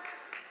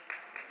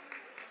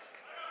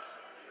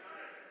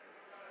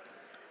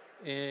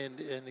 And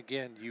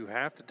again, you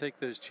have to take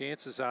those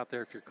chances out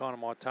there if you're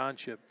Conemaugh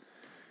Township.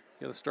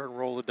 You got to start and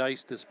roll the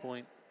dice at this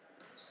point.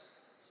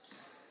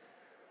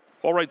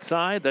 All right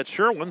side, that's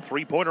Sherwin.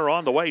 Three-pointer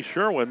on the way.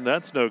 Sherwin,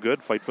 that's no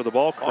good. Fight for the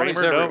ball.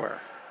 Kramer, everywhere.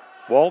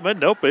 Waltman,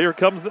 nope. Here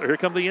come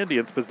the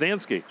Indians.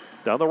 Poznansky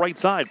down the right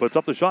side, puts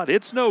up the shot.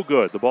 It's no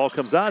good. The ball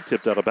comes out,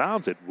 tipped out of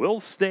bounds. It will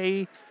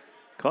stay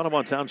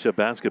Conemaugh Township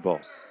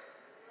basketball.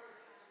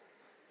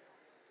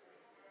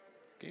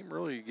 Game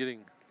really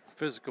getting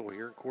physical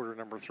here in quarter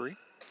number 3.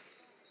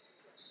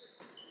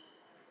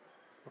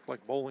 Looked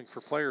like bowling for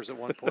players at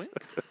one point.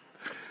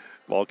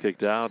 Ball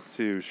kicked out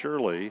to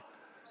Shirley.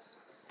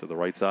 To the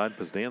right side,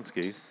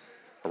 Poznansky.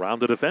 Around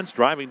the defense,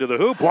 driving to the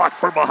hoop. Blocked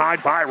from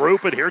behind by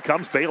Roop, and here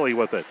comes Bailey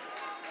with it.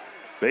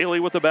 Bailey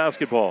with the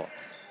basketball.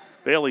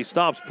 Bailey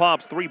stops,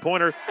 pops,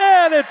 three-pointer,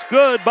 and it's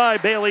good by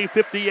Bailey,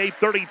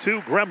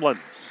 58-32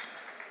 Gremlins.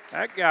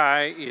 That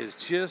guy is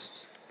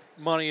just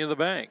money in the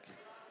bank.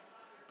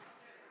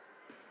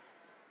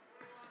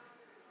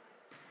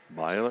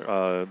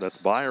 That's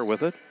Byer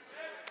with it.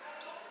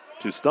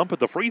 To Stump at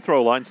the free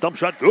throw line. Stump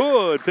shot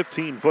good.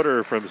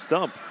 15-footer from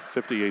Stump.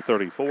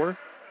 58-34.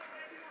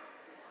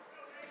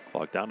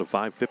 Clock down to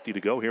 5:50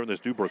 to go here in this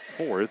Dubrook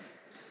fourth.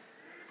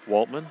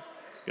 Waltman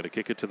Going to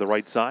kick it to the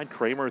right side.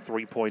 Kramer,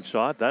 three-point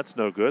shot. That's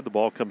no good. The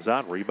ball comes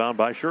out. Rebound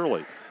by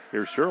Shirley.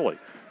 Here's Shirley.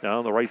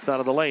 Down the right side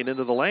of the lane,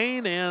 into the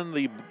lane, and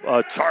the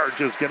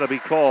charge is going to be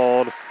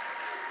called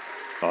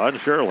on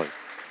Shirley.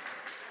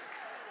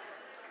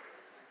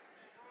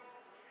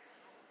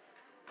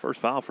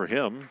 First foul for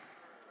him.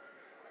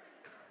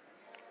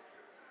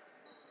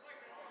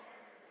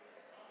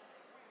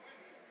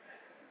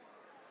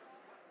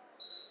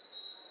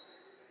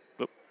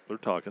 Oh, they're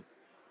talking.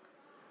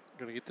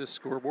 Going to get this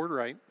scoreboard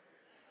right.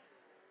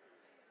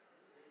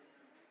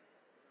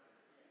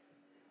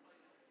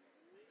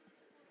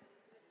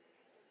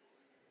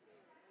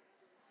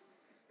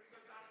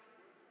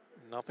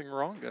 Nothing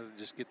wrong. Got to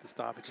just get the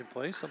stoppage in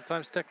place.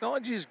 Sometimes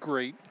technology is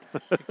great.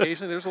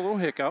 Occasionally there's a little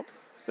hiccup.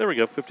 There we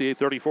go.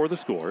 58-34 the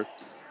score.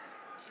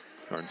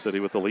 Karns City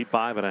with the lead,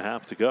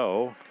 5.5 to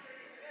go.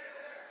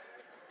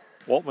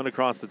 Waltman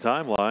across the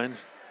timeline.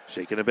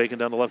 Shaking and baking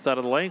down the left side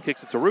of the lane.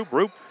 Kicks it to Roop.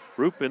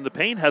 Roop in the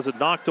paint. Has it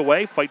knocked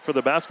away. Fight for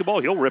the basketball.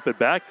 He'll rip it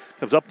back.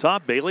 Comes up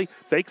top. Bailey.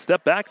 Fake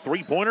step back.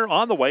 Three-pointer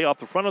on the way. Off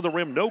the front of the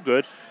rim. No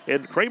good.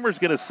 And Kramer's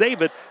going to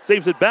save it.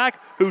 Saves it back.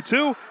 Who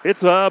to?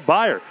 It's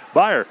Byer.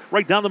 Byer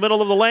right down the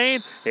middle of the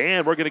lane.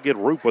 And we're going to get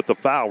Roop with the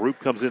foul. Roop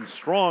comes in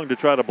strong to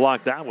try to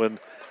block that one.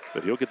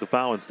 But he'll get the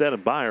foul instead.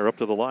 And Byer up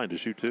to the line to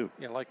shoot two.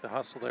 Yeah, like the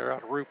hustle there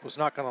out of Roop was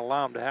not going to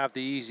allow him to have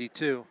the easy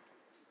two.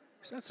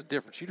 So that's the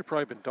difference. You'd have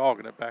probably been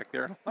dogging it back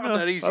there. Not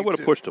that easy. I would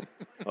have pushed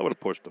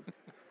him.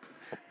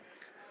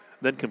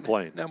 Then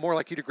complain. Now more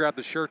like you to grab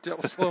the shirt. That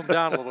will slow him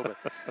down a little bit.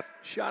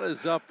 Shot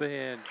is up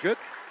and good.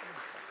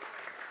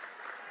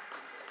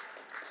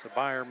 So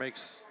Byer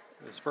makes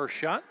his first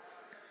shot.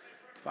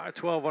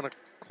 5:12 on the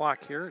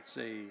clock here. It's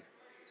a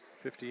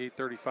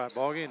 58-35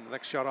 ball game. The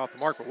next shot off the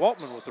mark, but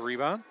Waltman with the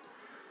rebound.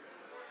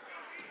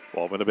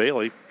 Waltman to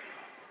Bailey.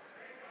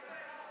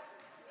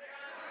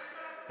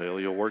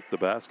 Bailey will work the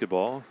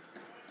basketball.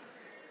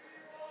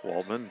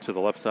 Waltman to the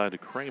left side to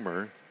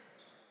Kramer.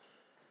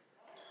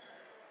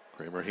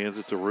 Kramer hands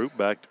it to Roop,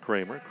 back to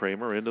Kramer.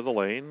 Kramer into the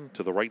lane,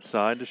 to the right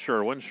side to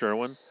Sherwin.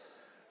 Sherwin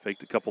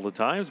faked a couple of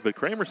times, but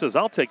Kramer says,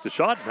 I'll take the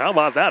shot. And how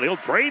about that? He'll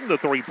drain the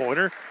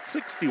three-pointer.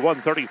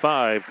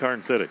 61-35,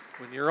 Karns City.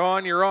 When you're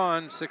on, you're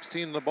on.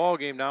 16 in the ball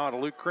game now out of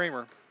Luke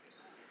Kramer.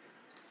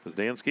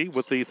 Poznansky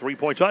with the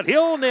three-point shot.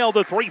 He'll nail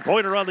the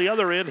three-pointer on the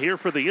other end here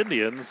for the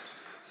Indians.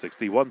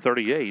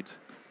 61-38.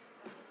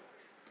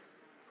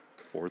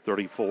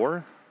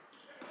 4:34.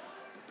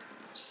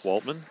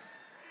 Waltman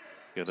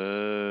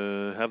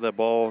gonna have that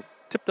ball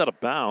tipped out of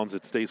bounds.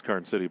 It stays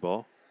Karns City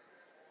ball.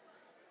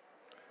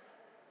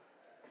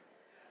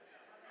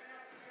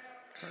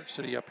 Karns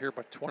City up here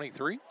by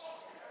 23.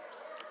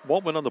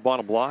 Waltman on the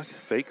bottom block,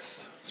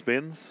 fakes,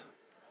 spins,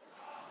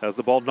 has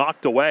the ball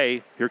knocked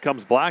away. Here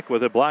comes Black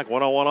with it. Black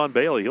one-on-one on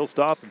Bailey. He'll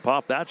stop and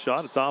pop that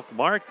shot. It's off the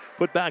mark.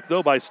 Put back,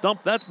 though, by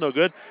Stump. That's no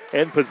good.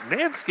 And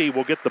Poznansky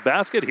will get the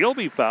basket. He'll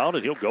be fouled,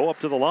 and he'll go up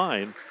to the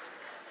line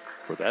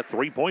for that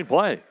three-point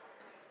play.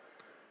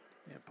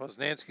 Yeah,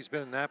 Poznansky's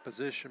been in that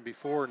position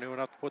before, knew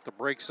enough to put the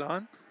brakes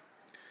on.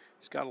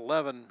 He's got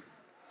 11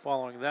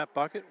 following that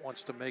bucket.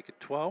 Wants to make it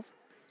 12.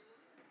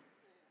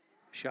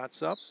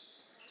 Shots up.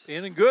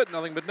 In and good.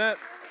 Nothing but net.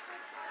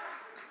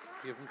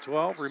 Give him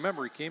 12.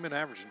 Remember, he came in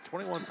averaging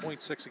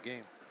 21.6 a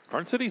game.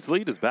 Karns City's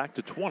lead is back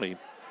to 20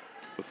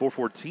 with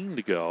 4:14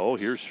 to go.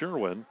 Here's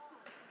Sherwin.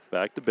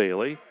 Back to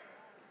Bailey.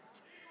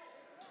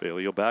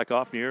 Bailey will back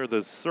off near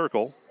the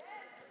circle.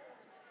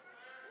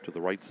 To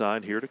the right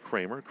side here to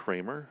Kramer.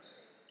 Kramer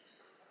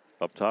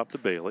up top to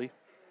Bailey.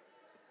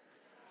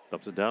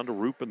 Dumps it down to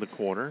Roop in the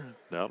corner.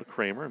 Now to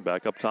Kramer and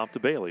back up top to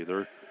Bailey.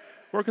 They're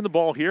working the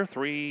ball here.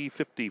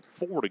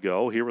 3:54 to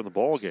go here in the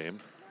ball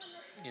game.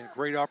 Yeah,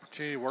 great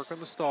opportunity to work on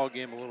the stall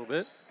game a little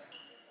bit.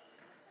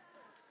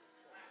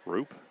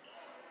 Roop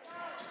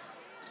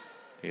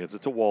hands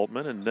it to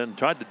Waltman and then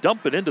tried to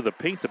dump it into the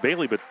paint to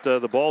Bailey, but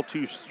the ball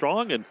too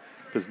strong, and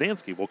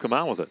Poznansky will come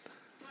out with it.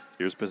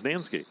 Here's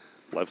Poznansky.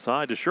 Left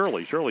side to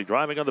Shirley. Shirley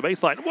driving on the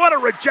baseline. What a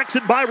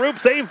rejection by Roop.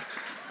 Saved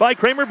by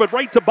Kramer, but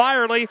right to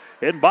Byerly.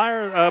 And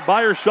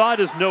Byer's shot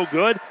is no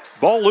good.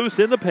 Ball loose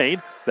in the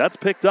paint. That's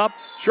picked up.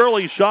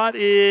 Shirley's shot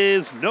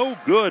is no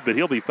good, but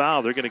he'll be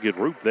fouled. They're going to get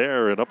Roop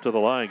there, and up to the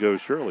line goes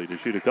Shirley to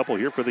shoot a couple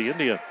here for the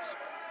Indians.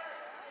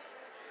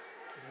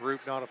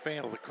 Roop not a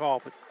fan of the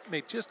call, but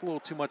made just a little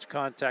too much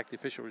contact. The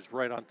official was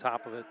right on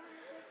top of it.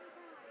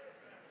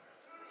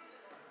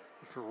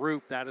 For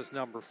Roop, that is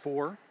number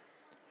 4.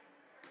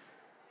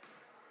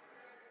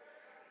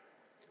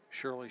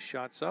 Shirley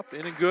shots up,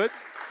 in and good.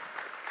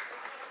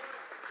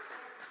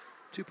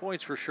 2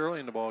 points for Shirley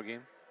in the ball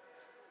game.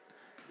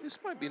 This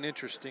might be an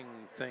interesting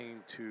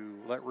thing to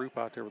let Roop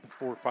out there with the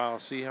 4 foul,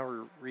 see how he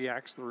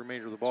reacts the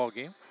remainder of the ball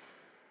game.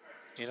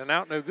 In and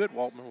out, no good.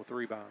 Waltman with the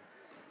rebound.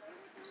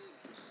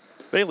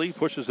 Bailey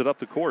pushes it up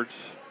the court.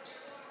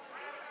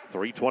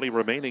 3:20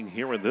 remaining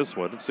here in this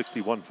one.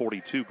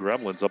 61-42.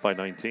 Gremlins up by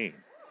 19.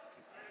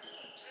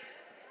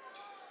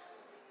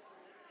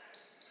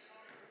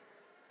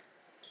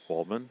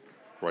 Waltman,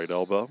 right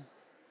elbow.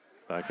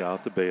 Back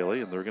out to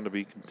Bailey, and they're going to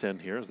be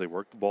content here as they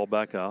work the ball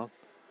back out.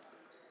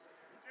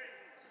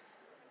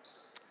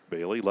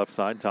 Bailey, left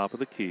side, top of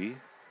the key.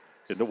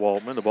 Into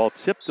Waltman. The ball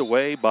tipped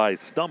away by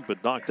Stump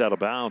but knocked out of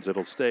bounds.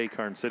 It'll stay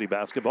Karns City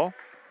basketball.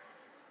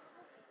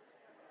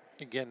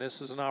 Again,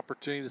 this is an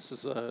opportunity. This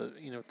is a,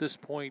 at this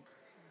point,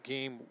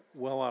 game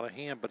well out of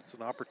hand, but it's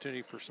an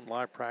opportunity for some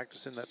live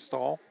practice in that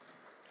stall.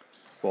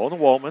 Ball to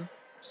Waltman.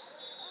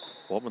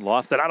 Waltman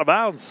lost it out of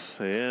bounds,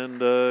 and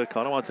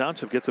Conemaugh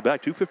Township gets it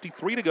back.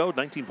 2:53 to go.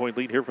 19-point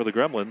lead here for the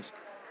Gremlins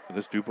in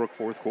this Dubrook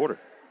fourth quarter.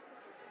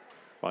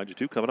 Mind you,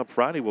 too, coming up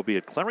Friday, we'll be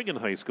at Clarion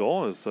High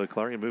School as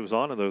Clarion moves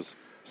on in those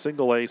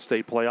single-A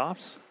state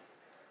playoffs.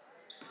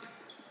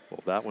 We'll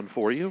have that one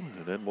for you,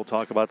 and then we'll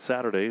talk about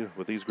Saturday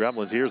with these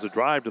Gremlins. Here's a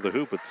drive to the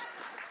hoop.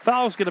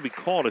 Foul's going to be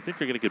called. I think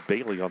they're going to get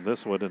Bailey on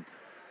this one, and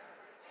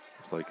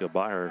looks like a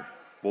Byer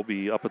will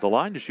be up at the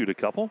line to shoot a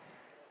couple.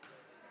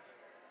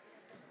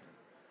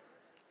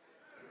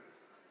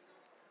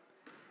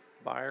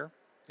 Byer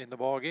in the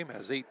ball game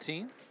has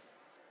 18.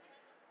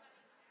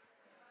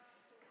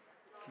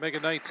 Make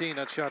it 19.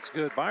 That shot's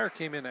good. Byer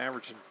came in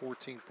averaging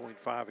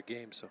 14.5 a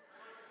game, so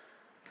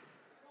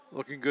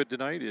looking good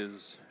tonight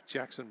is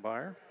Jackson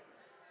Byer.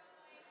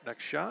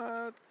 Next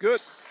shot, good.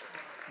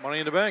 Money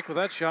in the bank with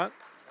that shot.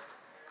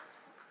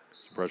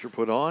 Some pressure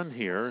put on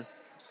here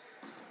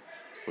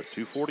with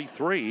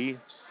 2:43.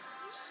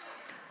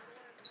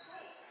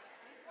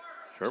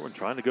 Sherwin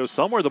trying to go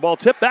somewhere. The ball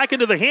tipped back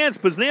into the hands.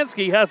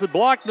 Poznanski has it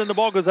blocked, and then the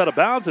ball goes out of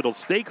bounds. It'll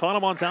stay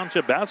Conemaugh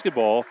Township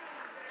basketball.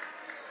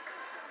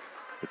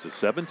 It's a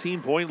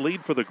 17-point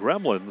lead for the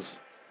Gremlins.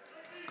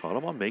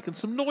 Conemaugh making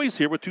some noise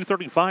here with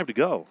 2:35 to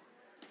go.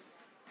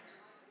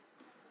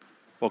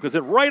 Well, because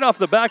it right off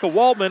the back of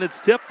Waltman, it's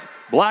tipped.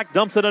 Black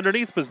dumps it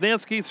underneath.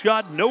 Poznanski's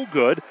shot no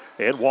good,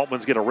 and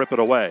Waltman's going to rip it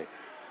away.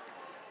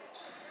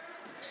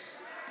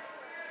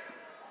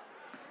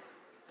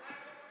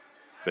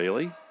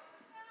 Bailey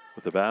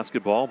with the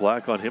basketball.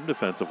 Black on him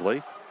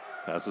defensively.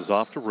 Passes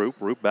off to Roop.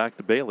 Roop back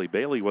to Bailey.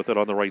 Bailey with it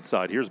on the right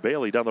side. Here's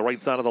Bailey down the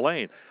right side of the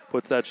lane.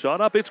 Puts that shot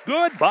up. It's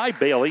good by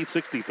Bailey.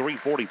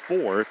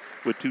 63-44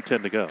 with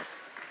 2:10 to go.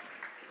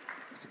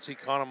 You can see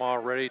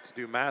Conemaugh ready to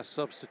do mass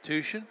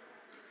substitution.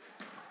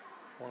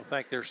 I want to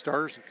thank their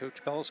starters, and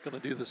Coach Bellis going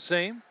to do the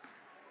same.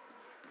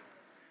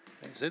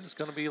 He said it's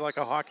going to be like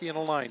a hockey and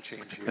a line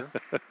change here.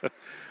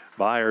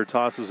 Byer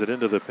tosses it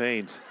into the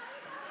paint.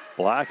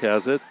 Black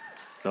has it.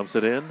 Dumps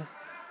it in.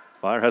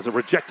 Byer has it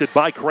rejected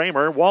by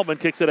Kramer. Waltman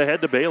kicks it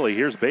ahead to Bailey.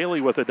 Here's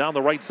Bailey with it down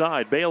the right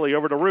side. Bailey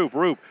over to Roop.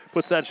 Roop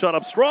puts that shot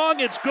up strong.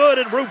 It's good,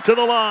 and Roop to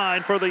the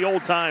line for the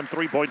old-time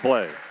three-point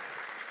play.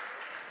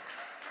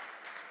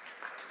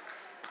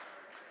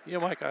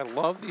 Mike, I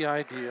love the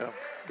idea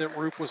that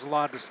Roop was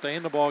allowed to stay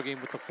in the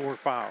ballgame with the 4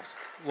 fouls.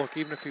 Look,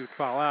 even if he would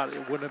foul out, it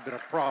wouldn't have been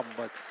a problem,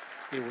 but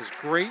it was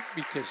great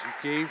because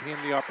you gave him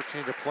the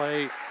opportunity to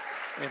play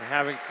and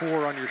having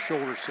 4 on your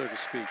shoulders, so to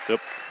speak. Yep.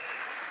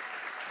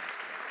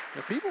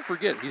 Now, people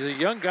forget he's a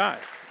young guy,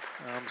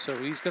 so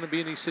he's going to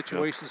be in these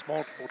situations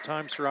multiple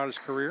times throughout his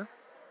career.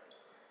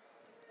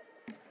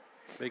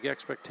 Big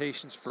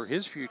expectations for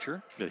his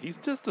future. Yeah, he's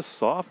just a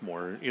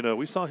sophomore.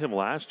 We saw him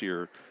last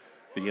year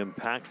be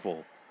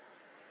impactful.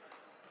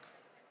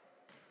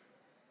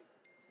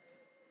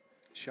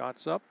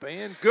 Shots up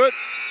and good.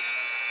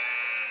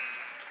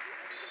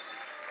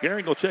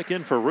 Gehring will check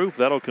in for Roop.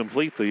 That'll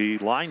complete the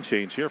line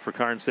change here for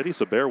Karns City,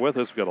 so bear with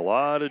us. We've got a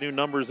lot of new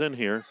numbers in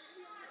here.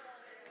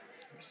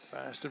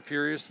 Fast and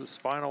furious, this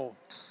final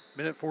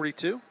minute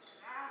 42.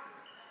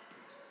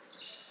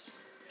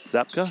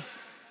 Zapka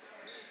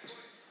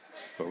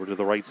over to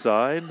the right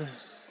side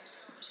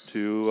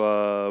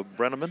to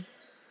Brenneman.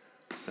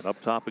 And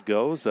up top it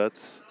goes.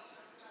 That's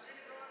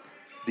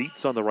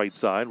Dietz on the right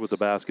side with the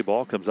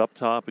basketball. Comes up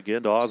top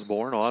again to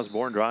Osborne.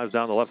 Osborne drives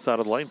down the left side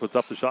of the lane, puts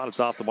up the shot.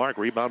 It's off the mark.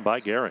 Rebound by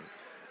Gehring.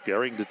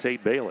 Gehring to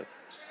Tate Bailey.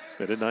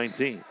 Minute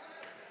 19.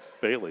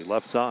 Bailey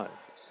left side.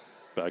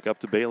 Back up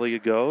to Bailey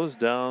it goes.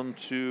 Down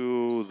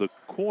to the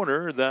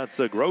corner. That's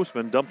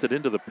Grossman. Dumped it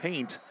into the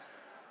paint.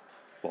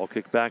 Ball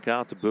kicked back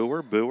out to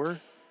Boer. Boer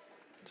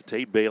to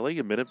Tate Bailey.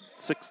 A minute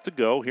 6 to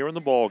go here in the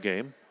ball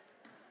game.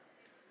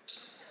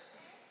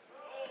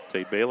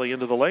 Tate Bailey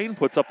into the lane,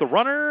 puts up the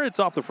runner. It's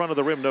off the front of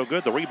the rim, no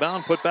good. The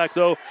rebound put back,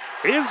 though,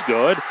 is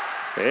good.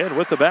 And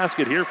with the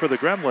basket here for the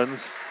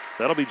Gremlins,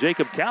 that'll be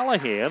Jacob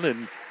Callahan,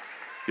 and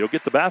he'll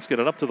get the basket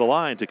and up to the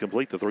line to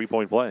complete the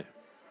three-point play.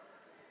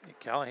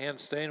 Callahan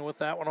staying with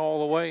that one all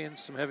the way in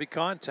some heavy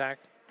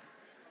contact.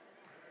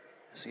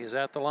 As he is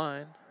at the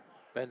line.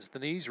 Bends the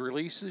knees,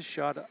 releases,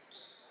 shot up.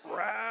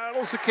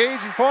 Rattles the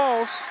cage and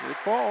falls. It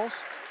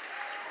falls.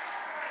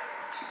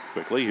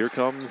 Quickly, here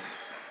comes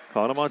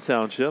Conemaugh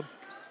Township.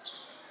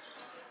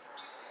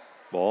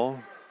 Ball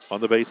on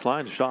the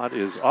baseline. Shot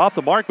is off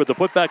the mark, but the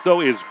putback, though,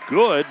 is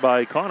good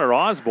by Connor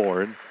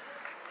Osborne.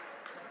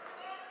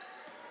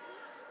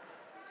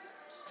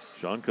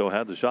 Shonko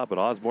had the shot, but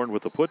Osborne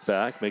with the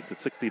putback makes it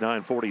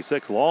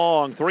 69-46.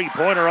 Long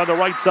three-pointer on the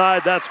right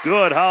side. That's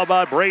good. How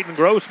about Braden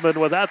Grossman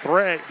with that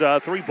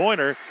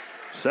three-pointer?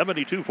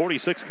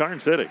 72-46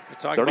 Karns City. You're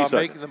talking about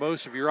making the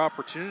most of your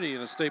opportunity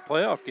in a state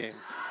playoff game.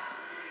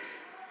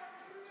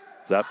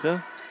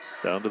 Zapka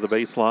down to the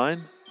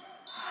baseline.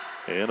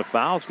 And a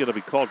foul's going to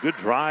be called. Good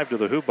drive to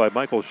the hoop by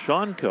Michael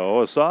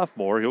Shonko, a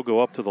sophomore. He'll go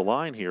up to the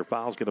line here.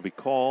 Foul's going to be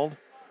called.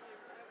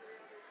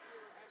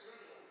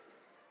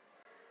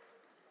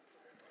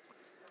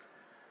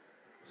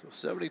 So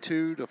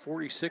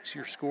 72-46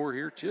 your score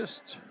here.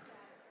 Just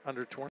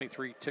under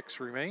 23 ticks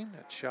remain.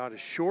 That shot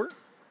is short.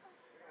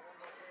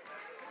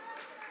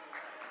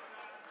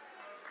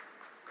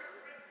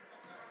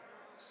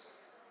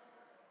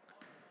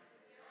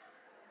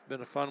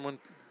 Been a fun one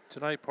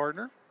tonight,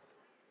 partner.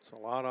 It's a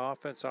lot of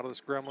offense out of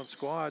this Gremlin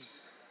squad.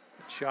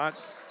 That shot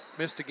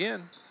missed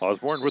again.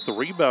 Osborne with the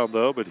rebound,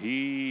 though, but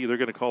they're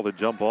going to call the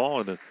jump ball,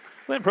 and the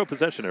Land Pro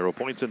possession arrow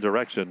points in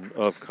direction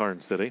of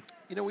Karns City.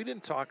 You know, we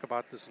didn't talk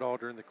about this at all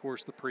during the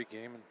course of the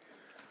pregame, and,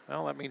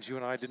 well, that means you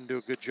and I didn't do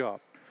a good job.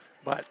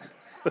 But,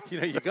 you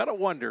know, you got to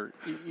wonder.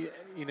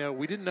 You know,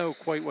 we didn't know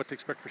quite what to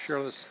expect for sure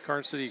of this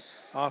Karns City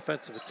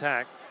offensive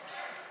attack.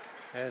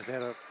 Has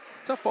had a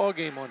tough ball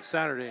game on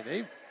Saturday, and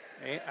they've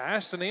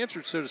asked and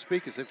answered, so to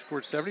speak, as they've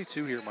scored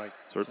 72 here, Mike.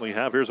 Certainly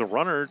have. Here's a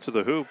runner to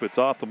the hoop. It's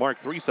off the mark.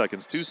 3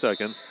 seconds, 2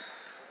 seconds.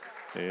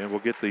 And we'll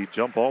get the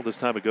jump ball. This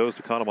time it goes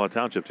to Conemaugh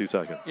Township, 2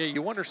 seconds. Yeah,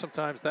 you wonder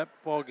sometimes that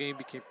ball game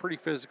became pretty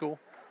physical.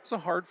 It's a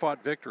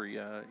hard-fought victory,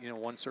 you know,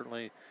 one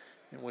certainly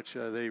in which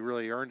they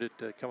really earned it,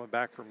 coming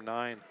back from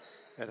 9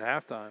 at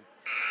halftime.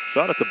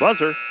 Shot at the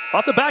buzzer.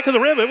 Off the back of the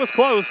rim. It was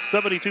close.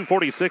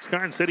 72-46.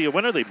 Karns City a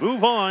winner. They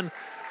move on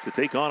to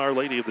take on Our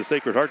Lady of the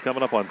Sacred Heart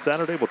coming up on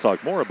Saturday. We'll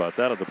talk more about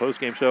that on the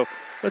postgame show.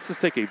 Let's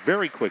just take a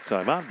very quick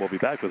timeout. We'll be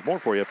back with more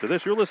for you after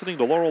this. You're listening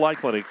to Laurel Eye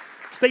Clinic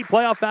State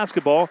Playoff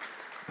Basketball,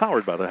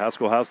 powered by the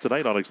Haskell House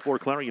tonight on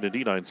exploreClarion and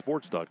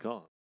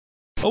D9Sports.com.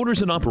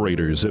 Owners and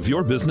operators, if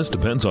your business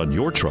depends on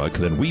your truck,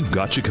 then we've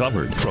got you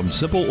covered. From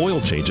simple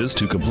oil changes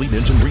to complete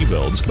engine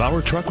rebuilds,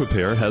 Bauer Truck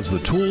Repair has the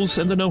tools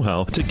and the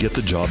know-how to get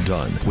the job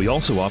done. We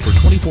also offer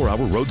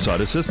 24-hour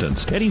roadside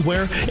assistance.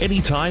 Anywhere,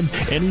 anytime,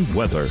 any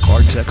weather.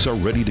 Our techs are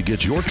ready to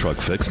get your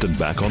truck fixed and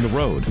back on the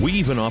road. We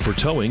even offer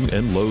towing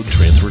and load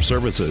transfer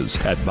services.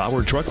 At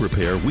Bauer Truck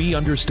Repair, we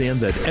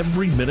understand that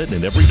every minute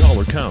and every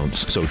dollar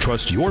counts. So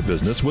trust your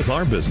business with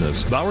our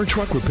business. Bauer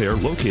Truck Repair,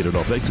 located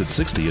off exit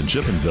 60 in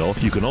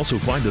Chippenville. You can also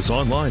find us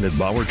online at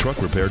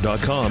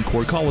PowerTruckRepair.com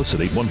or call us at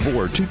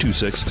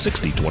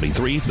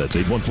 814-226-6023. That's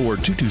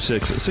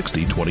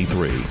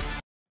 814-226-6023.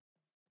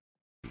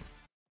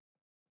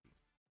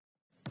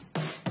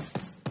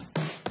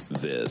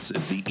 This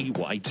is the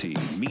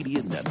EYT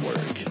Media Network.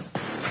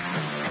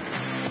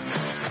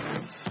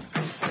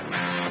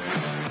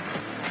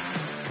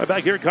 Right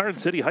back here at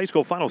Karns City High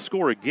School. Final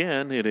score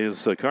again. It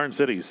is Karns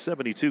City's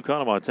 72,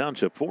 Conemaugh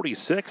Township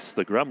 46.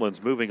 The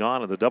Gremlins moving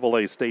on in the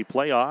AA state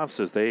playoffs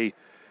as they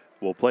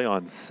will play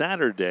on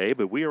Saturday.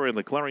 But we are in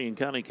the Clarion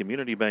County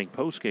Community Bank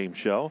postgame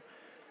show.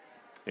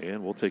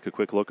 And we'll take a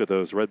quick look at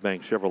those Red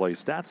Bank Chevrolet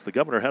stats. The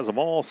governor has them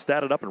all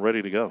statted up and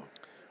ready to go.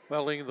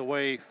 Well, leading the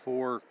way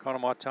for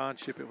Conemaugh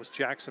Township, it was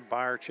Jackson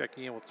Byer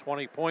checking in with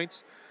 20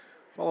 points,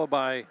 followed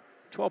by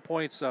 12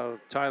 points out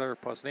of Tyler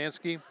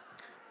Posnanski,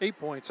 8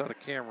 points out of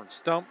Cameron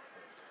Stump,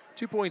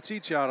 2 points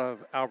each out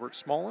of Albert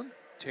Smolin,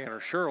 Tanner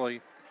Shirley,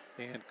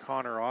 and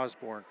Connor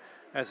Osborne.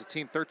 As a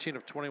team, 13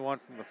 of 21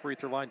 from the free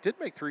throw line. Did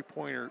make three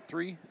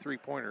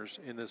three-pointers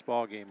in this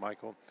ball game,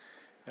 Michael.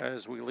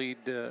 As we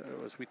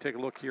take a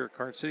look here at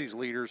Karns City's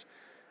leaders,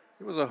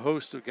 it was a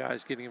host of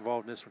guys getting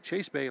involved in this one.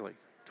 Chase Bailey,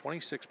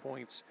 26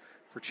 points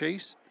for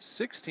Chase,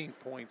 16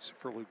 points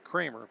for Luke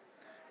Kramer,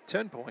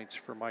 10 points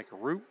for Micah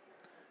Root,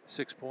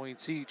 6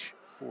 points each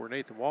for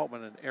Nathan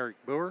Waltman and Eric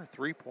Boer,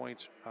 3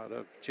 points out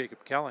of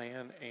Jacob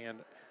Callahan and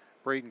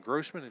Braden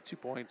Grossman, and 2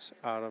 points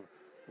out of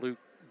Luke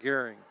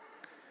Gehring.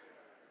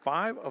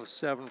 5 of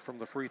 7 from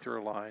the free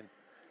throw line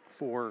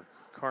for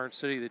Karns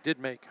City. They did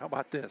make, how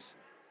about this,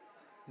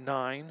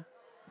 9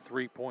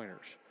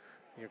 three-pointers.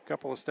 A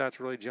couple of stats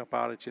really jump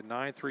out at you.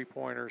 9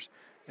 three-pointers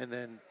and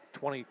then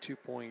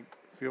 22-point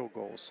field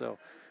goals. So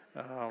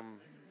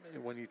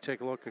when you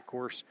take a look, of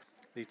course,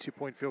 the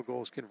 2-point field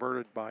goal is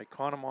converted by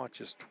Conemaugh,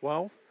 just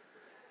 12.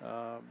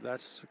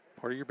 That's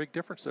part of your big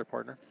difference there,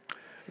 partner.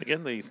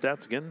 Again, the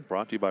stats again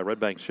brought to you by Red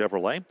Bank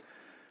Chevrolet.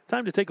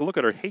 Time to take a look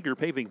at our Hager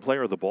Paving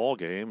Player of the Ball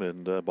game.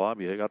 And,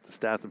 Bob, you got the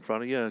stats in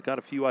front of you. Got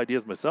a few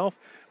ideas myself.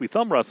 We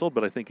thumb wrestled,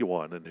 but I think you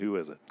won. And who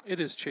is it? It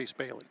is Chase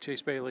Bailey.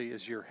 Chase Bailey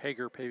is your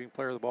Hager Paving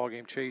Player of the Ball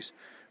game. Chase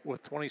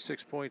with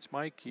 26 points,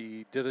 Mike.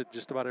 He did it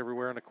just about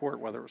everywhere on the court,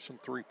 whether it was from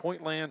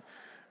three-point land,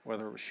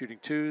 whether it was shooting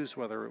twos,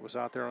 whether it was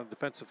out there on the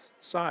defensive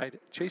side.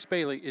 Chase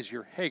Bailey is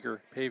your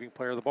Hager Paving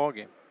Player of the Ball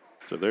game.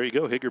 So there you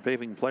go, Hager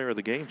Paving Player of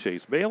the Game,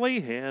 Chase Bailey.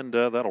 And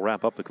that'll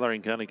wrap up the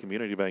Clarion County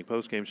Community Bank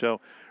postgame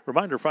show.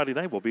 Reminder, Friday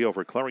night we'll be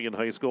over at Clarion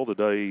High School.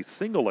 The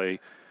single A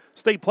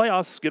state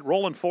playoffs get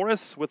rolling for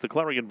us with the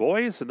Clarion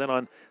boys. And then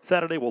on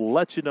Saturday we'll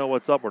let you know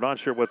what's up. We're not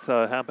sure what's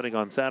happening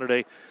on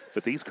Saturday.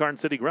 But these Karns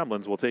City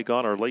Gremlins will take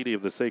on Our Lady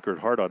of the Sacred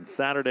Heart on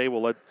Saturday.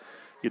 We'll let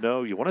you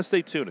know. You want to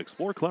stay tuned.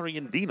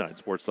 ExploreClarion,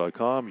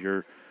 D9Sports.com.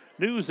 Your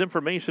news,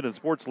 information, and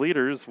sports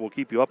leaders will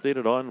keep you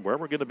updated on where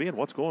we're going to be and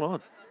what's going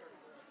on.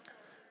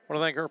 I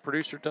want to thank our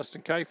producer,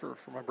 Dustin Kiefer,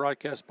 for my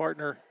broadcast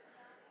partner,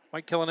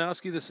 Mike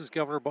Kalinowski. This is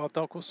Governor Bob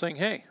Dunkel saying,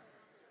 hey,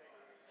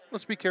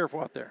 let's be careful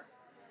out there.